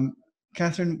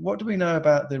 Katharine, what do we know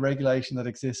about the regulation that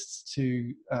exists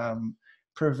to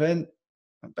prevent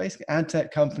basically ad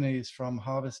tech companies from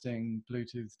harvesting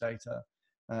Bluetooth data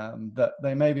that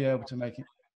they may be able to make it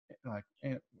like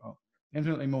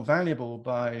infinitely more valuable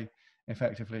by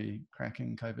effectively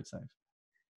cracking COVIDSafe?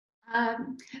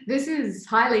 This is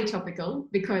highly topical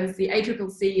because the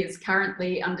ACCC is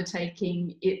currently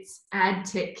undertaking its ad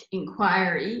tech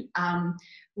inquiry,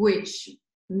 which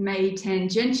may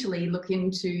tangentially look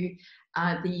into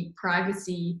the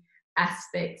privacy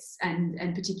aspects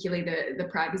and particularly the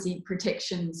privacy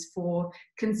protections for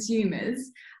consumers.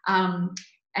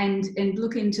 And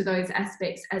look into those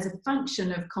aspects as a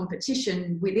function of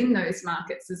competition within those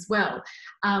markets as well.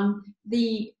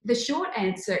 The short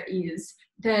answer is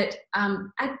that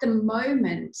at the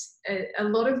moment, a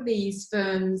lot of these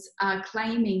firms are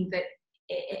claiming that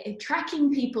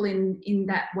tracking people in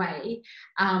that way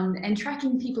and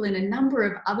tracking people in a number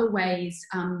of other ways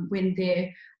when they're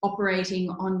operating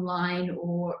online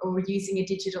or using a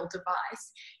digital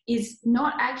device is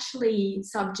not actually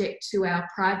subject to our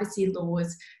privacy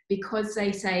laws, because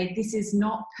they say this is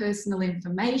not personal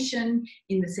information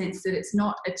in the sense that it's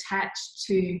not attached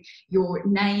to your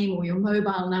name or your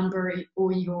mobile number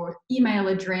or your email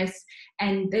address,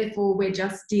 and therefore we're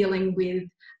just dealing with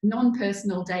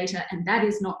non-personal data, and that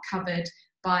is not covered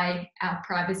by our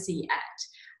Privacy Act.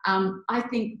 I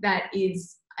think that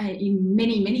is, in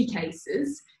many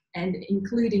cases, and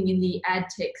including in the ad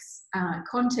tech's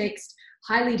context,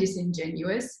 highly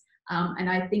disingenuous. And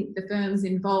I think the firms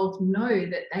involved know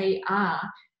that they are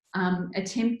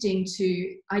attempting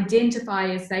to identify,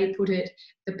 as they put it,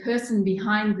 the person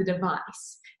behind the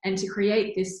device, and to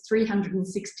create this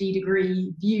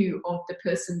 360-degree view of the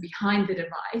person behind the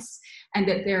device, and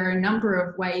that there are a number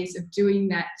of ways of doing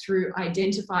that through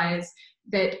identifiers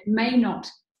that may not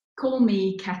call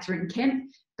me Katharine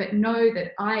Kemp, but know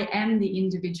that I am the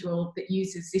individual that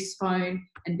uses this phone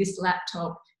and this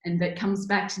laptop and that comes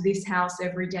back to this house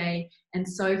every day, and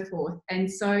so forth.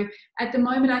 And so at the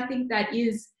moment, I think that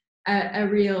is a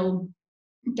real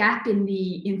gap in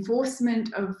the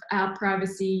enforcement of our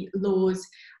privacy laws.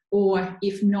 or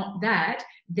if not that,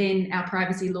 then our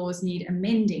privacy laws need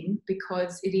amending,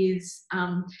 because it is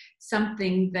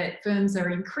something that firms are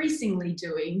increasingly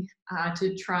doing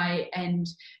to try and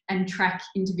track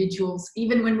individuals,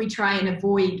 even when we try and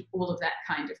avoid all of that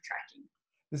kind of tracking.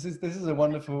 This is a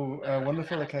wonderful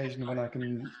occasion when I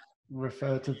can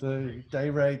refer to the de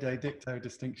re de dicto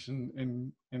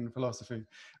distinction in philosophy,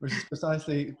 which is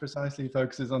precisely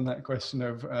focuses on that question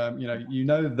of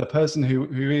the person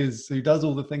who does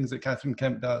all the things that Katharine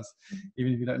Kemp does,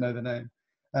 even if you don't know the name.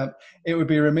 It would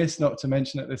be remiss not to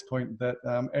mention at this point that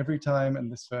every time, and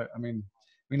this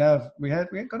we had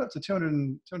got up to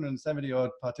 270 odd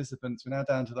participants. We're now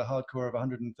down to the hardcore of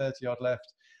 130 odd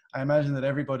left. I imagine that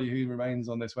everybody who remains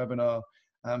on this webinar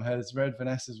has read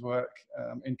Vanessa's work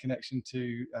in connection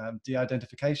to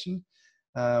de-identification,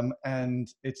 and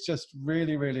it's just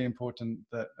really, really important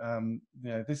that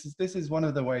this is one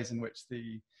of the ways in which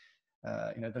the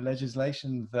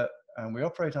legislation that we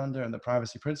operate under and the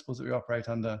privacy principles that we operate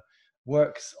under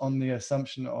works on the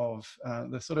assumption of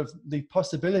the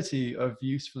possibility of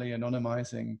usefully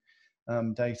anonymizing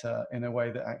data in a way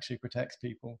that actually protects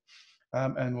people.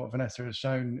 And what Vanessa has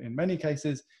shown in many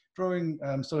cases, drawing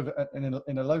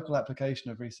in a local application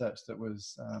of research that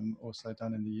was also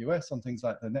done in the US on things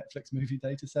like the Netflix movie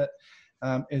data set,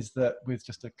 is that with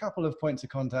just a couple of points of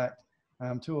contact,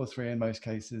 2 or 3 in most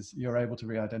cases, you're able to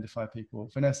re-identify people.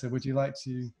 Vanessa, would you like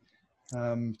to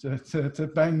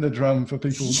bang the drum for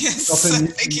people? Yes,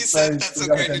 thank you, Seth. That's a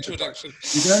great introduction.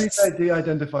 You can only say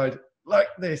de-identified like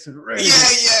this. Really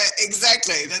yeah,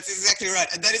 exactly. That's exactly right.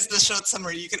 And that is the short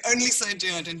summary. You can only say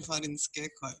de-identified in scare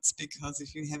quotes, because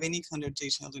if you have any kind of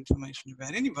detailed information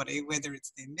about anybody, whether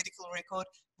it's their medical record,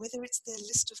 whether it's their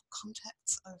list of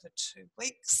contacts over 2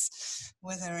 weeks,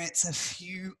 whether it's a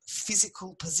few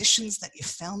physical positions that you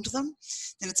found them,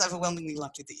 then it's overwhelmingly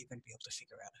likely that you're going to be able to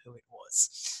figure out who it was.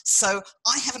 So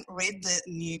I haven't read the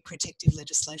new protective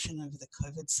legislation over the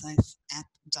COVIDSafe app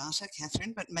data,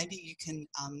 Katharine, but maybe you can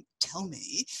tell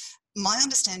me. My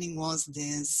understanding was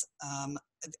there's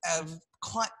a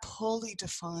quite poorly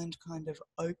defined kind of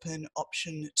open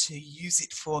option to use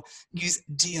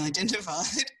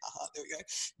de-identified there we go,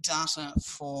 data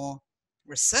for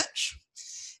research.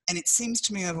 And it seems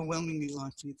to me overwhelmingly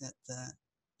likely that the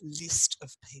list of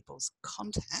people's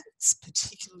contacts,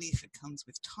 particularly if it comes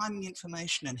with timing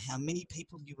information and how many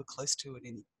people you were close to at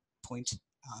any point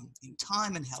in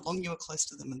time and how long you were close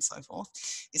to them and so forth,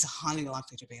 is highly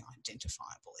likely to be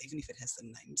identifiable, even if it has the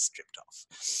name stripped off.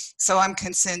 So I'm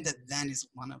concerned that that is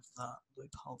one of the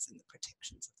loopholes in the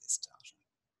protections of this data.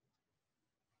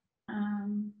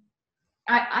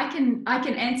 I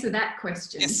can answer that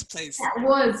question. Yes, please. That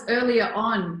was earlier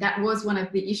on, that was one of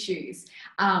the issues,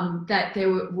 that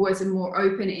there was a more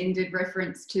open-ended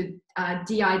reference to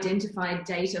de-identified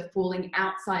data falling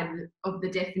outside of the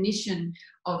definition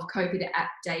of COVID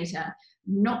app data.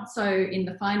 Not so in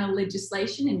the final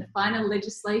legislation. In the final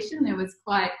legislation, there was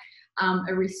quite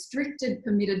a restricted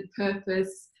permitted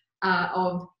purpose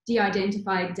of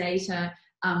de-identified data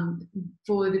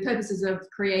for the purposes of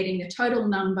creating the total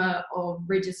number of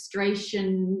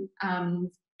registrations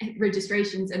and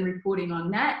reporting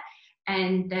on that,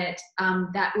 and that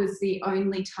that was the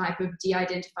only type of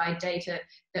de-identified data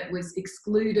that was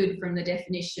excluded from the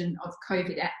definition of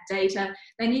COVID app data.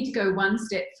 They need to go one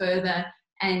step further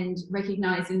and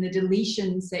recognise in the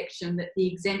deletion section that the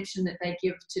exemption that they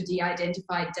give to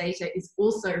de-identified data is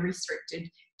also restricted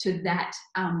to that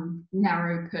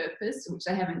narrow purpose, which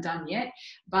they haven't done yet.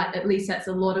 But at least that's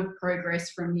a lot of progress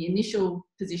from the initial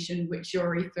position which you're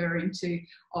referring to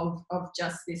of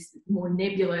just this more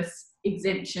nebulous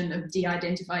exemption of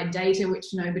de-identified data, which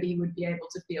nobody would be able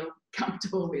to feel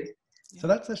comfortable with. So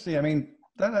that's actually,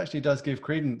 that actually does give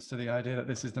credence to the idea that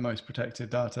this is the most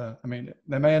protected data.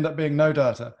 There may end up being no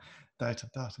data.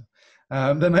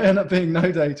 There may end up being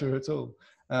no data at all.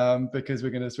 Because we're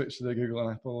going to switch to the Google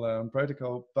and Apple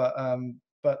protocol. But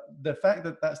the fact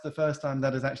that that's the first time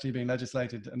that has actually been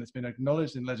legislated and it's been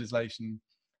acknowledged in legislation,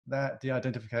 that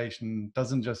de-identification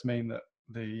doesn't just mean that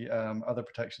the other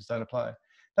protections don't apply.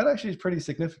 That actually is pretty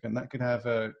significant. That could have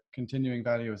a continuing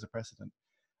value as a precedent.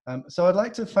 So I'd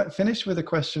like to finish with a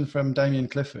question from Damien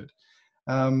Clifford.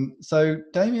 So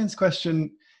Damien's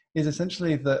question is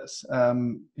essentially that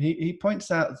he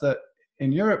points out that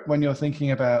in Europe, when you're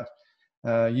thinking about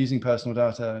using personal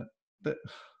data, that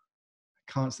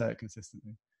I can't say it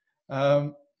consistently.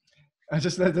 There's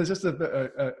just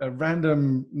a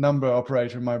random number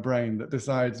operator in my brain that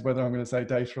decides whether I'm going to say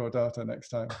data or data next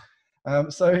time.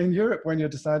 So in Europe, when you're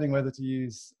deciding whether to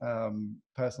use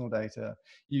personal data,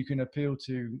 you can appeal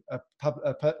to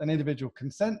an individual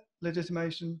consent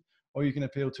legitimation or you can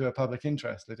appeal to a public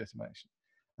interest legitimation.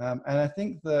 And I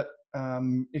think that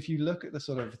if you look at the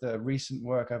sort of the recent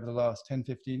work over the last 10,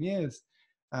 15 years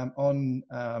on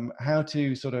how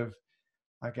to sort of,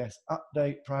 I guess,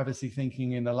 update privacy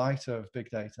thinking in the light of big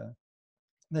data,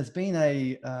 there's been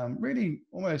a really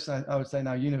almost, I would say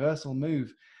now, universal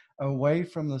move away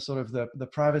from the sort of the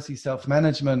privacy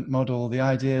self-management model, the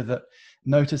idea that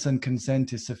notice and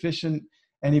consent is sufficient.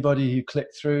 Anybody who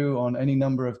clicked through on any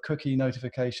number of cookie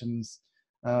notifications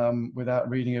without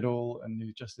reading it all and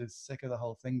who just is sick of the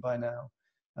whole thing by now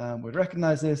would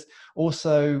recognize this.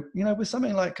 Also, you know, with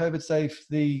something like COVIDSafe,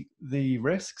 the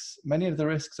risks, many of the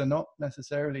risks are not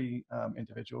necessarily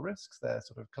individual risks, they're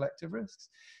sort of collective risks.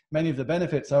 Many of the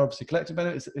benefits are obviously collective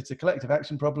benefits. It's a collective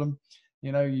action problem.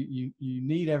 You know, you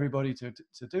need everybody to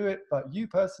do it, but you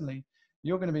personally,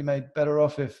 you're going to be made better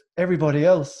off if everybody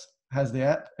else has the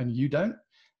app and you don't.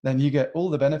 Then you get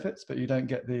all the benefits, but you don't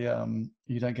get the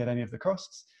you don't get any of the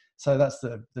costs. So that's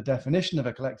the definition of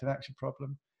a collective action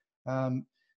problem.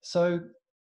 So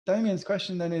Damien's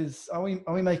question then is: Are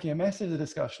we making a mess of the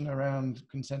discussion around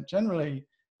consent generally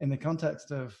in the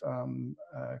context of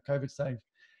COVIDSafe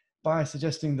by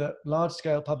suggesting that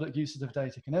large-scale public uses of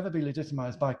data can never be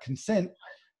legitimized by consent,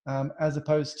 as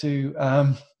opposed to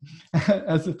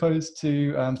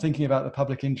thinking about the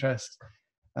public interest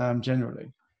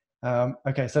generally?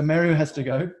 Okay, so Meru has to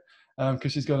go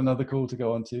because she's got another call to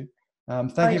go on to.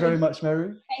 Thank you very much,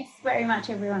 Meru. Thanks very much,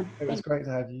 everyone. It was great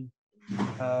to have you.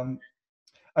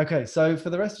 Okay, so for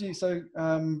the rest of you, so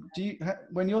do you,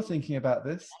 when you're thinking about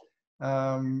this,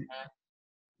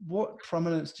 what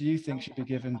prominence do you think should be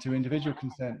given to individual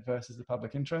consent versus the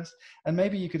public interest? And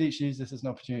maybe you could each use this as an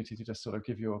opportunity to just sort of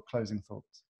give your closing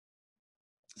thoughts.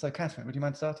 So Katharine, would you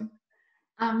mind starting?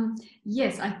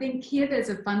 Yes, I think here there's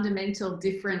a fundamental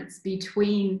difference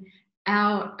between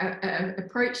our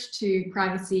approach to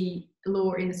privacy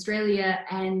law in Australia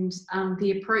and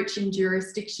the approach in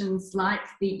jurisdictions like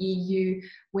the EU,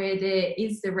 where there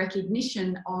is the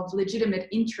recognition of legitimate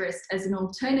interest as an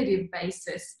alternative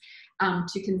basis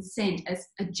to consent, as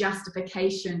a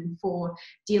justification for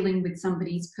dealing with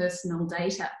somebody's personal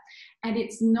data. And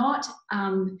it's not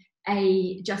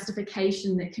a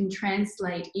justification that can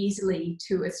translate easily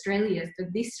to Australia for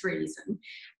this reason.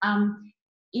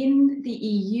 In the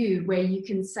EU, where you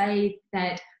can say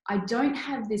that I don't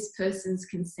have this person's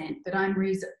consent, but I'm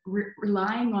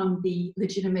relying on the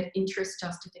legitimate interest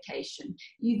justification,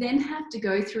 you then have to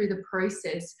go through the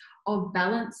process of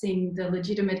balancing the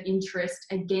legitimate interest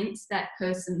against that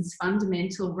person's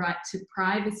fundamental right to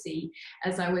privacy,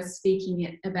 as I was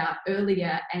speaking about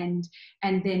earlier, and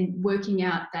then working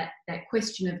out that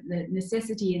question of the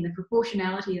necessity and the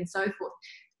proportionality and so forth.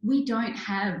 We don't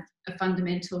have a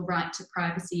fundamental right to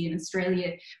privacy in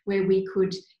Australia where we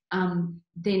could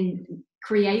then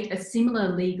create a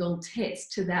similar legal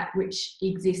test to that which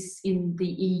exists in the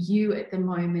EU at the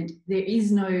moment. There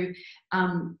is no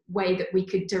way that we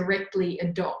could directly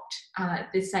adopt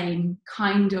the same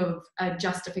kind of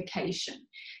justification.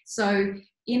 So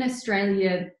in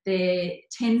Australia, there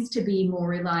tends to be more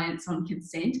reliance on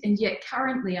consent, and yet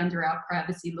currently under our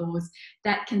privacy laws,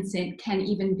 that consent can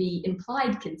even be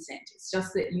implied consent. It's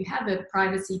just that you have a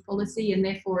privacy policy and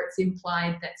therefore it's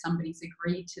implied that somebody's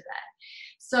agreed to that.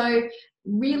 So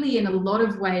really, in a lot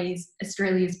of ways,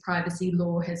 Australia's privacy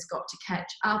law has got to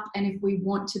catch up, and if we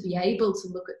want to be able to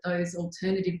look at those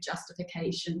alternative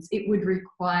justifications, it would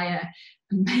require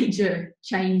major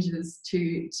changes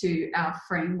to our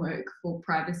framework for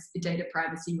data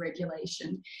privacy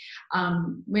regulation.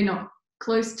 We're not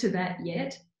close to that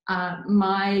yet.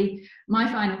 My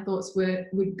final thoughts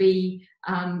would be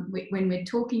when we're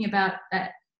talking about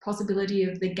that possibility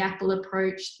of the GAPL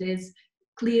approach,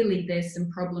 clearly there's some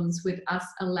problems with us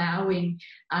allowing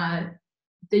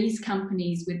these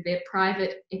companies with their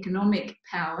private economic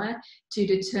power to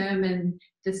determine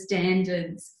the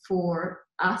standards for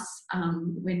us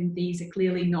when these are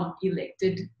clearly not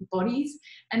elected bodies.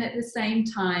 And at the same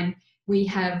time, we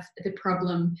have the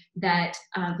problem that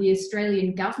the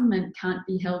Australian government can't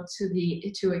be held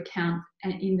to account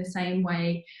in the same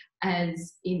way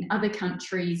as in other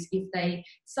countries if they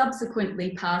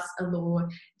subsequently pass a law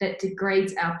that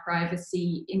degrades our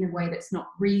privacy in a way that's not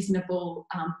reasonable,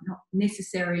 not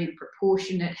necessary and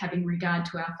proportionate, having regard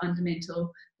to our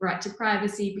fundamental right to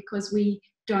privacy, because we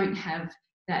don't have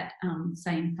that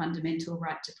same fundamental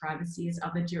right to privacy as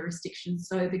other jurisdictions.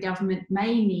 So the government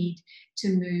may need to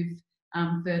move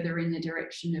further in the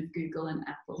direction of Google and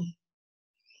Apple.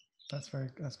 That's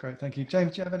great. Thank you.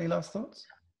 James, do you have any last thoughts?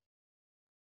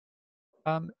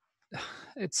 I'm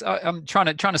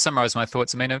trying to summarize my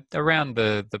thoughts. I mean, around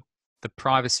the the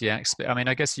privacy aspect, I mean,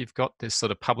 I guess you've got this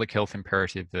sort of public health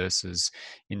imperative versus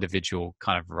individual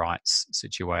kind of rights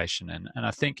situation. And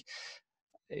I think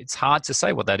it's hard to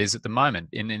say what that is at the moment.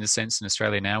 In a sense, in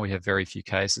Australia now, we have very few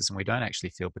cases and we don't actually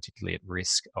feel particularly at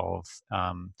risk of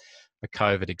a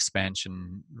COVID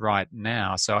expansion right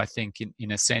now. So I think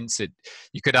in a sense,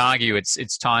 you could argue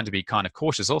it's time to be kind of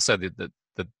cautious. Also,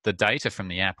 the data from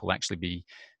the app will actually be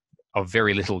of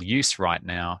very little use right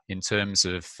now in terms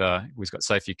of we've got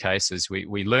so few cases.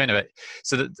 We learn about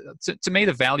so that to me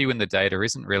the value in the data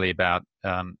isn't really about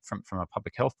from a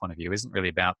public health point of view isn't really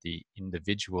about the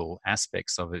individual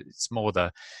aspects of it. It's more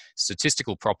the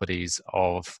statistical properties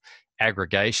of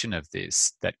aggregation of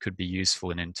this that could be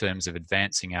useful in terms of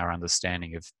advancing our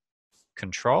understanding of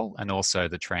control and also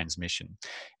the transmission.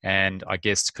 And I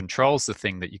guess control's the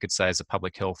thing that you could say is a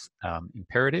public health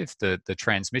imperative. The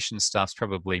transmission stuff's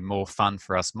probably more fun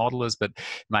for us modelers, but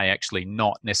may actually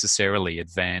not necessarily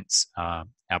advance our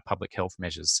public health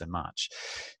measures so much.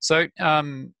 So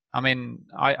I mean,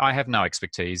 I have no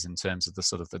expertise in terms of the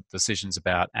sort of the decisions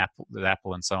about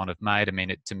Apple and so on have made. I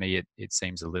mean, to me it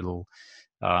seems a little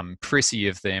prissy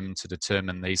of them to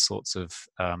determine these sorts of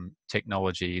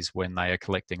technologies when they are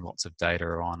collecting lots of data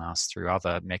on us through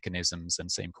other mechanisms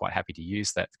and seem quite happy to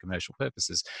use that for commercial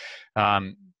purposes.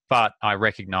 But I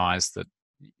recognise that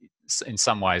in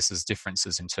some ways there's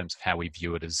differences in terms of how we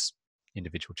view it as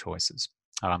individual choices.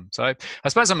 So I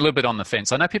suppose I'm a little bit on the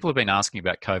fence. I know people have been asking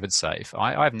about COVIDSafe.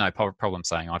 I have no problem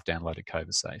saying I've downloaded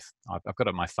COVIDSafe. I've got it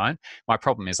on my phone. My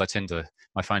problem is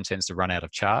my phone tends to run out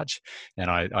of charge, and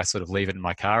I sort of leave it in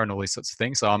my car and all these sorts of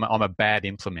things. So I'm a bad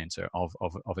implementer of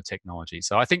a technology.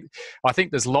 So I think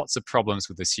there's lots of problems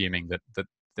with assuming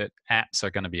that apps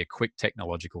are going to be a quick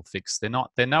technological fix.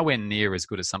 They're nowhere near as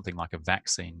good as something like a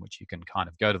vaccine, which you can kind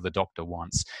of go to the doctor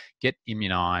once, get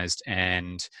immunized,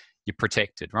 and you're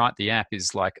protected, right? The app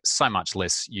is like so much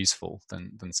less useful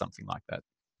than something like that.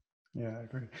 Yeah, I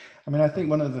agree. I mean, I think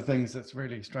one of the things that's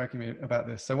really striking me about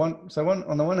this, on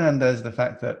the one hand, there's the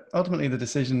fact that ultimately the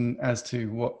decision as to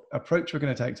what approach we're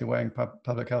going to take to weighing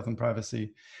public health and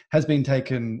privacy has been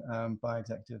taken by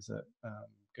executives at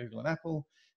Google and Apple,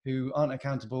 who aren't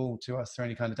accountable to us through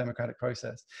any kind of democratic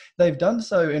process. They've done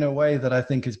so in a way that I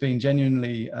think has been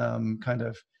genuinely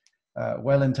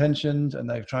well-intentioned, and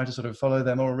they've tried to sort of follow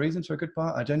their moral reason to a good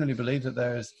part. I genuinely believe that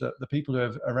there's the people who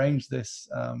have arranged this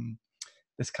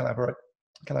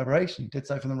collaboration did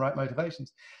so from the right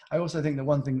motivations. I also think that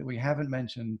one thing that we haven't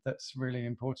mentioned that's really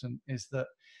important is that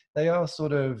they are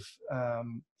sort of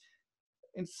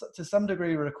to some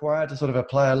degree required to sort of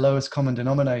apply a lowest common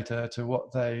denominator to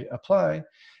what they apply,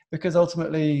 because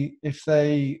ultimately if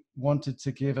they wanted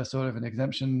to give a sort of an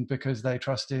exemption because they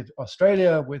trusted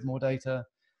Australia with more data,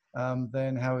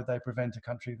 then how would they prevent a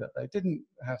country that they didn't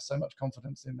have so much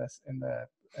confidence in their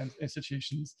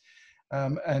institutions,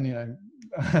 and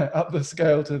up the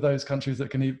scale to those countries that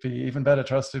can be even better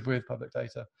trusted with public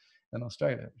data than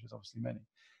Australia, which is obviously many.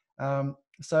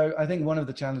 So I think one of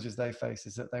the challenges they face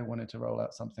is that they wanted to roll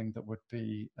out something that would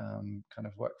be kind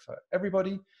of work for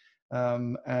everybody,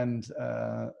 and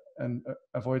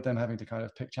avoid them having to kind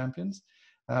of pick champions.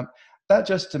 That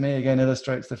just to me again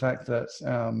illustrates the fact that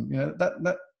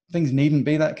that things needn't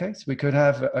be that case. We could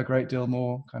have a great deal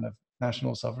more kind of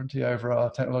national sovereignty over our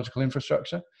technological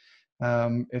infrastructure.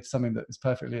 It's something that is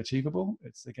perfectly achievable.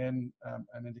 It's again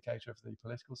an indicator of the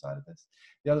political side of this.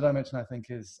 The other dimension I think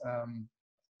is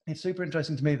it's super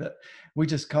interesting to me that we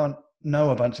just can't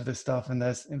know a bunch of this stuff, and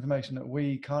there's information that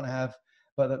we can't have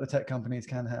but that the tech companies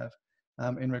can have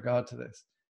in regard to this.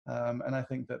 And I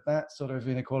think that sort of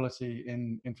inequality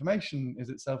in information is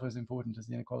itself as important as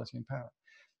the inequality in power.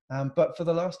 But for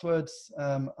the last words,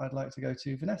 I'd like to go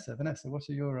to Vanessa. Vanessa, what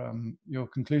are your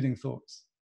concluding thoughts?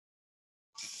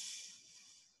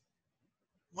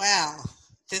 Wow,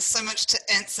 there's so much to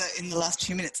answer in the last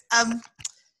 2 minutes.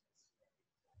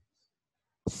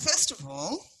 First of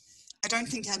all, I don't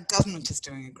think our government is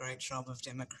doing a great job of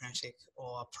democratic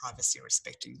or privacy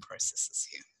respecting processes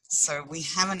here. So we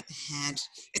haven't had,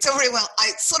 it's all very well,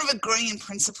 I sort of agree in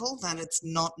principle that it's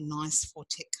not nice for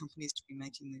tech companies to be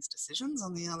making these decisions.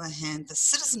 On the other hand, the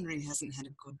citizenry hasn't had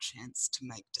a good chance to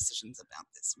make decisions about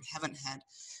this. We haven't had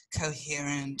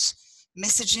coherent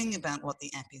messaging about what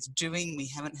the app is doing. We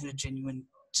haven't had a genuine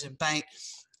debate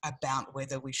about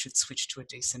whether we should switch to a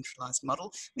decentralized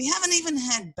model. We haven't even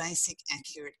had basic,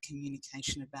 accurate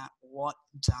communication about what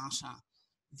data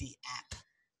the app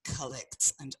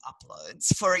collects and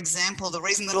uploads. For example, the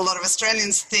reason that a lot of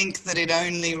Australians think that it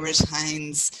only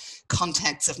retains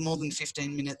contacts of more than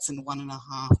 15 minutes and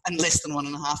less than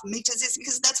 1.5 meters is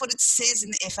because that's what it says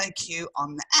in the FAQ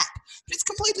on the app. But it's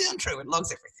completely untrue. It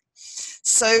logs everything.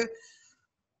 So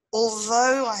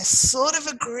although I sort of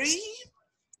agree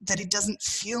that it doesn't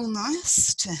feel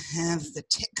nice to have the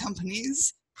tech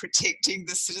companies protecting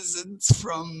the citizens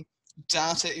from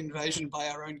data invasion by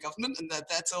our own government, and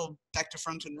that's all back to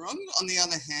front and wrong. On the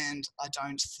other hand, I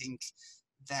don't think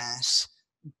that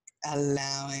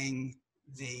allowing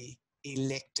the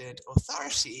elected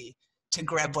authority to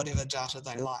grab whatever data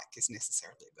they like is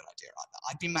necessarily a good idea either.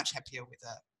 I'd be much happier with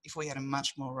if we had a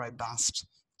much more robust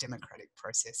democratic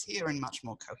process here and much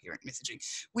more coherent messaging.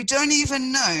 We don't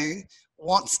even know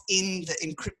what's in the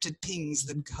encrypted pings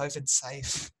that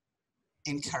COVIDSafe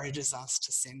encourages us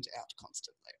to send out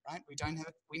constantly, right?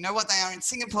 We know what they are in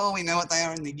Singapore, we know what they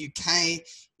are in the UK,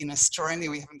 in Australia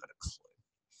we haven't got a clue.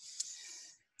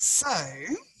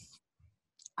 So,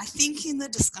 I think in the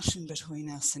discussion between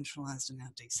our centralised and our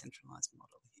decentralised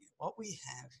model here, what we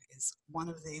have is one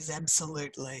of these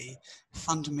absolutely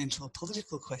fundamental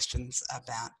political questions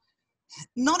about,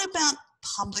 not about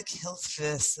public health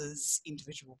versus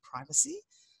individual privacy,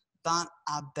 but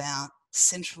about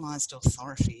centralised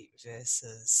authority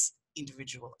versus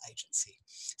individual agency.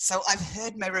 So I've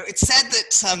heard Meru. It's sad that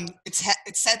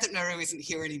it's sad that Meru isn't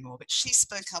here anymore, but she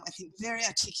spoke up, I think, very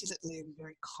articulately and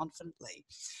very confidently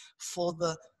for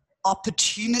the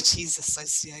opportunities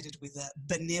associated with a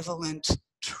benevolent,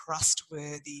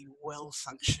 trustworthy,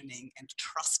 well-functioning and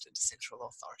trusted central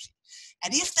authority.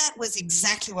 And if that was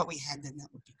exactly what we had, then that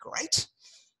would be great.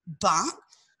 But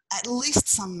at least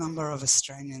some number of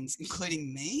Australians,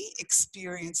 including me,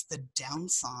 experience the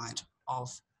downside of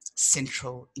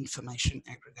central information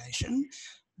aggregation.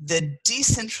 The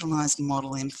decentralised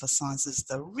model emphasises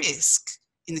the risk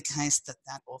in the case that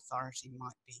that authority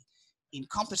might be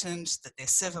incompetent, that their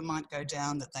server might go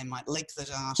down, that they might leak the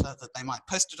data, that they might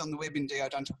post it on the web in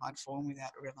de-identified form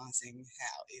without realising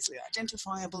how easily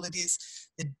identifiable it is.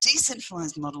 The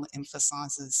decentralised model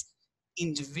emphasises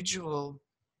individual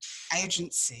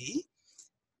agency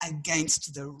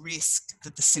against the risk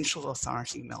that the central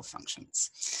authority malfunctions.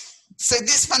 So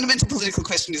this fundamental political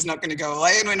question is not going to go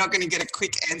away, and we're not going to get a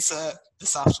quick answer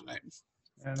this afternoon.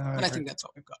 Yeah, no, but I think that's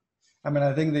what we've got. I mean,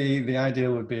 I think the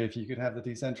ideal would be if you could have the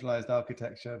decentralized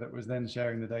architecture that was then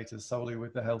sharing the data solely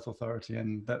with the health authority,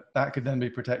 and that could then be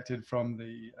protected from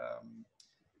the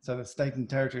so the state and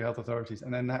territory health authorities,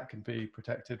 and then that could be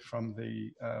protected from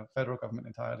the federal government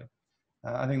entirely.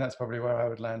 I think that's probably where I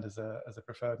would land as a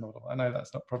preferred model. I know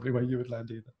that's not probably where you would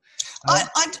land either.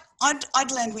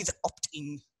 I'd land with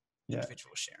opt-in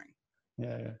individual sharing.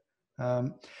 Yeah.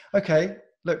 Okay.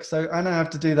 Look, so I now have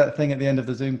to do that thing at the end of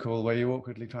the Zoom call where you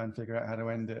awkwardly try and figure out how to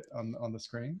end it on the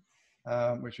screen,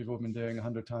 which we've all been doing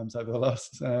 100 times over the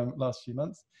last few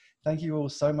months. Thank you all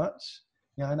so much.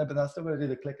 Yeah, I know, but I still got to do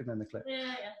the click and then the click.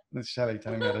 Yeah. That's Shelley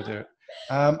telling me how to do it.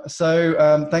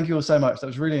 Thank you all so much. That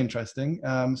was really interesting.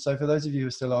 So for those of you who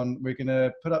are still on, we're going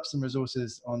to put up some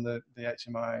resources on the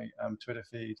HMI Twitter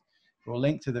feed. We'll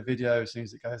link to the video as soon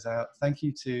as it goes out. Thank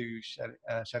you to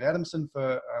Shelley Adamson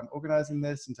for organising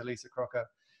this, and to Lisa Crocker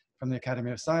from the Academy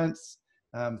of Science.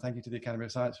 Thank you to the Academy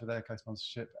of Science for their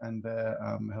co-sponsorship and their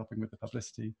helping with the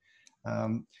publicity.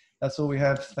 That's all we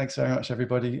have. Thanks very much,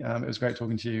 everybody. It was great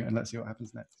talking to you, and let's see what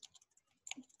happens next.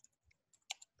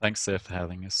 Thanks, Seth, for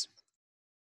having us.